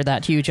pit for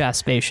that huge ass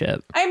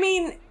spaceship. I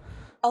mean,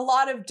 a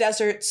lot of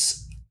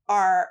deserts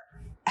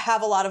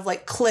have a lot of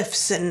like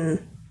cliffs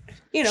and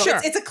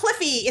it's a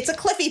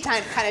cliffy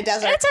kind of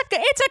desert.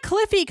 It's a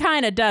cliffy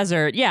kind of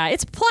desert. Yeah,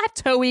 it's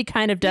plateauy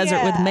kind of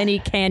desert with many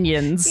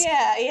canyons.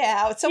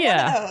 Yeah. It's one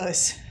of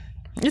those.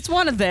 It's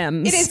one of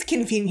them. It is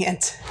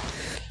convenient.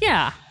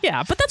 Yeah,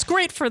 but that's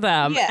great for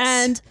them. Yes.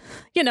 And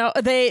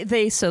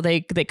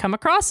they come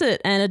across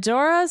it, and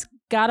Adora's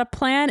got a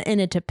plan,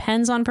 and it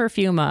depends on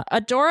Perfuma.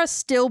 Adora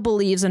still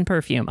believes in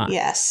Perfuma.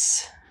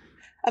 Yes,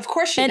 of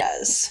course she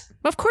does.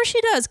 Of course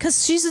she does,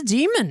 because she's a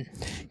demon.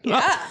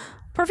 Yeah.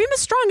 Perfuma's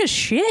strong as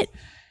shit.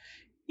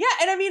 Yeah,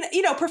 and I mean,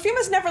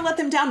 Perfuma's never let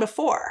them down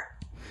before.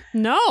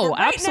 No,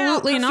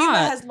 absolutely not.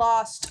 Perfuma has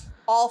lost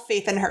all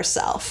faith in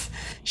herself.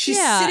 She's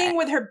sitting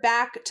with her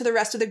back to the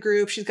rest of the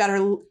group. She's got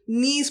her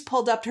knees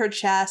pulled up to her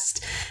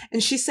chest,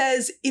 and she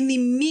says, in the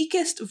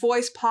meekest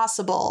voice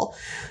possible,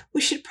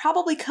 we should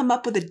probably come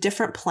up with a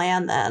different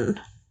plan then.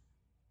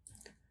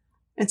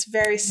 It's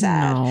very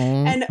sad.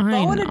 And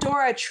Beau and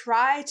Adora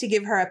try to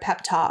give her a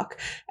pep talk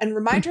and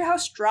remind her how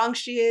strong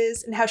she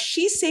is and how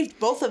she saved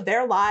both of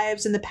their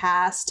lives in the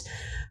past.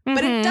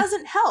 But it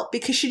doesn't help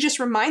because she just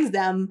reminds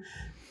them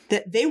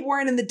that they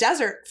weren't in the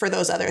desert for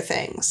those other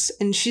things.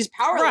 And she's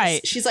powerless.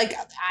 Right. She's like,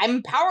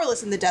 I'm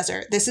powerless in the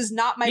desert. This is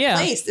not my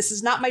place. This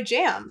is not my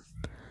jam.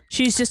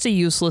 She's just a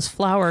useless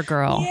flower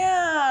girl.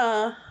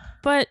 Yeah.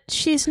 But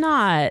she's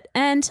not.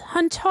 And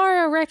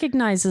Hantara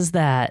recognizes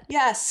that.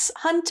 Yes,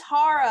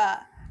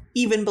 Hantara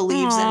even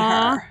believes in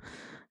her.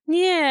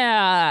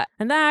 Yeah.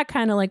 And that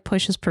kind of like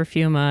pushes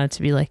Perfuma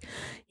to be like,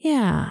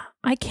 yeah,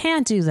 I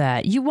can't do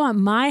that. You want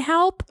my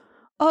help?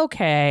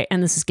 Okay.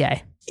 And this is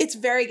gay. It's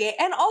very gay.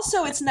 And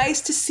also it's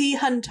nice to see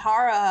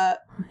Hantara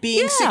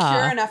being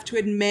secure enough to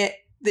admit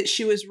that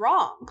she was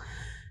wrong.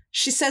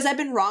 She says, I've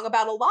been wrong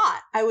about a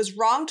lot. I was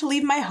wrong to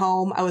leave my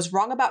home. I was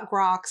wrong about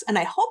Grox. And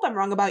I hope I'm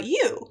wrong about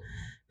you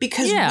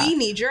because we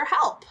need your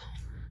help.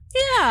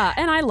 Yeah.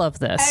 And I love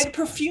this. And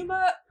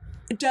Perfuma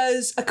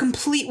does a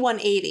complete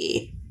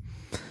 180.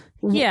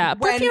 Yeah.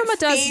 Perfuma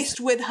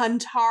faced with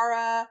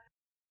Hantara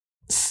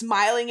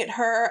smiling at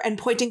her and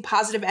pointing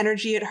positive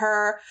energy at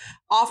her,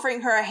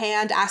 offering her a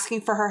hand,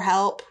 asking for her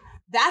help.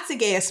 That's a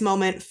gayest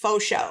moment,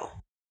 faux show.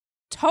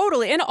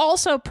 Totally. And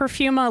also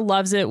Perfuma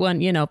loves it when,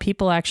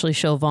 people actually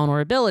show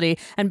vulnerability.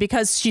 And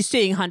because she's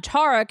seeing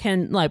Hantara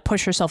can like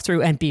push herself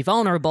through and be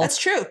vulnerable. That's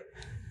true.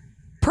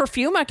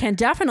 Perfuma can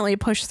definitely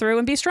push through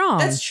and be strong.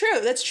 That's true.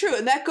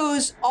 And that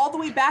goes all the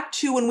way back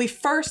to when we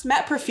first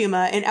met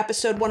Perfuma in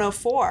episode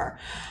 104.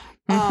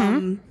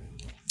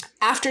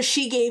 After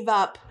she gave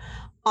up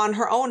on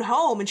her own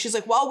home and she's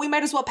like, well, we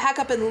might as well pack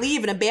up and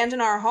leave and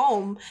abandon our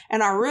home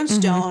and our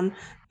runestone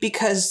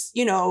because,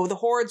 the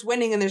Horde's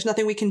winning and there's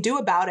nothing we can do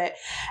about it.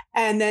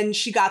 And then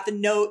she got the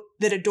note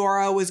that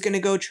Adora was going to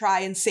go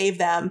try and save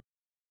them.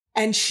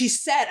 And she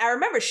said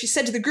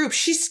to the group,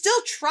 she's still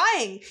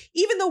trying,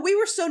 even though we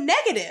were so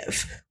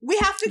negative. We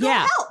have to go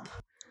help.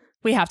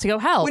 We have to go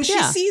help. When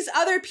she sees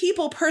other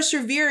people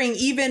persevering,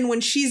 even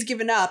when she's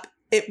given up,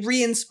 it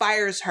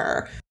re-inspires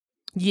her.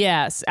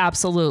 Yes,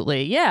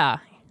 absolutely. Yeah.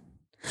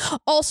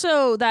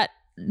 Also, that,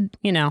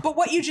 you know. But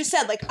what you just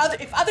said, like,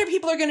 if other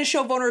people are going to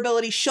show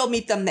vulnerability, she'll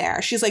meet them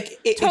there. She's like,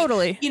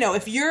 totally.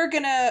 If you're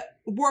going to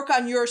work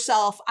on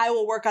yourself, I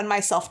will work on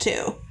myself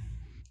too.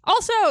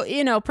 Also,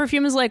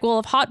 Perfume is like, well,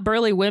 if hot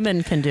burly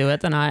women can do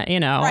it, then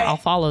I'll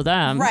follow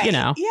them. Right.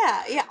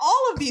 Yeah.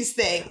 All of these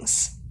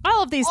things.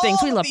 All of these things.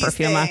 We love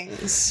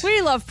Perfuma.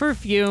 We love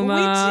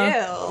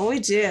Perfuma. We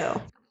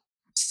do.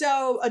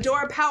 So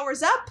Adora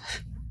powers up.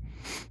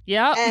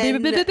 Yeah.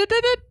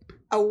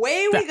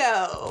 Away we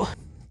go.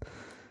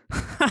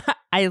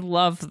 I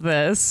love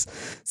this.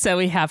 So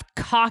we have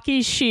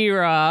cocky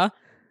She-Ra.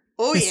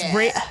 Oh,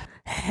 yeah.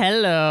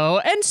 Hello.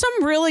 And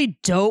some really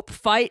dope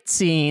fight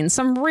scenes.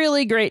 Some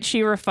really great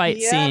She-Ra fight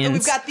scenes. And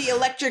we've got the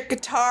electric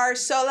guitar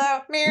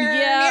solo.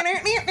 Yeah.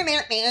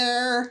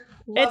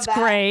 It's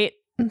great.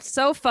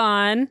 So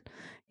fun.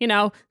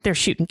 They're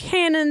shooting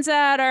cannons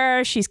at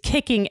her. She's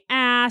kicking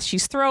ass.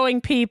 She's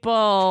throwing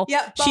people.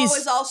 Yep. Bo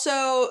is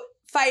also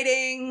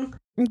fighting.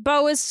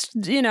 Bo is,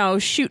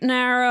 shooting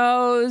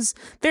arrows.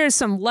 There's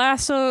some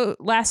lasso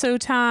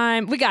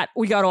time. We got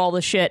all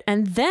the shit.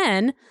 And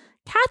then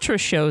Catra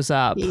shows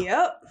up.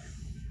 Yep.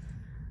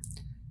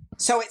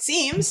 So it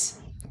seems.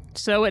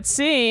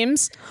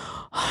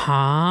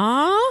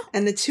 Huh?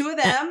 And the two of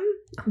them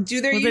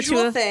do their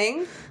usual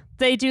thing.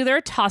 They do their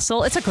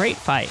tussle. It's a great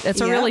fight.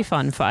 It's a really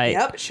fun fight.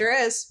 Yep, it sure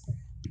is.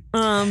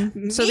 So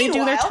they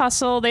do their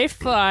tussle. They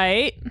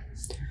fight.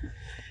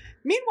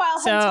 Meanwhile,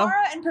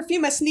 Huntara and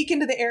Perfuma sneak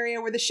into the area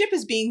where the ship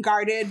is being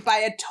guarded by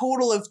a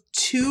total of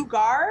 2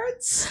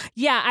 guards.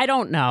 Yeah, I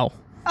don't know.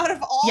 Out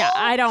of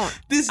all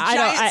this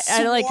giant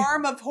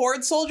swarm of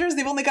Horde soldiers,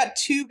 they've only got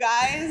 2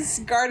 guys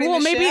guarding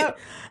the ship.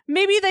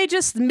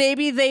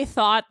 Maybe they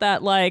thought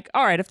that, like,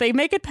 all right, if they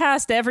make it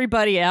past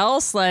everybody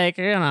else, like,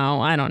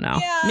 I don't know.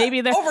 Yeah, maybe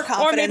they're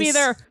overconfidence.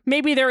 Or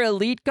maybe they're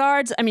elite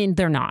guards. I mean,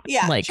 they're not.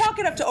 Yeah, like, chalk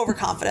it up to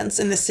overconfidence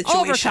in this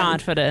situation.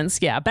 Overconfidence,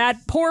 yeah.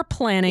 Poor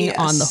planning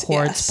on the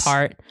Horde's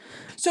part.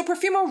 So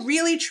Perfuma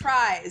really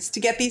tries to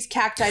get these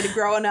cacti to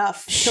grow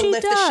enough to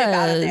lift the ship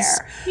out of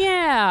there.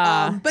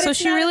 Yeah. But so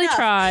she really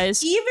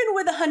tries. Even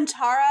with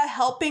Huntara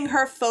helping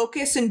her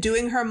focus and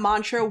doing her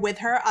mantra with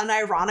her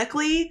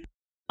unironically,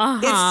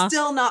 it's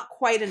still not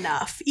quite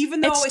enough. Even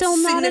though it's a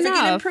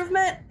significant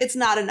improvement, it's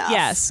not enough.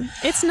 Yes,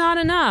 it's not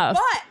enough.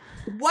 But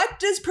what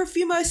does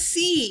Perfuma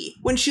see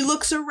when she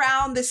looks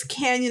around this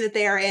canyon that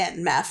they are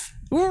in, Meph?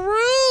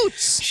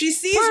 Roots! She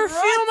sees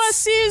Perfuma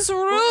sees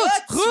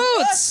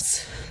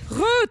roots.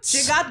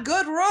 She got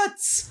good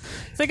roots.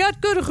 They got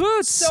good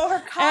roots. So her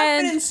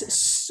confidence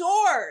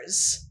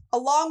soars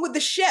along with the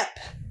ship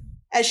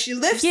as she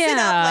lifts it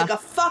up like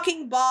a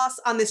fucking boss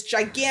on this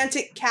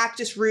gigantic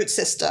cactus root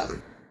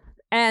system.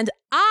 And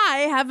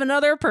I have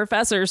another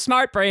Professor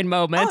Smart Brain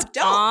moment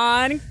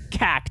on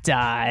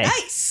cacti.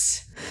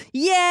 Nice.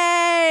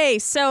 Yay!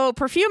 So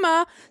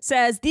Perfuma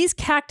says these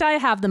cacti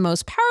have the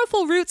most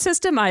powerful root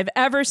system I've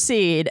ever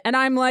seen. And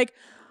I'm like,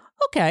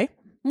 okay,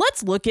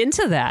 let's look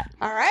into that.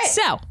 All right.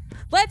 So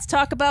let's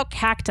talk about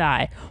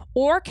cacti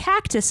or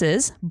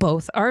cactuses.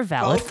 Both are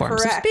valid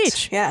forms of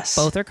speech. Yes.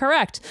 Both are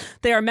correct.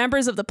 They are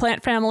members of the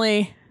plant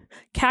family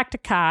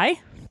Cacti.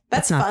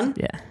 That's fun.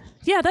 Yeah.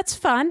 Yeah, that's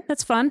fun.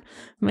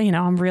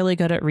 I'm really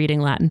good at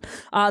reading Latin.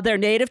 They're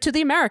native to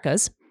the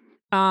Americas,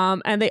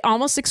 and they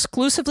almost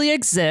exclusively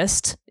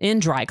exist in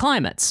dry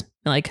climates,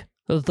 like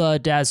the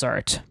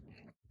desert.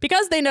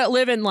 Because they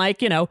live in,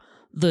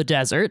 the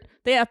desert,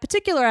 they have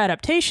particular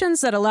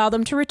adaptations that allow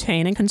them to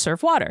retain and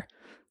conserve water.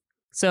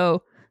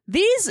 So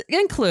these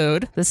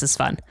include, this is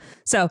fun,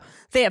 so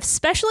they have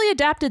specially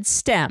adapted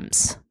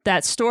stems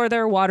that store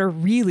their water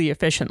really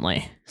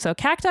efficiently. So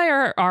cacti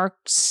are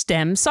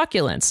stem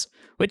succulents,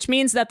 which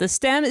means that the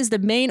stem is the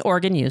main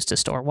organ used to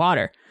store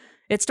water.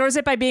 It stores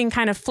it by being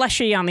kind of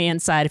fleshy on the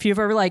inside. If you've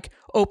ever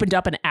opened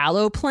up an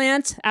aloe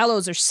plant,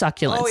 aloes are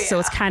succulents. So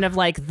it's kind of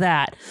like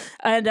that.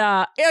 And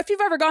if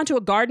you've ever gone to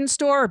a garden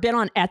store or been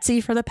on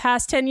Etsy for the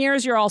past 10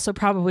 years, you're also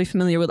probably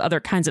familiar with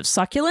other kinds of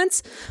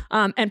succulents.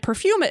 And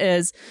Perfuma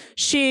is,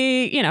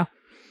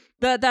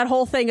 that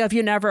whole thing of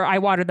I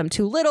water them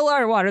too little or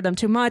I water them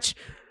too much.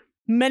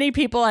 Many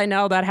people I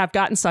know that have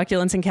gotten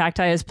succulents and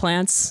cacti as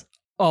plants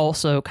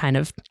also kind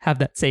of have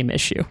that same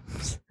issue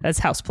as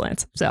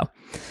houseplants.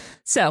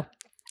 So,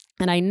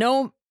 and I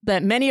know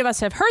that many of us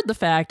have heard the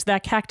fact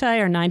that cacti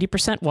are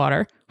 90%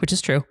 water, which is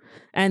true.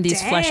 And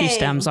these fleshy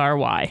stems are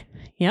why.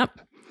 Yep.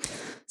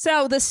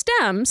 So the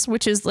stems,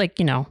 which is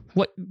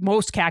what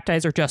most cacti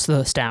are just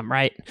the stem,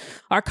 right?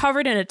 Are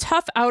covered in a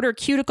tough outer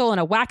cuticle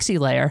and a waxy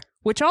layer,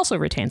 which also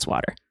retains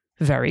water.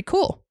 Very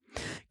cool.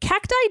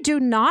 Cacti do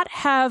not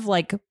have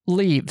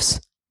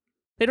leaves.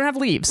 They don't have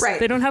leaves. Right.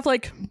 They don't have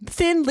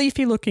thin,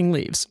 leafy looking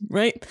leaves,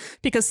 right?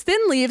 Because thin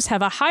leaves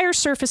have a higher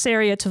surface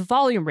area to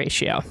volume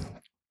ratio,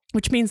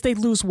 which means they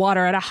lose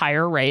water at a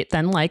higher rate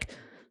than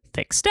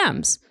thick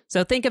stems.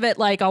 So think of it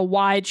like a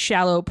wide,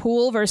 shallow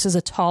pool versus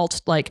a tall,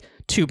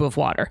 tube of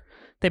water.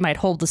 They might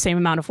hold the same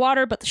amount of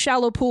water, but the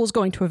shallow pool is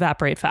going to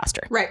evaporate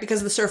faster. Right, because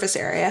of the surface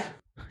area.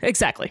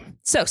 Exactly.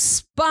 So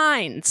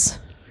spines.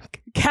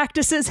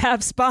 Cactuses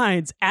have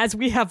spines, as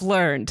we have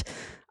learned.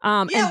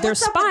 And their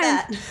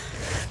spines.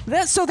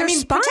 Their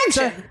spines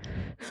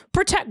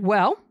protection.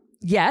 Well,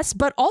 yes,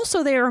 but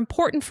also they are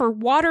important for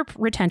water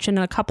retention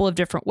in a couple of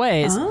different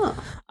ways.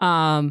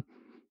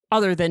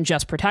 Other than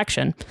just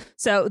protection.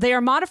 So they are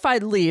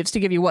modified leaves to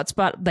give you what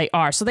spot they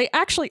are. So they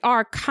actually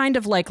are kind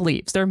of like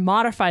leaves. They're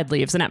modified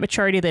leaves, and at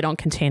maturity, they don't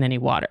contain any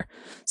water.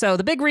 So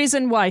the big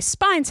reason why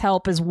spines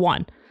help is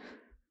 1,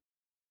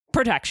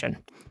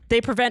 protection. They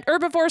prevent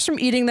herbivores from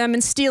eating them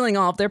and stealing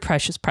all of their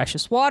precious,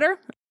 precious water.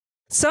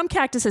 Some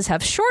cactuses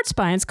have short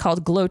spines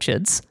called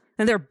glochids,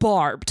 and they're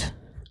barbed.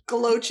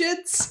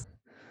 Glochids?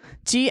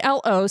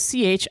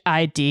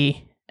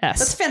 Glochids.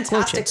 That's a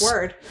fantastic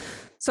word.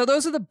 So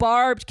those are the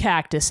barbed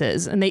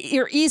cactuses, and they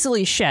are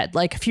easily shed.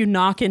 Like if you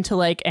knock into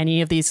like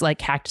any of these like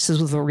cactuses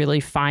with the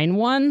really fine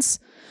ones,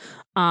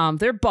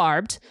 they're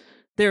barbed.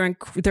 They're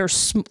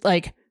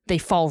like they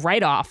fall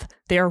right off.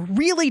 They're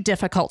really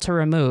difficult to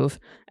remove,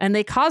 and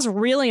they cause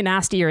really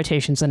nasty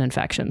irritations and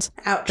infections.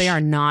 Ouch. They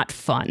are not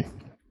fun.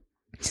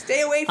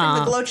 Stay away from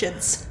the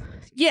glochids.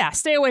 Yeah,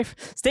 stay away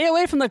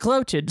from the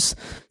glochids.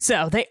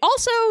 So they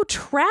also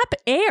trap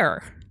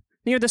air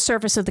near the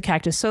surface of the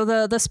cactus. So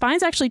the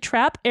spines actually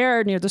trap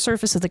air near the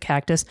surface of the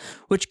cactus,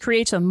 which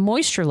creates a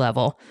moisture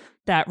level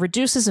that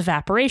reduces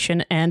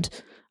evaporation and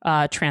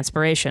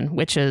transpiration,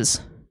 which is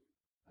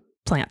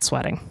plant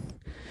sweating.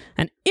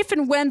 And if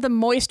and when the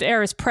moist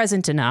air is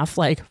present enough,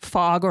 like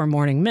fog or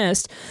morning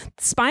mist,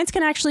 spines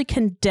can actually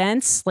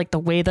condense, like the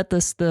way that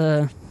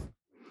the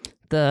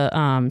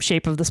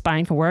shape of the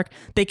spine can work.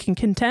 They can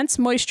condense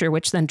moisture,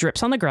 which then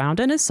drips on the ground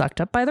and is sucked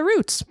up by the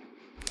roots.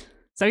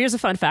 So here's a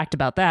fun fact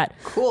about that.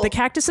 Cool. The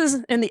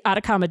cactuses in the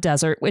Atacama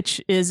Desert, which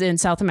is in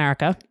South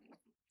America,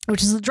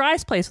 which is the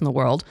driest place in the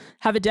world,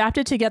 have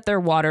adapted to get their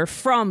water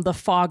from the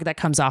fog that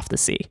comes off the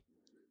sea.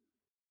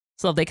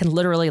 So they can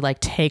literally like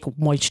take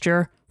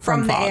moisture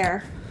from the fog.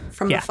 air,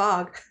 from the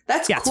fog.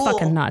 That's cool. It's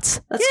fucking nuts.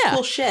 That's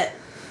cool shit.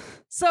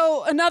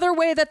 So another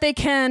way that they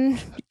can,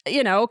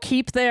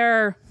 keep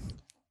their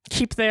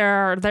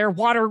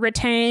water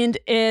retained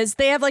is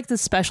they have like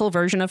this special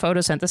version of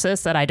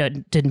photosynthesis that I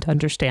didn't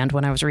understand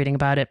when I was reading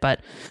about it,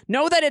 but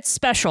know that it's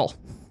special.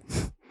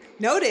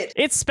 Noted.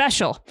 It's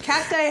special.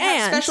 Cacti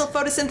have special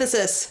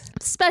photosynthesis.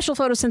 Special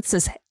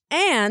photosynthesis.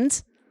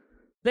 And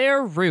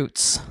their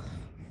roots.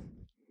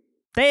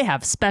 They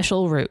have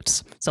special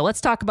roots. So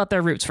let's talk about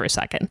their roots for a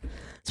second.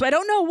 So I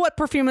don't know what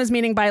Perfume is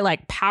meaning by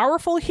like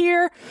powerful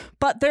here,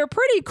 but they're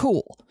pretty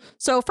cool.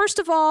 So first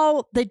of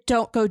all, they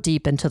don't go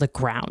deep into the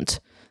ground.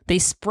 They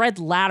spread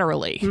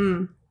laterally,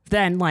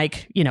 then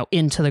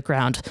into the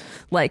ground.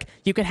 Like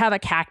you could have a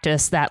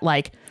cactus that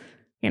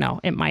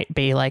it might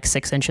be like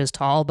 6 inches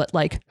tall, but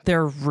like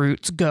their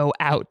roots go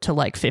out to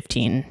like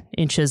 15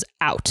 inches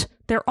out.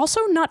 They're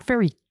also not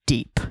very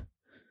deep.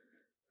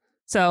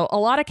 So a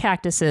lot of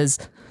cactuses,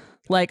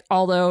 like,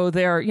 although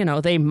they're,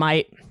 they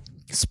might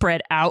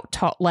spread out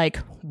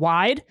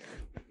wide,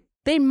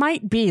 they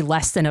might be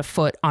less than a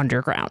foot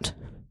underground,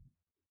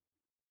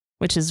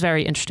 which is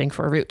very interesting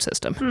for a root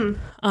system.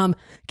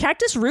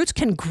 Cactus roots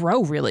can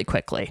grow really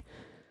quickly.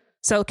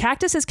 So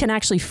cactuses can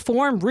actually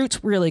form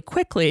roots really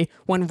quickly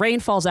when rain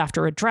falls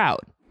after a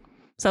drought.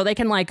 So they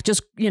can if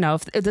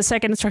the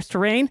second it starts to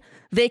rain,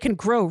 they can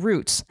grow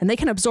roots and they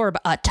can absorb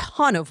a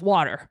ton of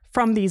water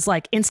from these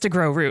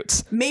insta-grow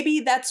roots.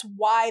 Maybe that's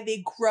why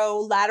they grow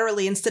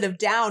laterally instead of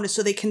down,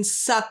 so they can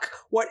suck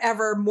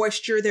whatever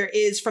moisture there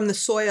is from the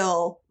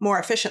soil more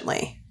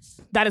efficiently.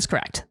 That is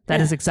correct.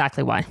 That is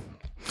exactly why.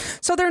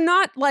 So they're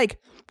not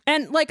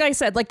and like I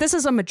said, this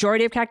is a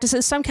majority of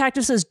cactuses. Some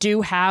cactuses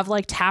do have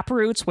tap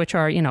roots, which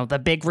are, the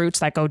big roots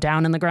that go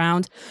down in the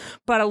ground,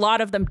 but a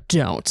lot of them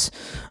don't.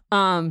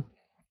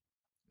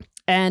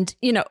 And,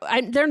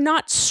 they're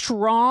not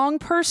strong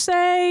per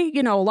se.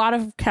 A lot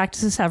of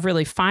cactuses have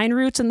really fine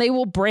roots and they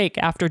will break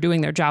after doing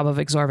their job of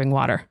absorbing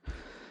water.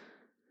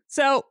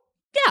 So,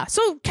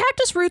 so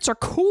cactus roots are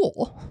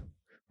cool,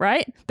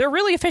 right? They're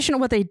really efficient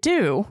at what they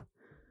do.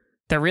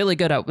 They're really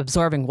good at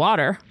absorbing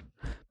water.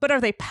 But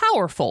are they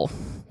powerful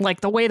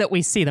like the way that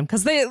we see them?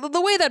 Because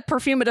the way that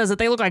Perfuma does it,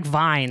 they look like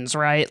vines,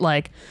 right?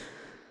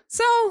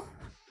 These are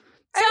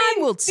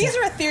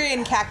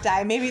Etherean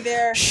cacti. Maybe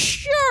their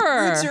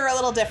roots are a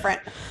little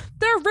different.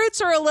 Their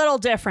roots are a little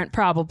different,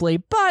 probably.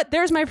 But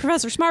there's my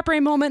Professor Smart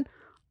Brain moment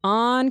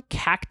on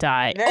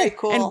cacti. Very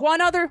cool. And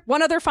one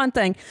other fun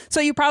thing.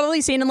 So you've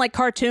probably seen in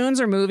cartoons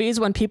or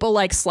movies when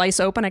people slice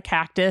open a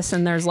cactus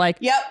and there's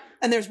Yep.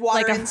 And there's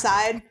water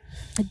inside.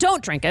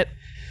 Don't drink it.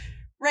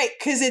 Right.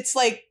 Because it's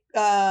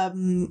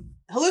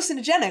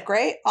hallucinogenic,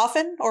 right?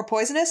 Often, or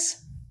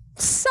poisonous.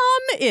 Some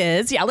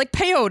is,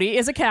 peyote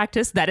is a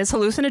cactus that is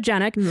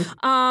hallucinogenic.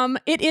 Mm-hmm.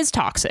 It is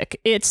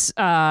toxic. It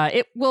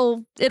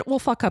will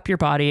fuck up your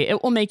body.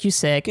 It will make you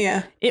sick.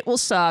 Yeah. It will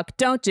suck.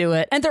 Don't do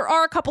it. And there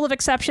are a couple of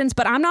exceptions,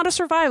 but I'm not a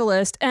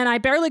survivalist and I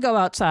barely go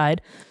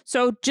outside.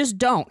 So just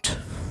don't.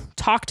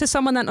 Talk to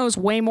someone that knows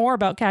way more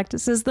about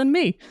cactuses than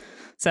me.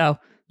 So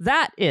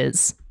that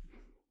is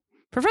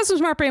Professor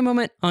Smart Brain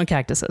moment on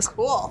cactuses.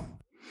 Cool.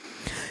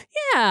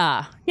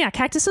 Yeah. Yeah,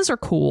 cactuses are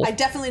cool. I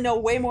definitely know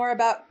way more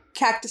about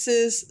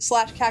cactuses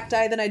 /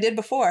 cacti than I did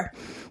before.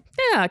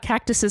 Yeah,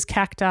 cactuses,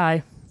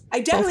 cacti. I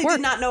definitely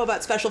did not know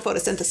about special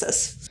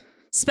photosynthesis.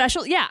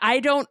 Yeah,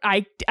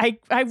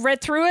 I read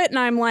through it and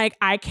I'm like,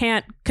 I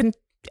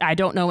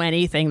don't know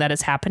anything that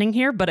is happening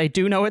here, but I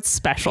do know it's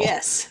special.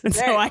 Yes. And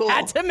so cool. I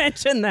had to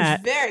mention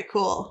that. Very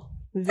cool.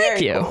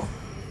 Very cool.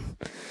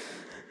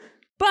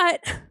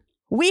 But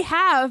we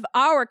have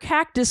our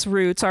cactus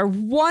roots, our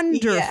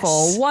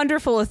wonderful,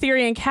 wonderful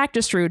Etherian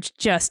cactus roots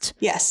just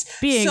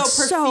being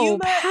so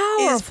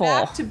powerful.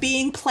 Is back to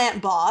being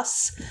plant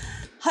boss.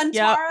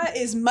 Huntara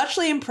is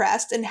muchly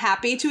impressed and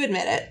happy to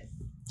admit it.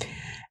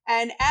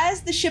 And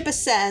as the ship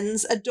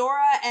ascends,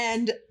 Adora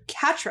and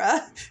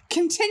Catra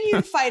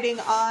continue fighting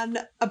on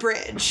a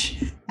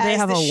bridge. They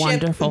have a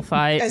wonderful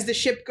fight. As the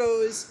ship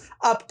goes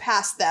up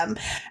past them.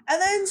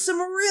 And then some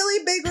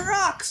really big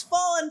rocks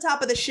fall on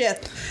top of the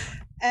ship.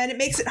 And it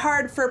makes it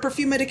hard for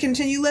Perfuma to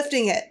continue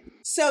lifting it.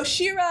 So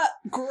She-Ra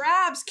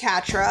grabs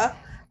Catra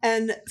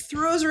and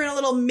throws her in a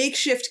little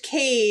makeshift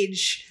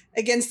cage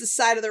against the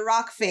side of the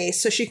rock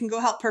face so she can go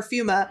help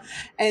Perfuma,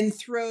 and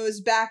throws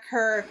back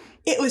her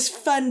 "It was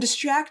fun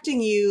distracting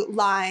you"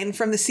 line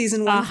from the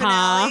season 1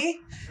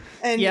 finale.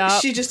 And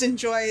she just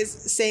enjoys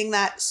saying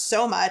that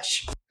so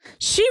much.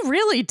 She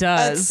really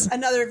does. That's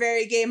another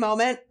very gay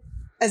moment,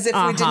 as if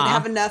we didn't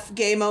have enough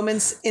gay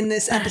moments in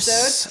this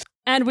episode.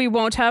 And we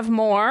won't have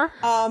more.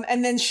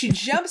 And then she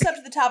jumps up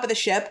to the top of the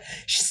ship.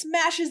 She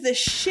smashes the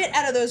shit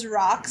out of those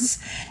rocks.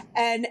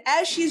 And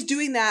as she's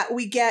doing that,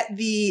 we get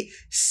the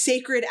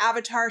sacred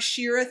Avatar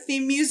She-Ra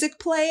theme music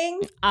playing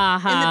in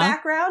the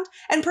background.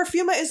 And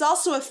Perfuma is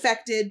also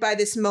affected by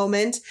this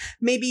moment.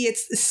 Maybe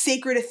it's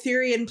sacred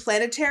Etherian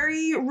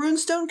planetary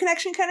runestone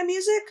connection kind of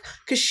music.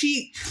 Because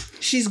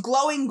she's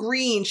glowing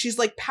green. She's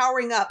like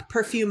powering up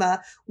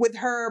Perfuma with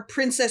her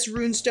princess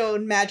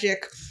runestone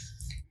magic.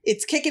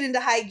 It's kicking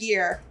into high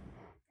gear.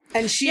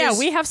 And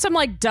we have some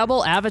like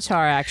double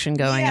Avatar action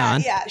going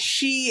on. Yeah,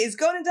 she is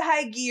going into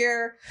high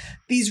gear.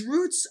 These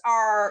roots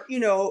are,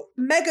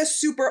 mega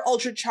super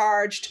ultra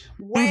charged.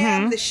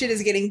 Wham, the shit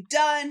is getting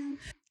done.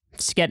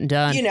 It's getting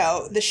done.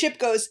 The ship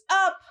goes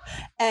up,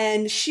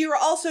 and She-Ra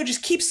also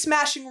just keeps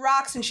smashing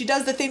rocks, and she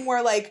does the thing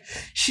where, like,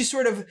 she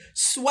sort of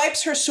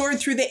swipes her sword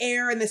through the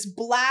air, and this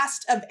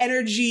blast of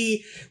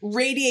energy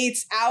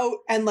radiates out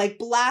and, like,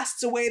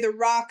 blasts away the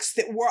rocks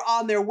that were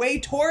on their way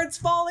towards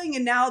falling,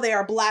 and now they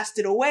are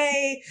blasted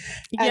away,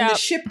 and the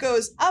ship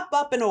goes up,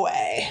 and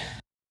away.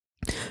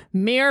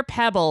 Mere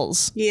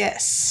pebbles.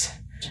 Yes.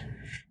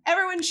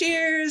 Everyone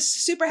cheers.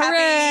 Super happy.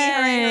 Hooray,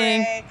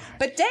 hooray.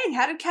 But dang,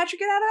 how did Catra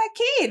get out of that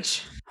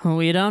cage?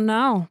 We don't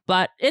know,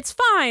 but it's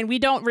fine. We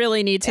don't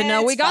really need to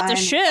know. We got the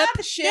ship. Got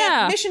the ship.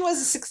 Yeah. Mission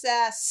was a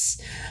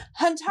success.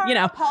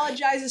 Huntara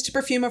apologizes to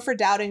Perfuma for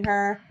doubting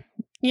her.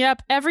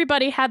 Yep,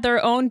 everybody had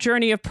their own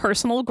journey of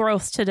personal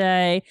growth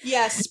today.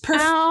 Yes,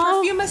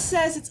 Perfuma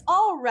says it's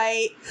all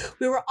right.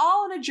 We were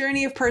all on a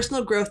journey of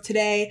personal growth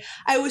today.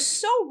 I was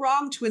so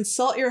wrong to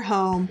insult your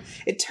home.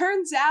 It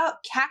turns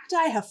out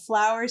cacti have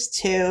flowers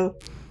too.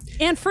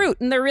 And fruit,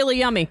 and they're really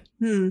yummy.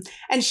 And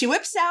she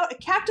whips out a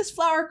cactus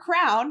flower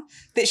crown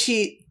that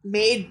she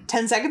made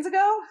 10 seconds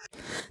ago.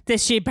 That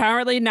she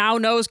apparently now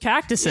knows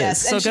cactuses.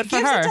 Yes, so good for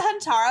her. And she gives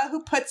it to Huntara,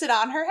 who puts it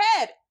on her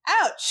head.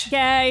 Ouch.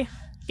 Gay.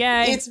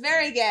 It's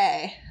very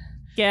gay.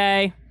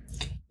 Gay.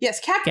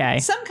 Yes,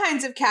 some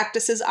kinds of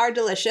cactuses are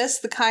delicious.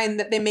 The kind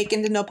that they make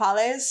into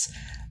nopales.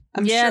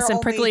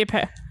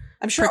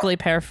 Prickly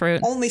pear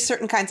fruit. Only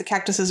certain kinds of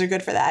cactuses are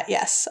good for that.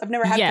 Yes, I've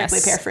never had prickly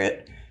pear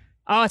fruit.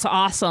 Oh, it's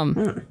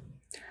awesome.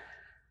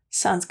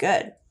 Sounds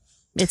good.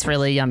 It's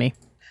really yummy.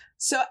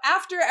 So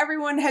after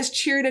everyone has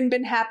cheered and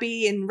been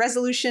happy and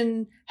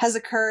resolution has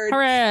occurred,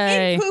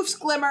 hooray! In poofs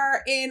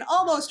Glimmer in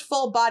almost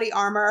full body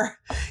armor,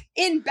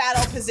 in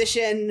battle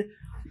position,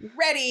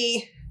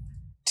 ready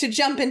to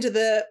jump into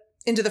the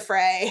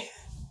fray.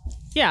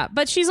 Yeah,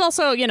 but she's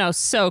also,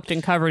 soaked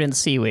and covered in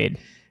seaweed.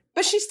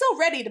 But she's still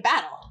ready to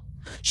battle.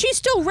 She's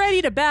still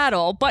ready to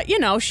battle, but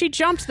she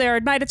jumped there.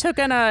 It might have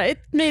taken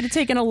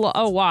a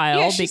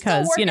while she's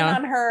because still working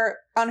on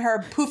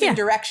her poofing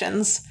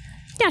directions.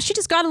 Yeah, she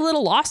just got a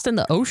little lost in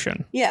the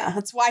ocean. Yeah,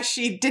 that's why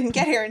she didn't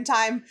get here in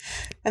time,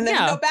 and there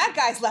were no bad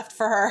guys left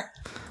for her.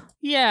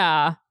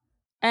 Yeah,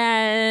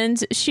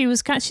 and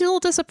she's a little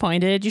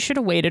disappointed. You should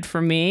have waited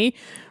for me,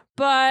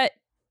 but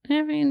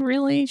I mean,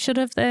 really, should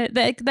have.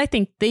 I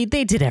think they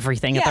did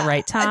everything at the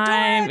right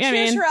time. Adora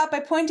cheers her up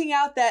by pointing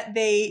out that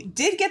they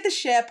did get the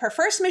ship. Her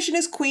first mission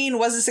as queen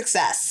was a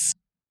success.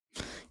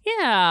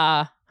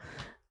 Yeah.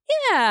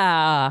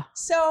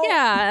 So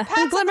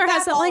and Glimmer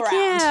has it like,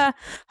 around.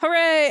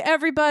 Hooray,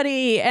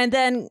 everybody. And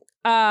then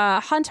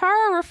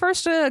Huntara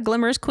refers to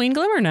Glimmer as Queen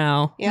Glimmer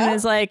now. Yeah. And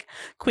is like,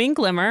 Queen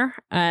Glimmer,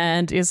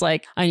 and is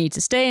like, I need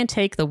to stay and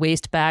take the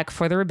waste back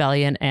for the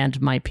rebellion and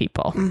my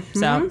people. Mm-hmm.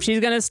 So she's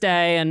going to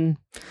stay and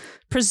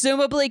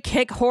presumably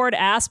kick Horde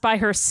ass by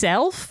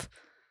herself.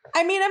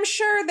 I mean, I'm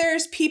sure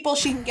there's people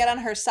she can get on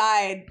her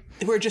side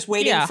who are just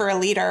waiting for a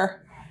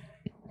leader.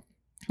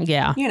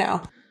 Yeah. You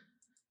know,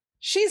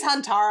 she's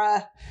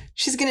Huntara.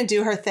 She's going to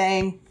do her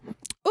thing.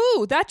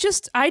 Ooh,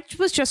 I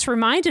was just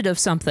reminded of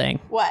something.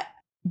 What?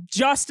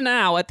 Just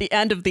now at the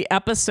end of the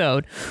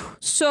episode.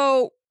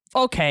 So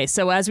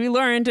as we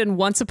learned in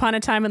Once Upon a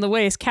Time in the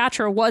Waste,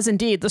 Catra was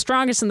indeed the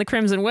strongest in the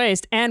Crimson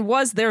Waste and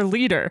was their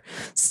leader.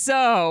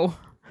 So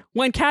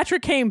when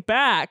Catra came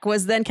back,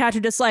 was then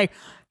Catra just like,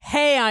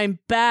 hey, I'm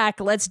back,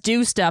 let's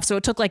do stuff. So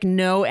it took like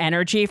no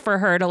energy for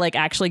her to like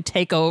actually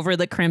take over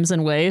the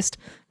Crimson Waste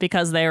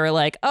because they were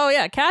like, oh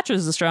yeah,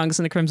 Catra's the strongest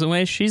in the Crimson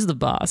Waste. She's the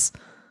boss.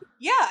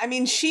 Yeah, I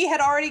mean, she had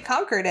already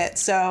conquered it,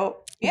 so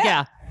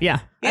yeah.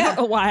 I don't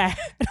know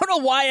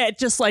why I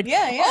just like,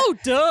 oh,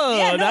 duh,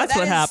 yeah, no, that's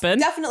what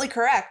happened. Definitely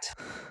correct.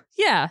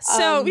 Yeah,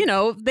 so,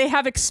 they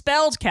have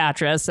expelled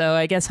Catra, so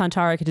I guess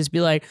Huntara could just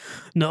be like,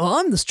 no,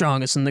 I'm the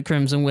strongest in the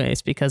Crimson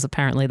Waste, because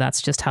apparently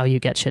that's just how you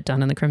get shit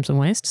done in the Crimson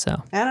Waste,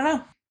 so. I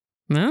don't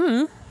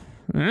know.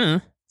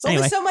 There's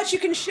only so much you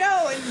can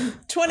show in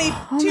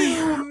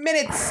 22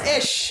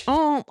 minutes-ish.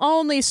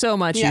 Only so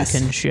much you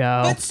can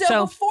show. But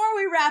so before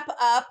we wrap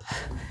up,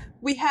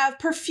 we have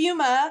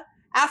Perfuma,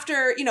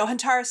 after,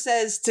 Huntara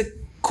says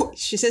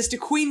to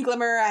Queen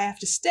Glimmer, I have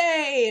to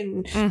stay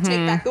and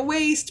take back the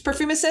waste.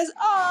 Perfuma says,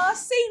 aw,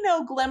 say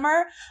no,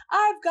 Glimmer.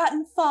 I've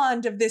gotten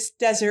fond of this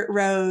desert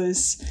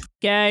rose.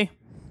 Gay.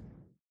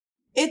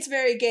 It's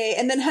very gay.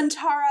 And then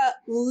Huntara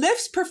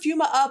lifts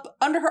Perfuma up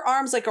under her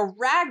arms like a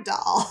rag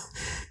doll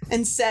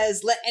and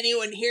says, let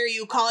anyone hear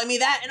you calling me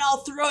that and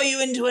I'll throw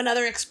you into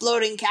another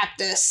exploding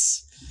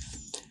cactus.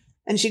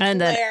 And she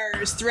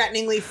glares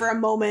threateningly for a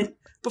moment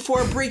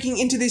before breaking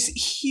into this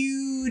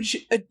huge,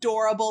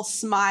 adorable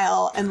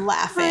smile and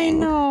laughing. I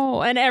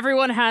know. And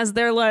everyone has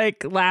their,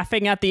 like,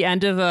 laughing at the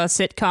end of a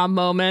sitcom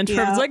moment.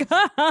 Where it's like,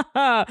 ha, ha,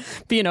 ha.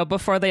 But,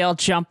 before they all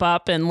jump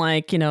up and,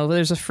 like,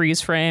 there's a freeze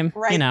frame.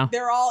 Right.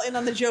 They're all in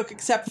on the joke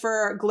except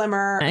for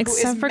Glimmer.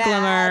 Except for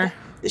Glimmer.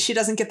 She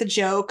doesn't get the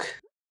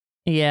joke.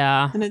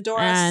 Yeah. And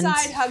Adora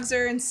side hugs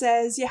her and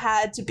says, you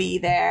had to be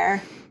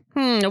there.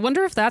 I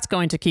wonder if that's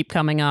going to keep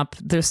coming up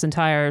this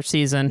entire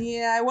season.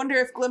 Yeah, I wonder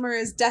if Glimmer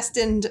is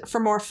destined for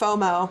more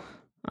FOMO.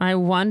 I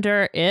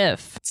wonder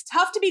if. It's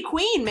tough to be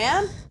queen,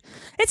 man.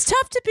 It's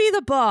tough to be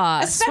the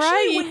boss,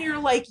 especially when you're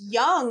like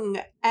young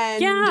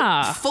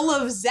and full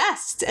of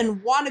zest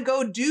and want to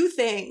go do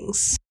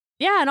things.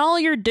 Yeah, and all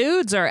your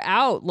dudes are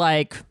out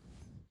like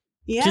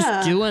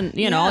just doing,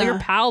 all your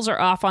pals are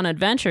off on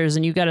adventures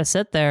and you got to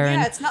sit there.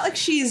 Yeah, it's not like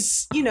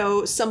she's,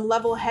 some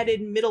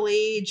level-headed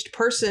middle-aged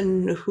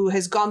person who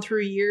has gone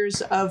through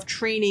years of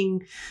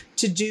training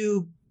to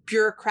do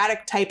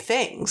bureaucratic type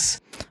things.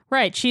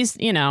 Right. She's,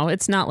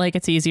 it's not like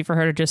it's easy for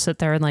her to just sit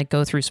there and like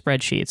go through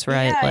spreadsheets,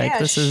 right?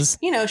 This is,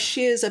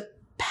 she is a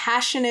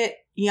passionate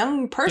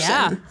young person.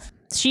 Yeah,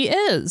 she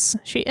is.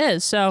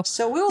 So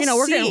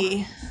we'll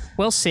see.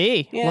 We'll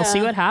see. Yeah. We'll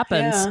see what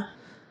happens. Yeah.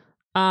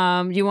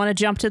 You want to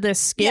jump to this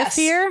skiff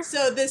here?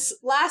 So this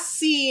last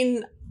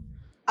scene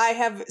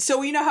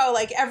so you know how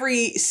like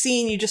every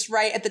scene you just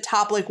write at the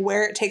top like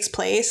where it takes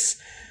place?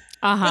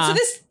 But so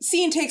this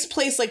scene takes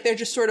place like they're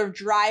just sort of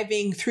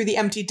driving through the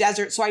empty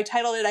desert. So I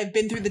titled it, I've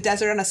been through the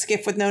desert on a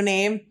skiff with no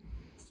name.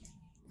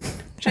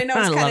 Which I know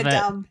is kind of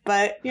dumb,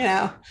 but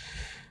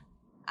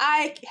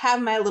I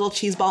have my little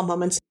cheeseball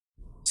moments.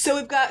 So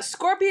we've got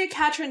Scorpia,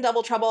 Catra, and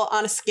Double Trouble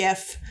on a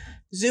skiff,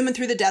 zooming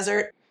through the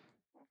desert.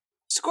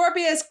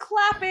 Scorpia is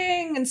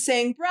clapping and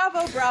saying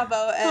bravo,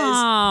 bravo,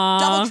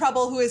 as Double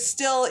Trouble, who is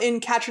still in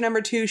Catra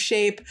number 2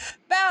 shape,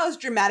 bows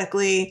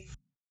dramatically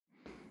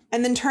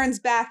and then turns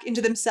back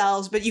into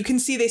themselves. But you can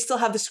see they still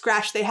have the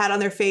scratch they had on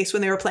their face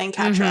when they were playing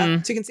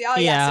Catra. So you can see,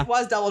 yes, it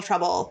was Double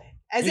Trouble.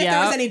 As if there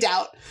was any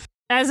doubt.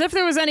 As if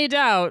there was any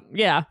doubt,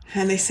 yeah.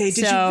 And they say,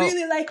 did you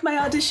really like my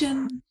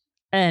audition?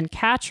 And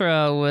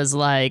Catra was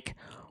like,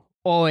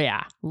 oh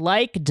yeah,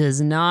 like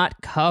does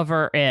not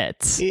cover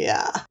it.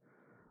 Yeah.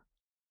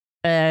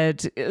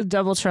 And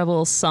Double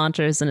Trouble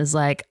saunters and is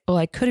like, oh,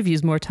 I could have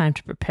used more time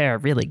to prepare,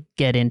 really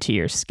get into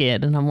your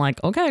skin. And I'm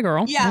like, okay,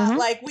 girl. Yeah,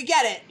 like, we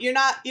get it. You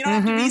don't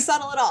have to be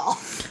subtle at all.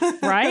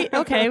 Right?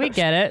 Okay, we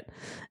get it.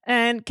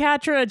 And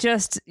Catra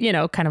just,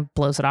 kind of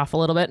blows it off a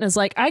little bit and is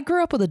like, I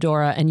grew up with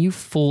Adora and you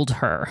fooled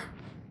her.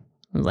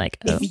 I'm like,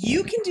 if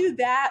you can do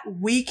that,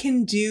 we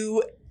can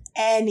do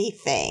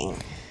anything.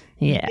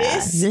 Yeah.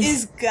 This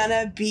is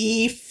gonna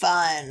be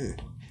fun.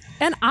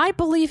 And I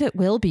believe it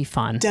will be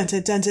fun. Dun,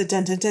 dun, dun, dun,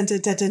 dun, dun, dun,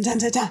 dun, dun,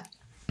 dun, dun.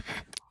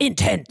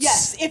 Intense.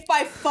 Yes, if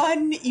by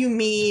fun you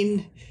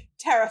mean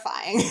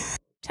terrifying.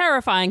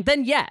 Terrifying,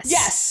 then yes.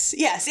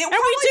 Yes. It will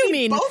probably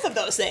be both of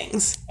those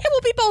things. It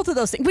will be both of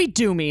those things. We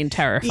do mean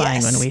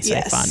terrifying when we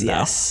say fun,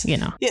 though.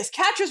 Yes,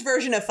 Catra's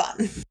version of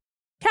fun.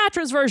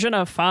 Catra's version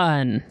of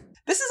fun.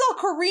 This is all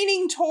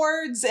careening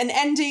towards an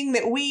ending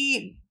that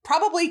we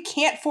probably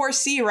can't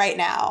foresee right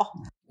now.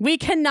 We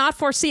cannot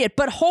foresee it,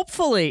 but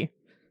hopefully...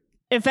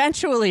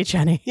 eventually,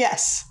 Jenny.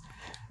 Yes.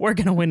 We're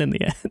going to win in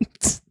the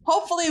end.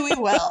 Hopefully we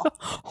will.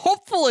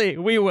 Hopefully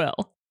we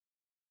will.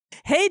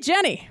 Hey,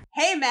 Jenny.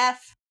 Hey,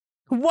 Meth.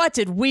 What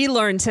did we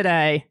learn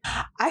today?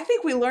 I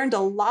think we learned a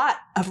lot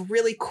of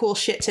really cool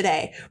shit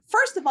today.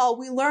 First of all,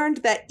 we learned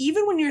that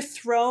even when you're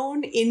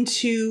thrown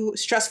into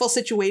stressful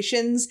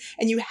situations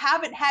and you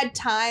haven't had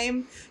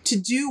time to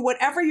do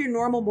whatever your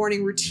normal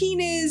morning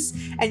routine is,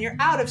 and you're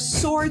out of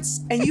sorts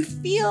and you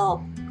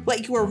feel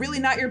like you are really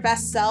not your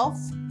best self,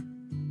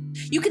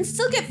 you can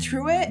still get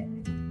through it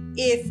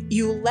if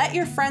you let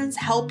your friends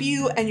help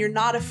you and you're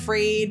not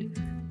afraid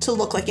to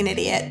look like an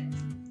idiot.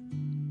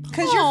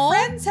 Because your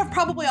friends have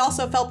probably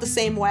also felt the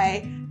same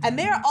way, and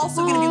they're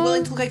also going to be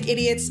willing to look like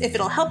idiots if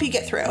it'll help you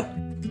get through.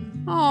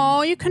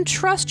 Oh, you can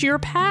trust your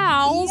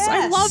pals. Yes,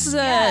 I love this.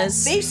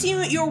 Yes. They've seen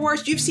you at your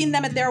worst. You've seen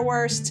them at their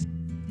worst.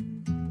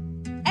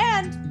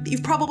 And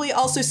you've probably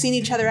also seen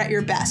each other at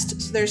your best.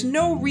 So there's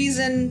no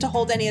reason to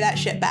hold any of that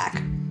shit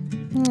back.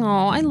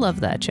 Oh, I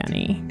love that,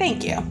 Jenny.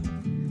 Thank you.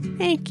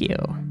 Thank you.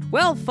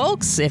 Well,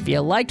 folks, if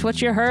you liked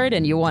what you heard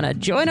and you want to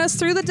join us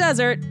through the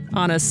desert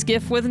on a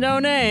skiff with no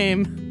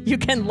name, you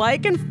can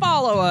like and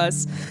follow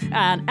us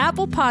on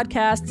Apple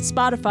Podcasts,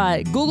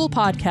 Spotify, Google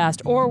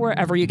Podcast, or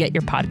wherever you get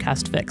your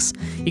podcast fix.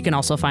 You can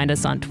also find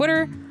us on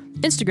Twitter,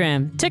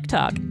 Instagram,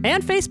 TikTok,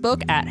 and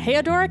Facebook at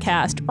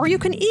HeyAdoraCast, or you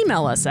can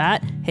email us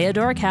at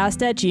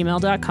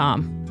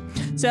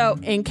heyadoracast@gmail.com. So,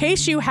 in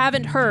case you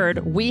haven't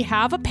heard, we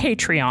have a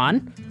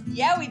Patreon.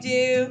 Yeah, we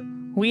do.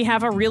 We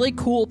have a really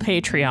cool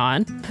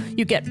Patreon.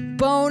 You get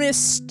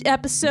bonus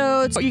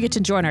episodes. You get to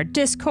join our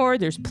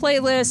Discord. There's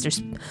playlists.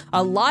 There's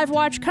a live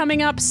watch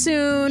coming up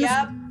soon.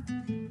 Yep.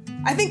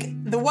 I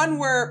think the one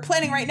we're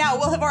planning right now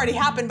will have already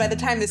happened by the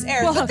time this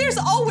airs, but there's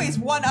always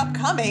one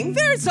upcoming.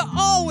 There's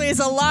always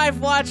a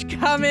live watch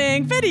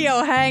coming.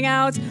 Video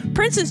hangouts.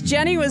 Princess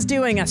Jenny was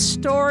doing a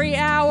story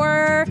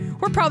hour.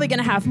 We're probably going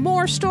to have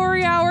more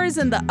story hours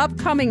in the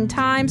upcoming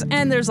times,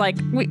 and there's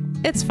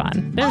it's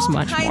fun. There's all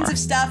much more. All kinds of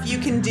stuff you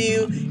can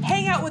do.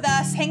 Hang out with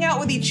us. Hang out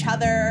with each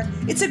other.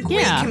 It's a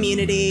great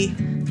community.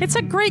 It's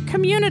a great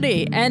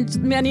community.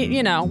 And many,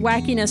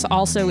 wackiness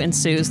also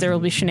ensues. There will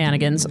be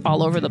shenanigans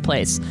all over the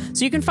place.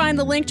 So you can find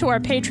the link to our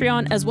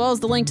Patreon as well as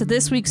the link to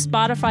this week's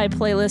Spotify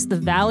playlist, The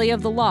Valley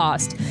of the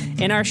Lost,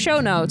 in our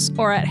show notes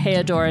or at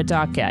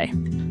heyadora.gay.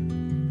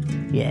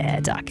 Yeah,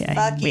 .gay.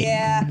 Fuck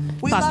yeah.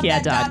 We love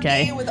that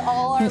 .gay with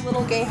all our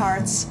little gay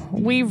hearts.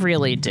 We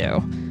really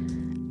do.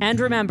 And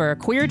remember,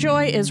 queer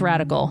joy is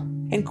radical.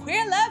 And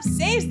queer love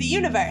saves the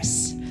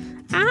universe.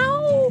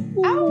 Ow!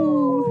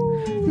 Ow!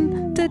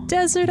 The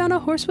desert on a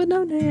horse with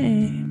no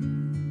name.